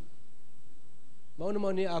mausab. Mao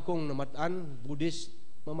naman niya akong namatan, Buddhist,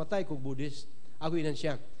 mamatay ko Buddhist. Ako inan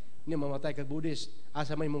siya, niya mamatay kag Buddhist,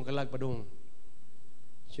 asa may mong kalag padung.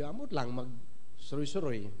 Siya amot lang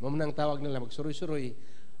mag-suroy-suroy. Mamunang tawag nila mag-suroy-suroy,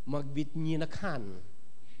 magbitnyinakhan.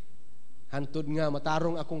 Hantod nga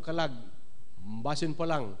matarong akong kalag, basin pa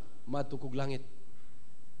lang, matukog langit.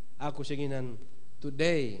 Ako singinan,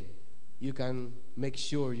 today, you can make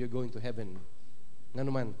sure you're going to heaven. Nga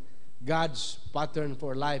naman, God's pattern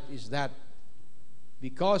for life is that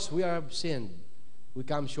because we are sinned, we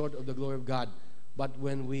come short of the glory of God. But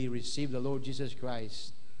when we receive the Lord Jesus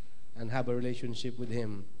Christ and have a relationship with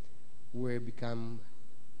Him, we become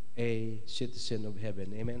a citizen of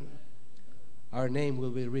heaven. Amen? our name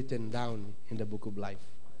will be written down in the book of life.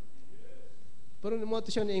 Pero mo ito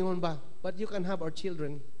siya niingon ba? But you can have our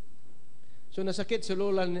children. So nasakit sa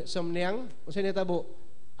lola sa niyang, kung saan tabo,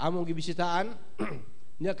 among gibisitaan,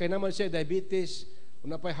 niya kay naman siya diabetes,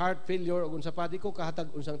 una pa heart failure, o unsa pa di ko kahatag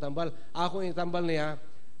unsang tambal. Ako yung tambal niya,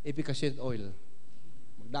 efficacent oil.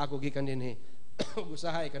 Magdako gikan din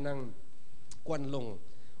usahay kanang kwanlong.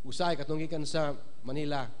 Usahay katong gikan sa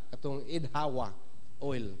Manila, katong idhawa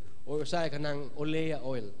oil. O usahay kanang olea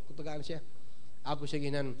oil. Kutagaan siya. Ako siya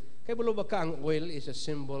ginan, kay bulo ba ka ang oil is a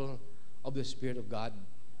symbol of the Spirit of God.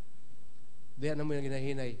 Diyan na mo yung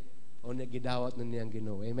ginahinay o nagidawat na niyang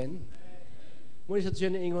Ginoo. Amen? Muna sa siya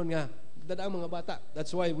niingon nga, dadaang mga bata.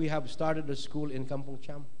 That's why we have started the school in Kampong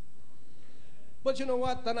Cham. But you know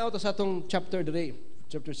what? Tanaw ta sa atong chapter today,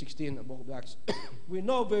 chapter 16 of Book of Acts. We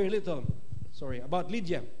know very little, about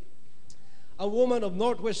Lydia, a woman of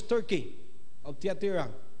northwest Turkey, of Thyatira.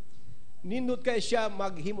 Nindot kay siya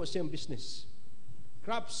maghimo siyang business.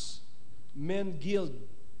 Crafts Men Guild,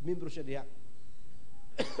 membro siya diya.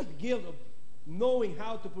 Guild of knowing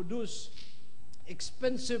how to produce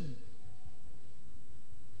expensive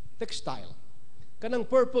textile. Kanang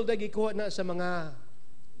purple dahil ikuha na sa mga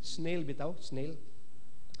snail bitaw, snail.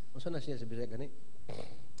 O saan na siya sa Bisaya gani?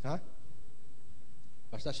 Ha?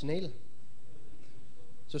 Basta snail.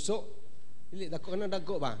 Suso. Dili, dako ka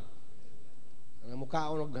dagko ba? Ang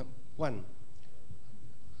mukhaon og kwan.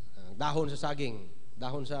 Dahon sa saging.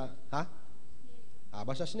 Dahon sa, ha?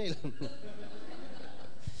 Basta snail.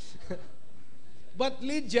 But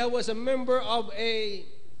Lydia was a member of a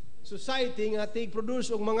society nga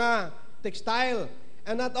tig-produce og mga textile.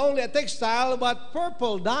 And not only a textile, but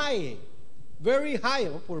purple dye. Very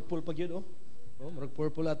high. Oh, purple pag yun, oh. Oh, marag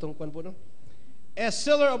purple atong kwan po, no? A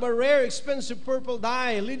seller of a rare, expensive purple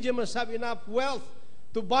dye, Lydia must have enough wealth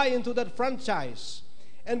to buy into that franchise.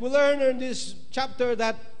 And we learn in this chapter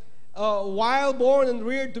that while born and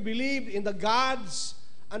reared to believe in the gods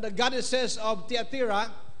and the goddesses of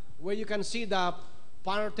Thyatira, where you can see the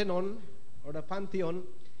Parthenon or the Pantheon,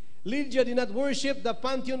 Lydia did not worship the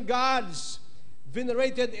Pantheon gods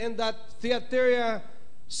venerated in that Thyatira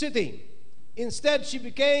city. Instead, she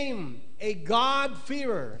became a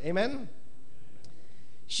God-fearer. Amen?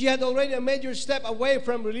 She had already a major step away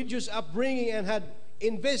from religious upbringing and had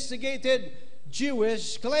investigated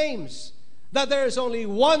Jewish claims that there is only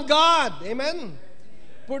one God. Amen?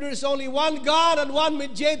 For there is only one God and one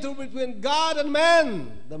mediator between God and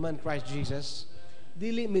man, the man Christ Jesus.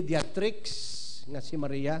 Dili mediatrix nga si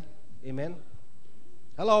Maria. Amen?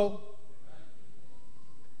 Hello?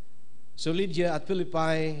 So Lydia at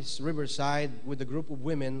Philippi's riverside with a group of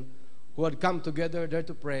women who had come together there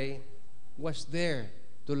to pray was there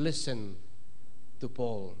to listen to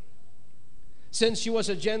Paul. Since she was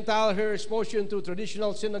a Gentile, her exposure to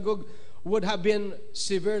traditional synagogue would have been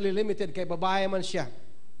severely limited. Kay babae man siya.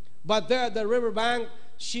 But there at the riverbank,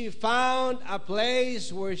 she found a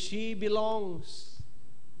place where she belongs.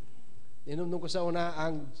 Inumdum ko sa una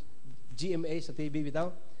ang GMA sa TV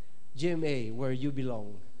bitaw. GMA, where you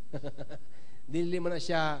belong. Dili man na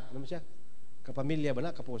siya, ano siya? Kapamilya ba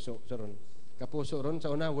na? Kapuso. So ron. Kapuso ron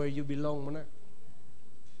sa una, where you belong mo na.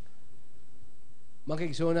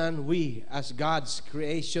 Makikisunan, we as God's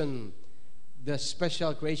creation, the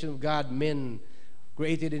special creation of God, men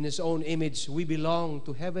created in His own image, we belong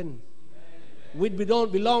to heaven. We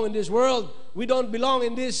don't belong in this world. We don't belong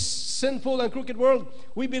in this sinful and crooked world.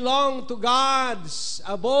 We belong to God's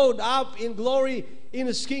abode up in glory in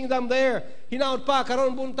His kingdom there. Hinaot pa,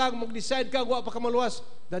 karon buntag, mag-decide ka, wa pa kamaluwas,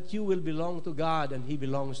 that you will belong to God and He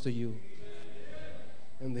belongs to you.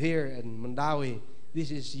 And here in Mandawi,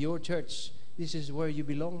 this is your church. This is where you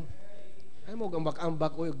belong. Ay mo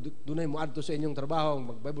ambak-ambak o dunay mo adto sa inyong trabaho,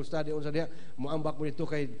 mag-Bible study unsa diha, mo ambak mo dito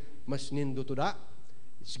kay mas nindo to da.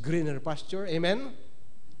 It's greener pasture. Amen.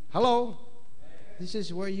 Hello. This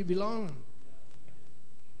is where you belong.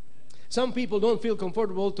 Some people don't feel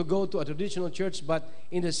comfortable to go to a traditional church, but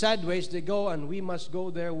in the sad ways they go, and we must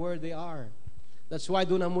go there where they are. That's why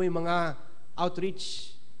doon mo yung mga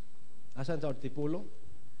outreach. Asan sa Tipulo?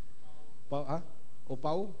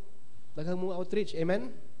 Opaw? Daghang mga outreach.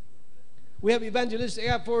 Amen? We have evangelistic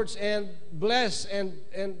efforts and bless and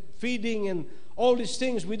feeding and all these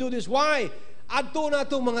things. We do this. Why? Adto na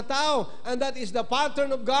itong mga tao. And that is the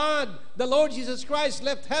pattern of God. The Lord Jesus Christ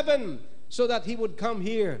left heaven so that He would come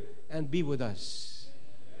here and be with us.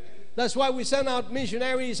 That's why we send out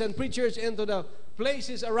missionaries and preachers into the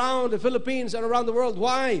places around the Philippines and around the world.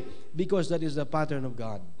 Why? Because that is the pattern of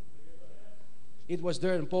God. It was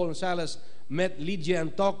there, and Paul and Silas met Lydia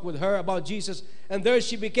and talked with her about Jesus. And there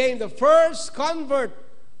she became the first convert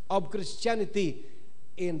of Christianity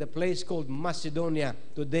in the place called Macedonia.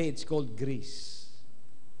 Today it's called Greece.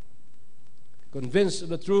 Convinced of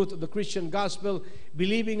the truth of the Christian gospel,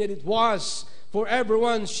 believing that it was for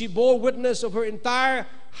everyone, she bore witness of her entire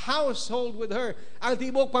household with her. Ang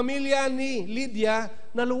tibok pamilya ni Lydia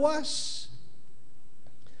naluwas.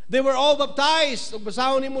 They were all baptized. Ug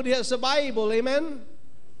basahon nimo diha sa Bible, amen?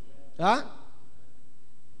 Ha?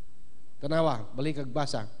 Tanawa, balik kag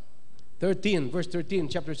basa. 13, verse 13,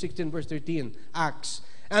 chapter 16, verse 13, Acts.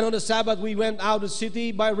 And on the Sabbath we went out of the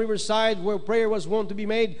city by riverside where prayer was wont to be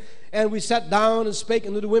made. And we sat down and spake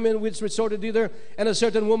unto the women which resorted thither. And a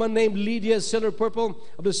certain woman named Lydia, seller purple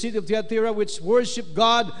of the city of Thyatira, which worshipped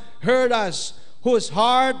God, heard us, whose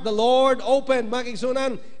heart the Lord opened. Mga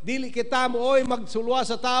kaigsunan, dili kita mooy magsulwa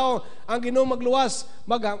sa tao, ang Ginoo magluwas,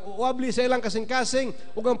 magwabli sa ilang kasing-kasing,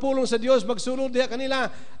 ug ang pulong sa Dios magsulod diha kanila,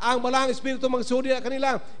 ang malang espiritu magsulod diha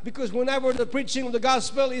kanila, because whenever the preaching of the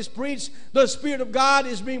gospel is preached, the Spirit of God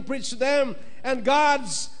is being preached to them, and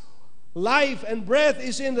God's life and breath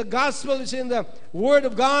is in the gospel, is in the word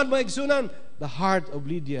of God. Mga kaigsunan, the heart of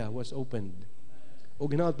Lydia was opened. O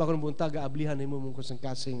ginawat pa ko ng buntag, ablihan nimo mong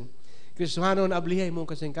kasing-kasing. Kristohanon, ablihay mong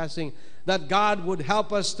kasing-kasing, that God would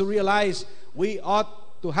help us to realize we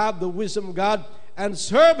ought to have the wisdom of God and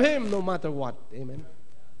serve Him no matter what. Amen.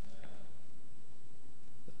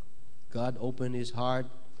 God opened his heart.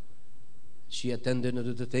 She attended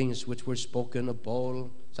to the things which were spoken of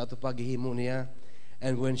Paul sa ato paghihimo niya.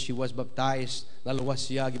 And when she was baptized, naluwas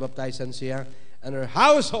siya, gibaptizan siya, and her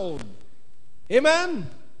household. Amen?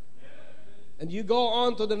 And you go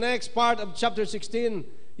on to the next part of chapter 16,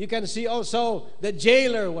 you can see also the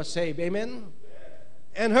jailer was saved. Amen?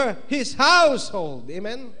 And his household.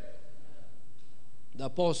 Amen? The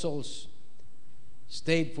apostles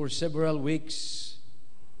stayed for several weeks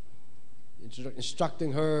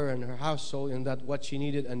instructing her and her household in that what she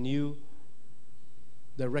needed, a new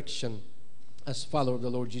direction as follower of the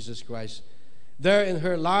Lord Jesus Christ. There in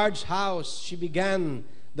her large house, she began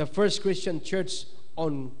the first Christian church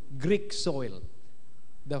on Greek soil.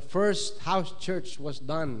 The first house church was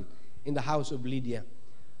done in the house of Lydia.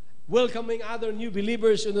 Welcoming other new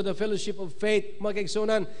believers into the fellowship of faith, mga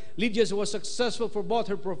kaigsunan, Lydia was successful for both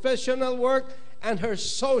her professional work and her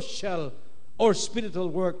social or spiritual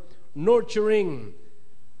work, nurturing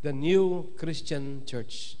the new Christian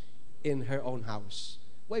church in her own house.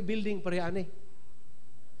 Why building parehane?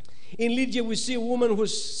 In Lydia, we see a woman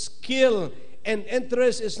whose skill and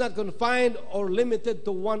interest is not confined or limited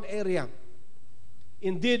to one area.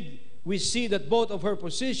 Indeed, we see that both of her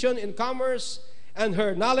position in commerce and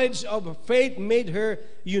her knowledge of faith made her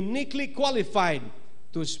uniquely qualified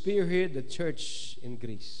to spearhead the church in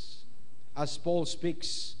Greece. As Paul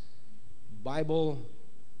speaks, Bible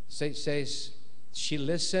says she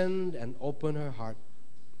listened and opened her heart.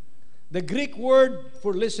 The Greek word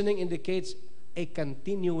for listening indicates a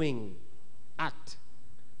continuing act.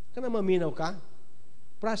 Kana maminaw ka?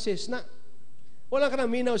 Process na. Wala ka na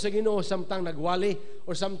minaw sa Ginoo samtang nagwali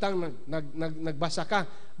or samtang nagbasa ka.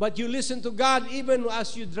 But you listen to God even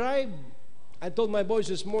as you drive. I told my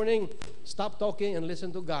boys this morning, stop talking and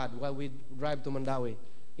listen to God while we drive to Mandawi.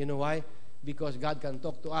 You know why? Because God can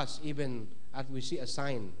talk to us even as we see a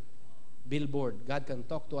sign, billboard. God can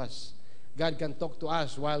talk to us. God can talk to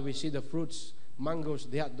us while we see the fruits, mangoes,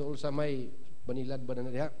 diha doon sa may banilad ba na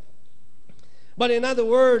diha. But in other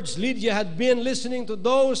words, Lydia had been listening to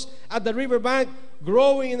those at the riverbank,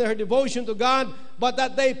 growing in her devotion to God, but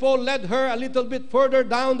that day Paul led her a little bit further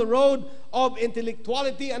down the road of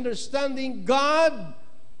intellectuality, understanding God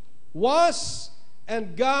was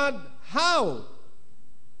and God how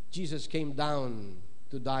Jesus came down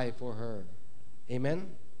to die for her. Amen?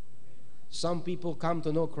 Some people come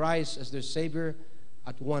to know Christ as their Savior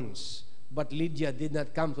at once, but Lydia did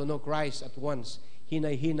not come to know Christ at once.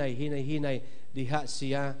 Hinay, diha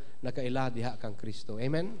siya nakaila diha kang Kristo.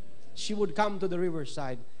 Amen? She would come to the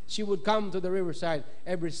riverside. She would come to the riverside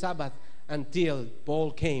every Sabbath until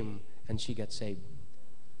Paul came and she got saved.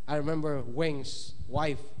 I remember Weng's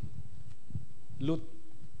wife,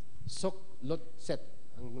 Sok Lotset.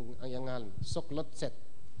 Sok Lotset.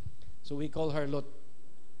 So we call her Lot.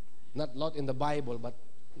 Not Lot in the Bible, but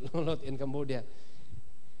Lot in Cambodia.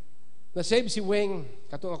 Na-save si Weng,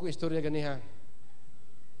 katong ako istorya ganiha.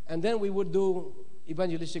 And then we would do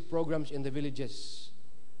evangelistic programs in the villages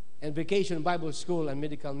and vacation Bible school and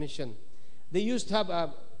medical mission. They used to have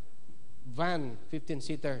a van,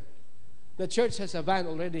 15-seater. The church has a van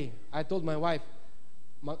already. I told my wife,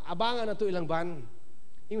 abangan na to ilang van.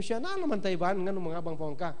 Yung siya, na naman tayo van, nga mga abang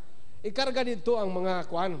pong ka. Ikarga dito ang mga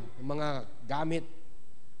kuan, mga gamit.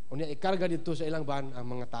 O niya, ikarga dito sa ilang van ang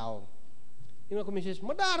mga tao. Yung ako, Mrs.,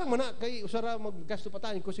 madarang man na, kay usara maggasto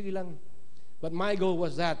patayin ko, sige lang. But my goal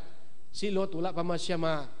was that, si Lot, wala pa man siya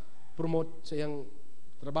ma-promote sa iyang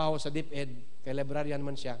trabaho sa DepEd, kay librarian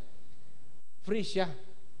man siya. Free siya.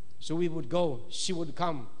 So we would go, she would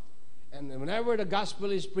come. And whenever the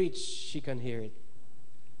gospel is preached, she can hear it.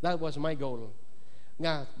 That was my goal.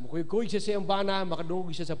 Nga, mukuykuy siya sa iyang bana,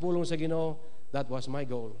 makadungog siya sa pulong sa Ginoo. That was my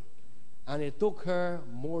goal. And it took her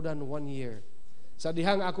more than 1 year. Sa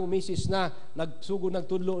dihang ako misis na nagsugod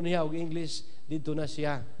nagtudlo niya og English, dito na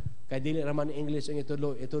siya. Kay dili raman English ang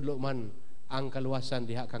itudlo man ang kaluwasan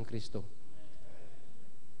diha kang Kristo.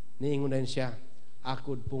 Niingon din siya,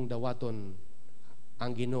 akod pong dawaton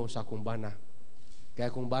ang Ginoo sa akong bana.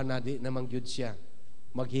 Kaya kung bana di namang gyud siya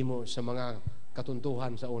maghimo sa mga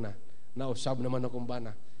katuntuhan sa una. Nausab naman akong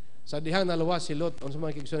bana. Sa dihang naluwas si Lot, unsa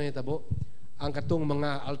man kigsunan hitabo, ang katong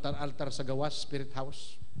mga altar-altar sa gawas, spirit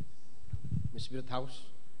house. May spirit house.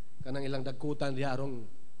 Kanang ilang dagkutan diha arong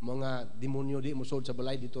mga demonyo di musod sa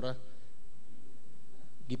balay dito ra.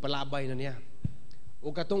 Gipalabay na niya.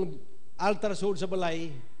 O katong altar sud sa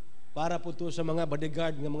balay para po to sa mga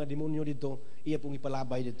bodyguard nga mga demonyo dito, iya pong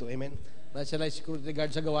ipalabay dito. Amen. Na sila security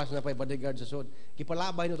guard sa gawas na pay bodyguard sa sud.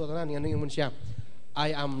 Gipalabay no to tanan ngano ingon siya.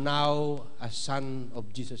 I am now a son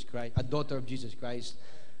of Jesus Christ, a daughter of Jesus Christ.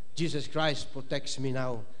 Jesus Christ protects me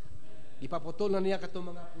now. Ipaputol na niya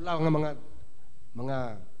katong mga pulaw nga mga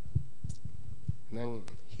nang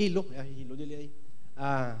hilo dili ay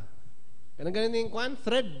kanang ganing kwan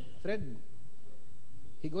thread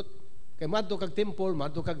higot kay madto kag temple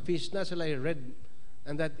madto kag feast na sila red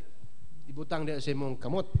and that ibutang diha sa imong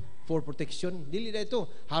kamot for protection dili na ito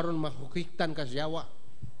haron mahukiktan ka sa yawa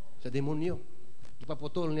sa demonyo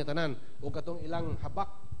ipaputol niya tanan o katong ilang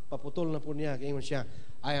habak paputol na po niya kay ingon siya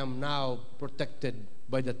I am now protected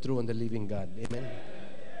by the true and the living God. Amen.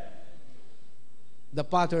 The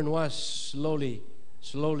pattern was slowly,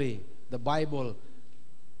 the Bible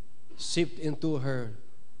seeped into her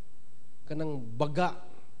kanang baga,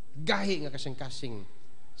 gahi nga kasing-kasing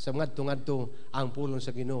sa ngadto-ngadto ang pulong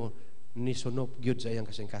sa Ginoo ni sunop gyud sa iyang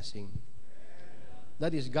kasing-kasing.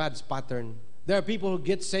 That is God's pattern. There are people who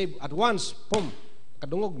get saved at once, boom,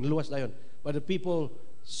 kadungog, luwas dayon. But the people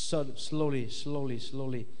slowly,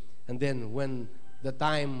 and then when the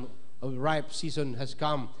time of ripe season has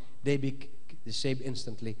come, they be saved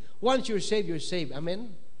instantly. Once you're saved, you're saved.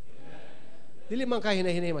 Amen? Dili man ka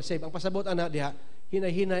hinay-hinay ma-save. Ang pasabot ana diha,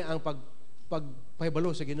 hinay-hinay ang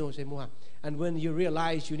pagpahibalo sa Ginoo sa imuha. And when you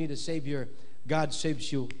realize you need a Savior, God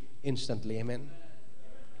saves you instantly. Amen?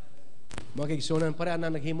 Mga kigsunan, pare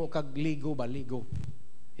ana naghimo kag ligo ba? Ligo.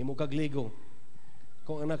 Himo kag ligo.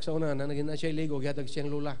 Kung anak sa una, nanagin na siya ligo, gihatag siyang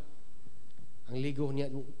lula. Ang ligo niya,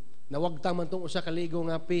 nawagtang man itong usa ka ligo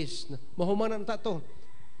nga pis. Mahumanan ta to.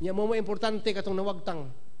 Niya mo importante katong nawagtang.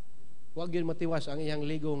 Huwag yun matiwas ang iyang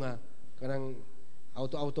ligo nga kanang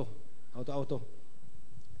auto.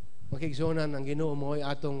 Makigsunan ang Ginoo mo ay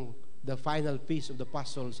atong the final piece of the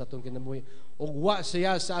puzzle sa atong kinabuhi. Ugwa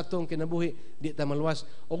siya sa atong kinabuhi, di ta maluwas.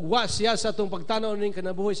 Ugwa siya sa atong pagtanaw ning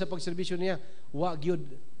kinabuhi sa pagserbisyo niya. Wa gyud.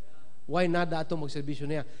 Why nada atong magserbisyo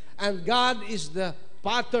niya? And God is the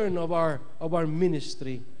pattern of our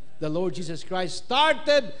ministry. The Lord Jesus Christ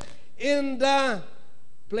started in the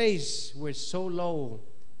place where so low.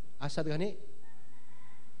 Asad gani?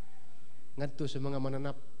 Ngadto sa mga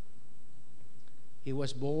mananap. He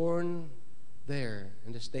was born there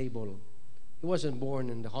in the stable. He wasn't born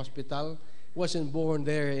in the hospital. He wasn't born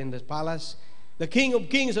there in the palace. The King of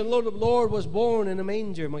Kings and Lord of Lords was born in a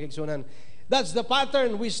manger, mga kigsunan. That's the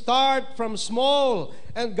pattern. We start from small.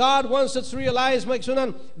 And God wants us to realize, mga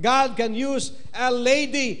kigsunan, God can use a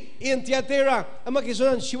lady in Thyatira. And mga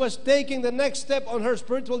kigsunan, she was taking the next step on her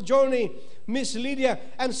spiritual journey, Miss Lydia,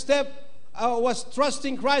 and was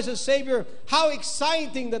trusting Christ as Savior. How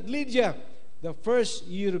exciting that Lydia, the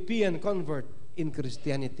first European convert in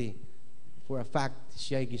Christianity, for a fact,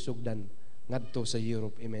 siya'y gisugdan ngadto sa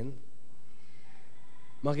Europe. Amen?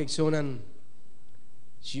 Mga kigsunan,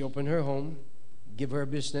 she opened her home, give her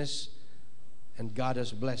business, and God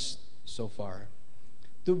has blessed so far.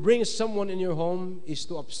 To bring someone in your home is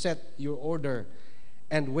to upset your order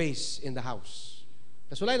and ways in the house.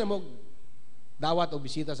 Kasulay na mo dawat o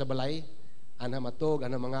bisita sa balay, ana matog,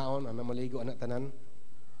 ana mangaon, ana maligo, ana tanan,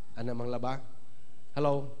 ana manglaba.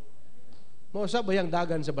 Hello? Mausap ba yung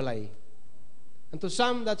dagan sa balay? And to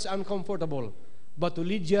some, that's uncomfortable. But to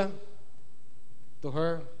Lydia, to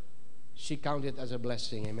her, she counted it as a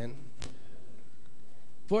blessing. Amen?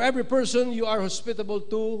 For every person you are hospitable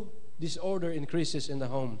to, disorder increases in the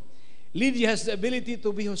home. Lydia has the ability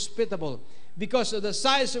to be hospitable. Because of the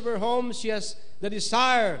size of her home, she has the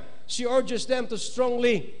desire. She urges them to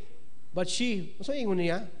strongly But she, so ingon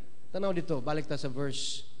niya, tanaw dito, balik ta sa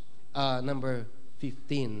verse number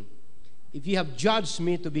 15. If you have judged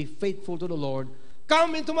me to be faithful to the Lord,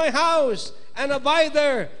 come into my house and abide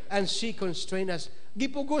there. And she constrained us.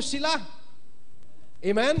 Gipugos sila.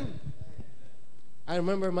 Amen? I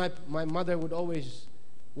remember my mother would always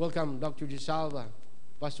welcome Dr. Gisalva,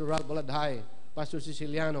 Pastor Ralph Baladhay, Pastor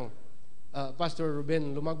Siciliano, Pastor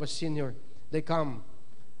Ruben Lumagbas Sr. They come.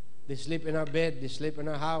 They sleep in our bed. They sleep in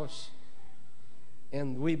our house.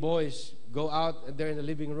 And we boys go out there in the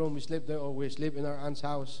living room. We sleep there, or we sleep in our aunt's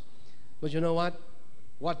house. But you know what?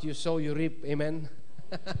 What you sow, you reap. Amen?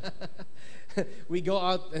 We go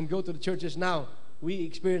out and go to the churches now. We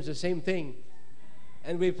experience the same thing.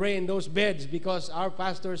 And we pray in those beds because our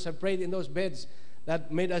pastors have prayed in those beds.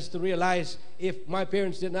 That made us to realize, if my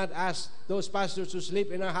parents did not ask those pastors to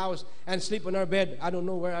sleep in our house and sleep in our bed, I don't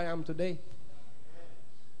know where I am today.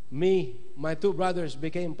 Me, my two brothers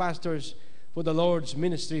became pastors for the Lord's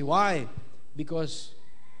ministry. Why? Because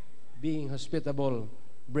being hospitable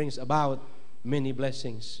brings about many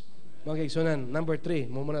blessings. Mga kaigsunan, number 3,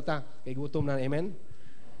 muna ta, kay gutom na, amen?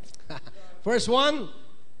 First one,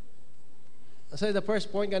 say the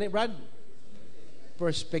first point, gani, Brad?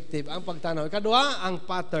 Perspective, ang pagtanaw. Ikadua, ang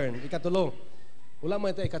pattern. Ikatulo. Wala mo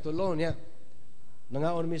ito, ikatulo niya.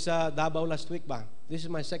 Nangaon mi sa Davao last week ba? This is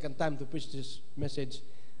my second time to preach this message.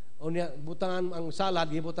 O niya, butangan ang salad,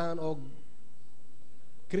 gibutangan og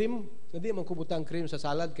cream. Hindi man ko butang cream sa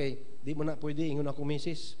salad kay di mo na pwede, ingon ako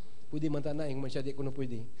misis. Pwede man ta na, ingon man siya, di ko na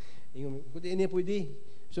pwede. Ingon, hindi pwede.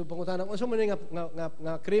 So, pangutanang, so man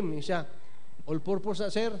nga cream, yung siya, all purpose na,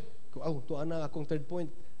 sir. To ana akong third point.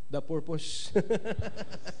 The purpose.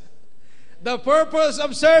 The purpose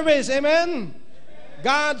of service. Amen?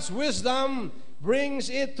 God's wisdom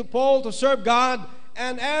brings it to Paul to serve God,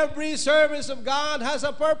 and every service of God has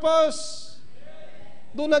a purpose.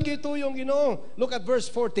 Doon nagituyo yung Ginoo. Look at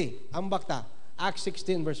verse 40. Ambak ta. Acts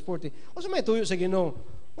 16 verse 40. O sa may tuyo sa Ginoo,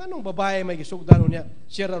 anong babae may gisugdan niya?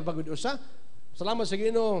 Siya bagud usa. Salamat sa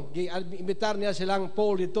Ginoo, gi-imbitar niya silang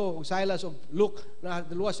Paul dito, ug Silas ug Luke na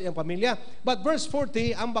luwas iyang pamilya. But verse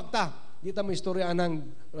 40, ambak ta. Dito may istorya ng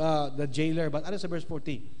the jailer. But ano sa verse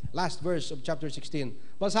 40? Last verse of chapter 16.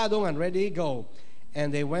 Basadongan, ready, go.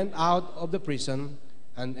 And they went out of the prison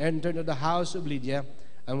and entered into the house of Lydia.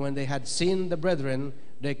 And when they had seen the brethren,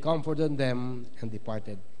 they comforted them and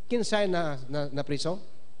departed. Kinsay na priso?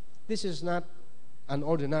 This is not an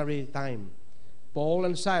ordinary time. Paul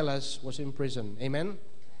and Silas was in prison. Amen?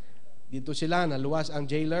 Dito sila, naluwas ang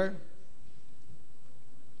jailer.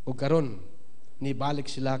 O karon,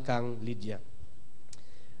 nibalik sila kang Lydia.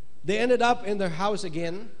 They ended up in their house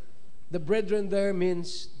again. The brethren there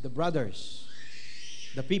means the brothers,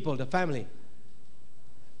 the people, the family.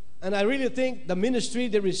 And I really think the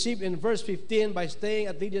ministry they received in verse 15 by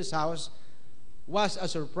staying at Lydia's house was a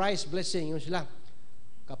surprise blessing. Yung sila,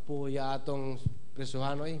 kapuya atong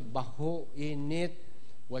presuhanoy, baho, init,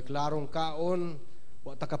 way klarong kaon,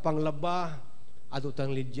 wa ta kapanglaba,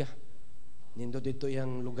 adutang Lydia. Nindot dito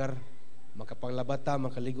yung lugar, makapanglaba ta,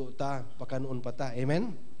 makaligo ta, pakanuon pa ta.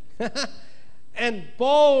 Amen? And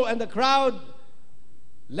Paul and the crowd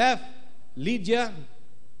left Lydia.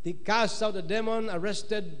 They cast out the demon,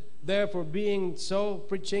 arrested there for being so,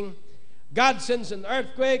 preaching. God sends an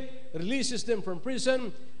earthquake, releases them from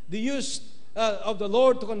prison. They used of the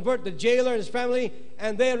Lord to convert the jailer and his family,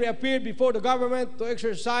 and they reappeared before the government to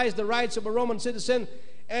exercise the rights of a Roman citizen,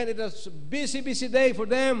 and it was a busy day for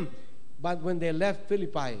them. But when they left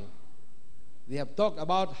Philippi, they have talked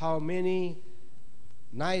about how many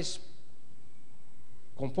nice,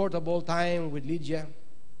 comfortable time with Lydia.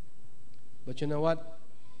 But you know what?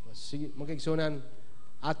 Magkigsunan,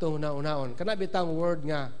 ato una-unaon. Kana bitang word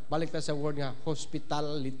nga, balik ta sa word nga,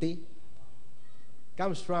 hospitality.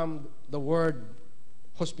 Comes from the word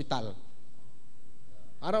hospital.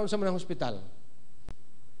 Araw sa mga hospital.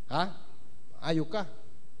 Ha? Ayo ka.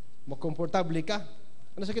 Makomportable ka.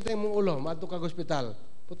 Ano sakit ang mong ulo? Maadto kag hospital.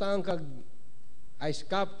 Putangan kag ice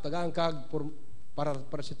cup, tagaan kag para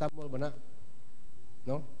paracetamol ba na?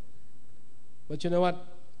 No? But you know what?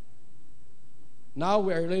 Now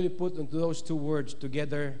we are really put into those two words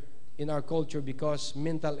together in our culture because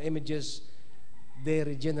mental images, they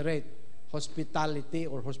regenerate. Hospitality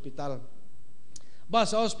or hospital. But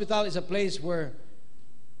hospital is a place where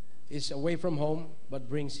it's away from home but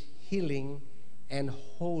brings healing and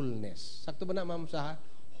wholeness. Sakto ba na, ma'am, sa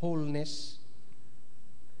wholeness?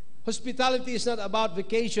 Hospitality is not about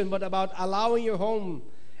vacation but about allowing your home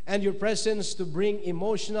and your presence to bring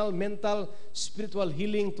emotional, mental, spiritual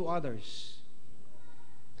healing to others.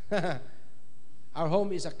 Our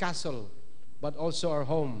home is a castle, but also our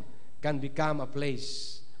home can become a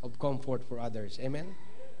place of comfort for others. Amen?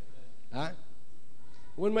 Huh?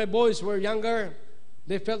 When my boys were younger,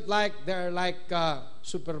 they felt like they're like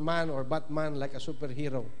Superman or Batman, like a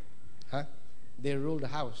superhero. Huh? They rule the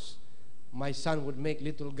house. My son would make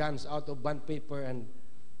little guns out of bond paper and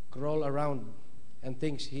crawl around and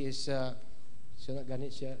thinks he is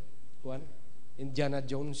Indiana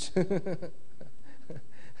Jones.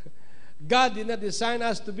 God did not design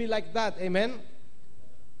us to be like that. Amen?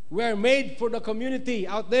 We are made for the community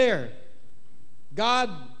out there. God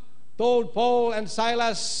told Paul and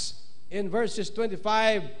Silas in verses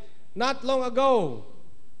 25, not long ago,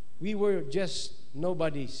 we were just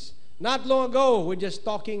nobodies. Not long ago, we're just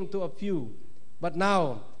talking to a few. But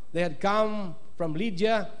now, they had come from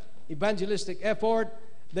Lydia, evangelistic effort.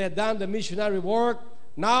 They had done the missionary work.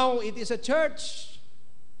 Now, it is a church.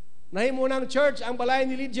 Nahimo ng church ang balay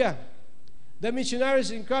ni Lydia. The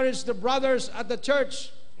missionaries encouraged the brothers at the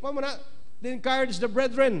church. They encouraged the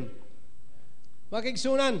brethren. Mga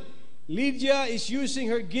kaigsunan, Lydia is using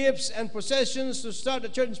her gifts and possessions to start the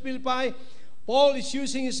church in Philippi. Paul is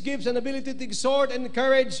using his gifts and ability to exhort and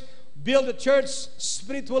encourage, build the church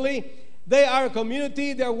spiritually. They are a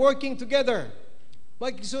community. They are working together.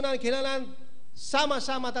 Mga kaigsunan, kailangan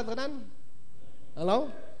sama-sama tatanan.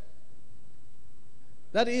 Hello?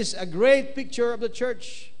 That is a great picture of the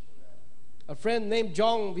church. A friend named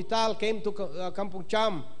Jong Vital came to Kampong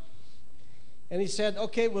Cham. And he said,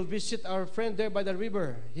 okay, we'll visit our friend there by the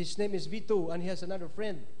river. His name is Vito, and he has another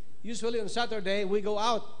friend. Usually on Saturday, we go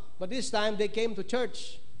out. But this time, they came to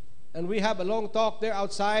church. And we have a long talk there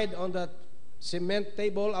outside on the cement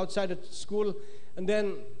table outside the school. And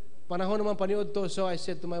then, panahon naman paniod to. So I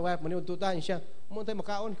said to my wife, maniod to tayo siya. Umun tayo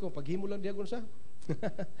makaon ko. Paghimo lang diya sa.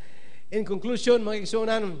 In conclusion, mga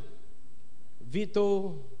kaisonan,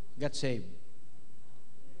 Vito got saved.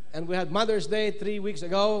 And we had Mother's Day 3 weeks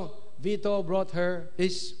ago. Vito brought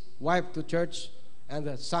his wife to church, and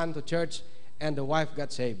the son to church, and the wife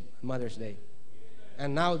got saved on Mother's Day.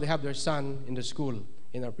 And now they have their son in the school,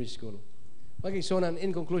 in our preschool. Okay, so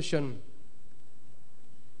in conclusion,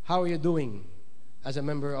 how are you doing as a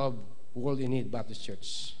member of World in Need Baptist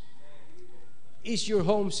Church? Is your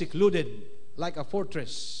home secluded like a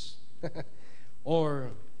fortress? Or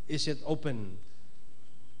is it open,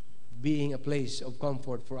 being a place of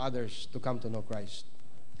comfort for others to come to know Christ?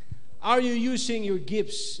 Are you using your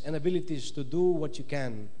gifts and abilities to do what you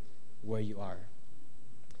can where you are?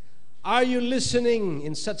 Are you listening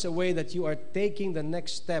in such a way that you are taking the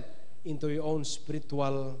next step into your own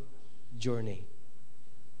spiritual journey?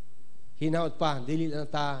 Hinaut pa, dili na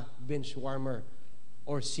ta bench warmer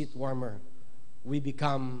or seat warmer. We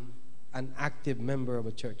become an active member of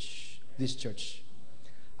a church, this church.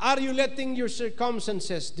 Are you letting your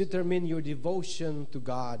circumstances determine your devotion to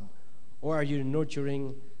God, or are you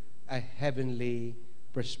nurturing a heavenly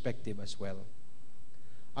perspective as well?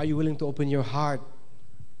 Are you willing to open your heart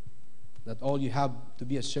that all you have to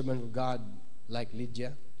be a servant of God like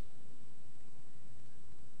Lydia?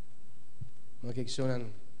 Mga kaigsunan,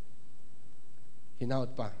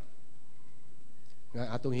 hinaut pa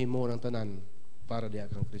nga atong himo ng tanan para diha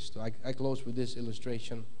kang Kristo. I close with this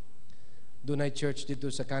illustration. Dunay church dito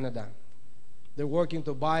sa Canada. They're working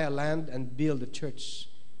to buy a land and build a church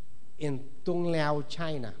in Tungliao,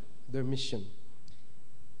 China. Their mission.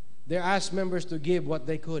 They asked members to give what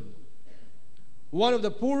they could. One of the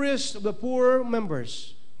poorest of the poor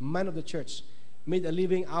members, man of the church, made a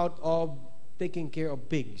living out of taking care of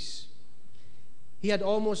pigs. He had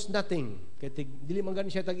almost nothing. Dili man gani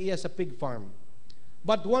siya tag-iya sa pig farm.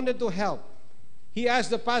 But wanted to help. He asked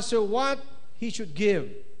the pastor what he should give.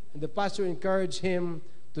 And the pastor encouraged him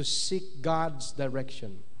to seek God's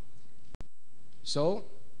direction. So,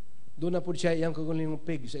 doon na po siya iyang kaguling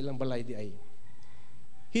pig sa ilang balay di ay.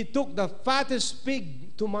 He took the fattest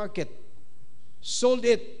pig to market, sold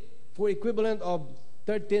it for equivalent of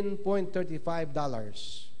 $13.35.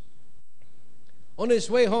 On his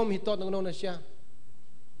way home, he thought na siya,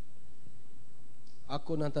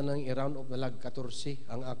 ako na tanang i-round up na lag 14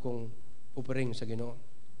 ang akong offering sa Ginoo.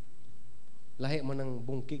 Lahi man ng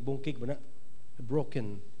bungkig ba na?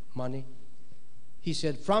 Broken money. He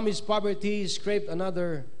said, from his poverty, he scraped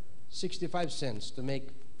another 65 cents to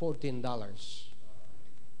make $14.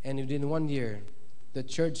 And within 1 year, the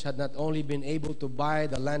church had not only been able to buy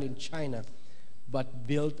the land in China, but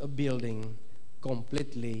built a building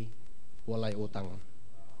completely walay utang.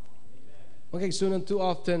 Okay, so too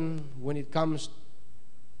often, when it comes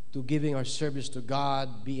to giving our service to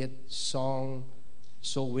God, be it song,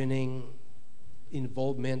 soul winning,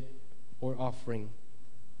 involvement, or offering,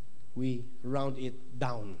 we round it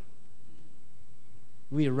down.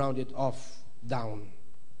 We round it off down.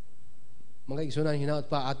 Mga igsunan,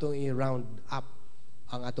 hinaot pa atong i-round up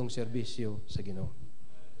ang atong serbisyo sa Ginoo.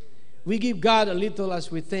 We give God a little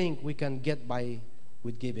as we think we can get by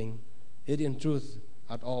with giving. It in truth,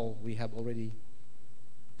 at all, we have already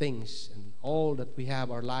things, and all that we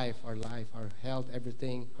have, our life, our health,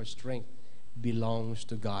 everything, our strength, belongs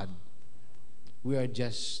to God. We are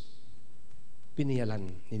just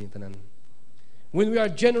piniyalan nining tanan. When we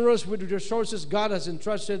are generous with the resources God has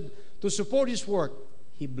entrusted to support His work,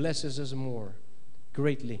 He blesses us more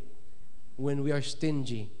greatly. When we are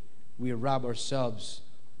stingy, we rob ourselves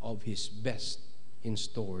of His best in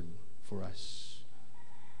stored for us.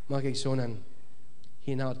 Mga kaigsunan,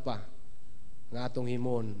 hinaot pa nga atong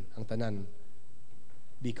himon ang tanan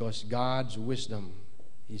because God's wisdom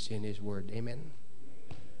is in His Word. Amen?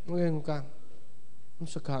 Ngayon ka, ano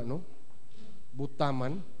sa ka, no?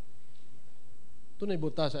 Butaman. Ito na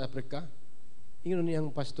buta sa Africa. Ingano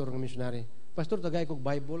niyang pastor ng missionary. Pastor, tagay kong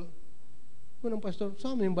Bible. Ano pastor?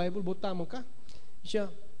 Saan mo yung Bible? Butaman ka.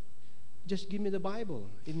 Siya, just give me the Bible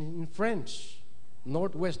in French.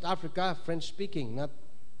 Northwest Africa, French speaking, not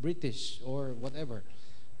British or whatever.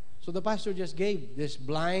 So the pastor just gave this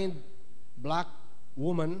blind black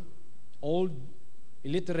woman, old,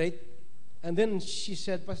 illiterate, and then she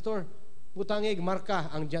said, Pastor, putangig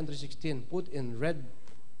marka ang John 3:16, put in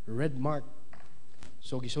red mark.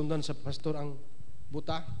 So gisundan sa pastor ang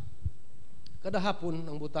buta. Kada hapon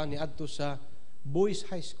ang buta ni adto sa Boys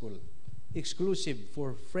High School, exclusive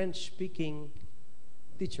for French-speaking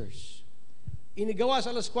teachers. Inigawa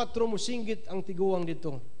sa alas 4 musinggit ang tiguang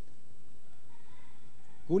dito.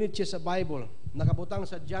 Gunit siya sa Bible, nakabutang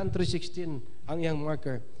sa John 3:16 ang iyang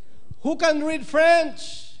marker. Who can read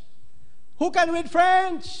French? Who can read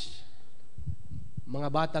French? Mga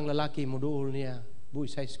batang lalaki, muduol niya,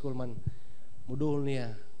 Boys High School man, muduol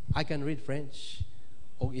niya, I can read French.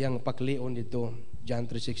 O iyang paklion dito, John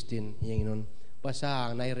 3:16, iyang inon,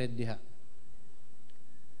 basaha, nai-read diha.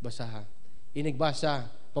 Basaha. Inigbasa,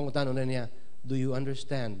 pangutanon na niya, do you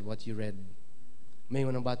understand what you read? May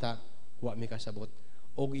ng bata, wa mi kasabot.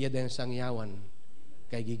 Og iya din sang yawan,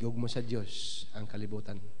 kay gigog mo sa Dios ang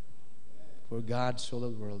kalibutan. For God so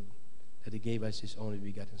loved the world that He gave us His only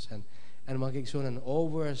begotten Son. And mga kaigsunan,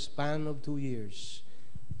 over a span of 2 years,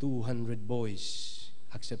 200 boys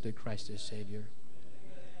accepted Christ as Savior.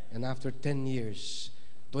 And after 10 years,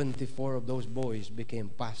 24 of those boys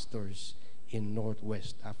became pastors in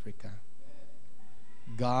Northwest Africa.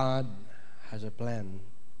 God has a plan.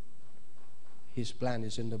 His plan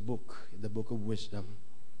is in the book of wisdom.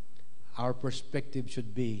 Our perspective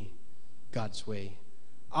should be God's way.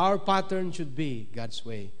 Our pattern should be God's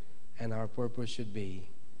way. And our purpose should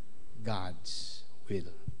be God's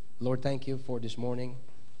will. Lord, thank you for this morning.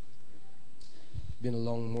 Been a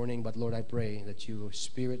long morning, but Lord, I pray that your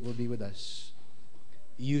Spirit will be with us.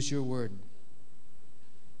 Use your word,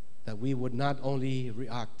 that we would not only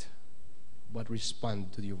react, but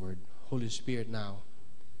respond to your word. Holy Spirit, now,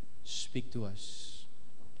 speak to us.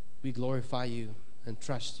 We glorify you and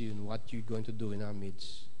trust you in what you're going to do in our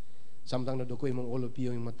midst. Samtang nadukoy mong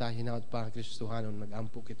ulupiyo yung mata, hinaot pa Kristohanon,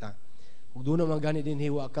 nag-ampo kita. Kung doon naman ganit din,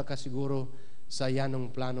 hiwa ka kasiguro sa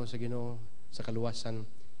yanong plano sa Ginoo, sa kaluwasan,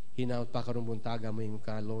 hinaot pa karumbuntaga mo yung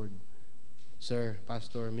ka, Lord. Sir,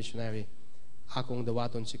 Pastor, Missionary, akong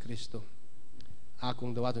dawaton si Kristo.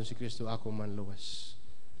 Akong dawaton si Kristo, akong manluwas.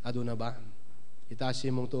 Ado na ba?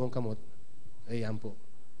 Itasin mong tuong kamot, ay ampo.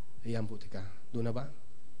 Ay ampo tika. Do na ba?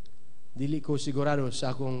 Dili ko sigurado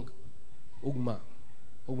sa akong ugma.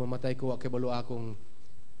 Ug mamatay ko, akibalo akong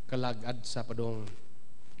kalagad sa padong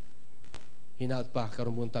hinaot pa,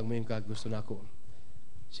 karumbuntag mo yung kagusto na ako.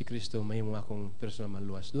 Si Kristo, may mo akong personal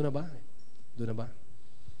manluwas. Do na ba? Do na ba?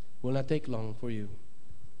 Will not take long for you.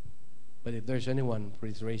 But if there's anyone,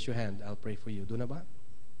 please raise your hand. I'll pray for you. Do na ba?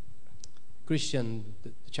 Christian,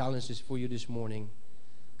 the challenge is for you this morning.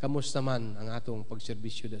 Kamusta man ang atong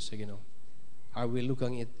pagserbisyo sa Ginoo? Are we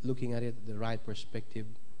looking at it the right perspective?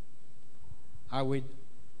 Are we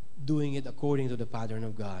doing it according to the pattern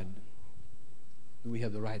of God? Do we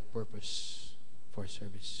have the right purpose for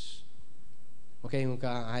service? Okay,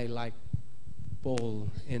 I like Paul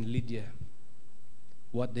and Lydia,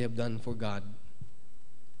 what they have done for God.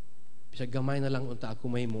 Bisag gamay na lang unta ako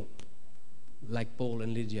mahimo, like Paul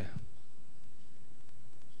and Lydia.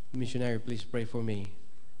 Missionary, please pray for me.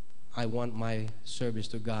 I want my service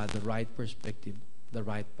to God, the right perspective, the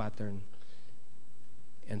right pattern,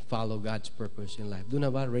 and follow God's purpose in life. Do na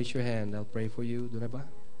ba? Raise your hand. I'll pray for you. Do na ba?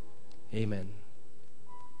 Amen.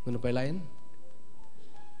 Do na pa ilain?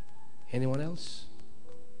 Anyone else?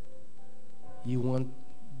 You want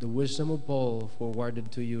the wisdom of Paul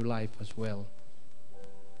forwarded to your life as well.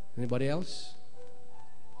 Anybody else?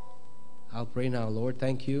 I'll pray now. Lord,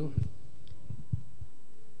 thank you.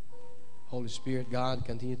 Holy Spirit, God,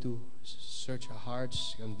 continue to search our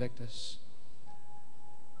hearts, convict us.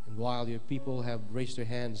 And while your people have raised their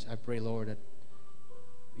hands, I pray, Lord, that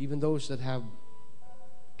even those that have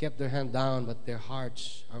kept their hand down, but their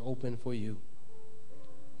hearts are open for you,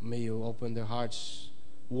 may you open their hearts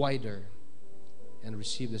wider and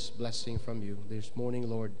receive this blessing from you this morning,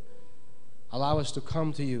 Lord. Allow us to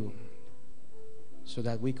come to you so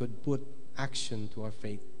that we could put action to our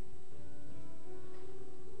faith.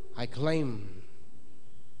 I claim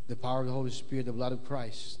the power of the Holy Spirit, the blood of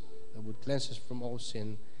Christ, that would cleanse us from all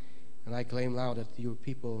sin. And I claim now that your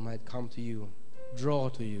people might come to you, draw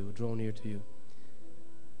near to you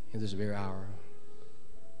in this very hour.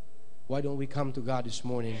 Why don't we come to God this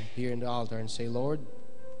morning here in the altar and say, Lord,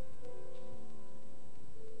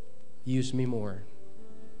 use me more.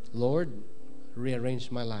 Lord,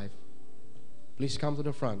 rearrange my life. Please come to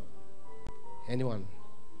the front. Anyone,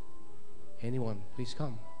 please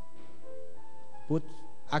come. Put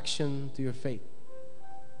action to your faith.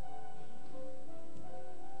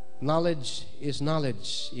 Knowledge is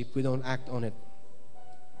knowledge if we don't act on it.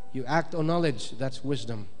 You act on knowledge, that's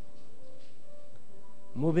wisdom.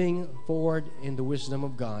 Moving forward in the wisdom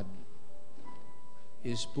of God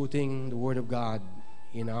is putting the Word of God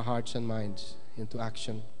in our hearts and minds into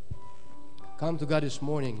action. Come to God this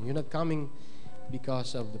morning. You're not coming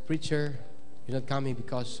because of the preacher. You're not coming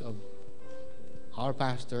because of our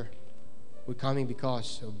pastor. We're coming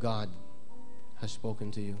because of God has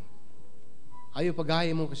spoken to you. Ayaw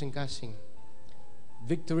pagaya mo kasing-kasing.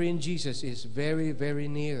 Victory in Jesus is very, very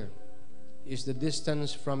near. It's the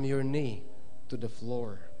distance from your knee to the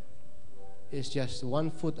floor. It's just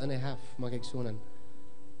 1.5 feet, mga kaigsunan.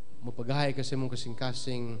 Mapaghay kasi mong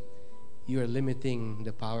kasing-kasing, you are limiting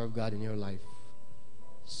the power of God in your life.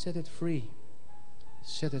 Set it free.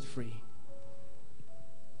 Set it free.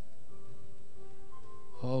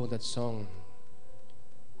 Oh, that song.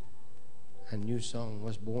 A new song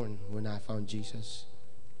was born when I found Jesus.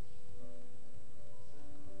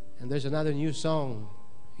 And there's another new song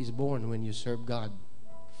is born when you serve God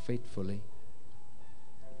faithfully.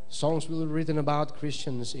 Songs were written about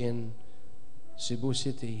Christians in Cebu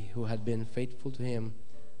City who had been faithful to Him,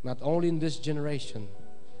 not only in this generation,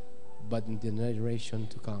 but in the generation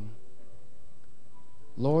to come.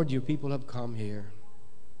 Lord, your people have come here.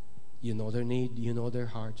 You know their need, you know their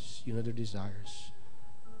hearts, you know their desires.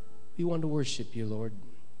 We want to worship you, Lord,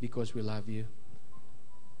 because we love you.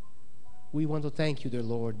 We want to thank you, dear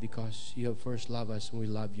Lord, because you have first loved us and we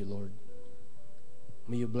love you, Lord.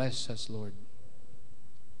 May you bless us, Lord.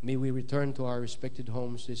 May we return to our respected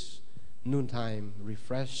homes this noontime,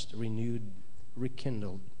 refreshed, renewed,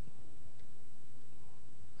 rekindled.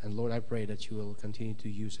 And Lord, I pray that you will continue to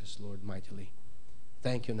use us, Lord, mightily.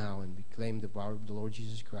 Thank you now, and we claim the power of the Lord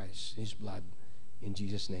Jesus Christ, His blood, in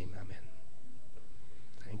Jesus' name, amen.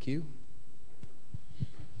 Thank you.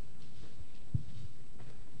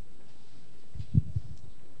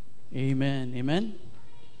 Amen. Amen.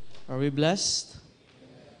 Are we blessed?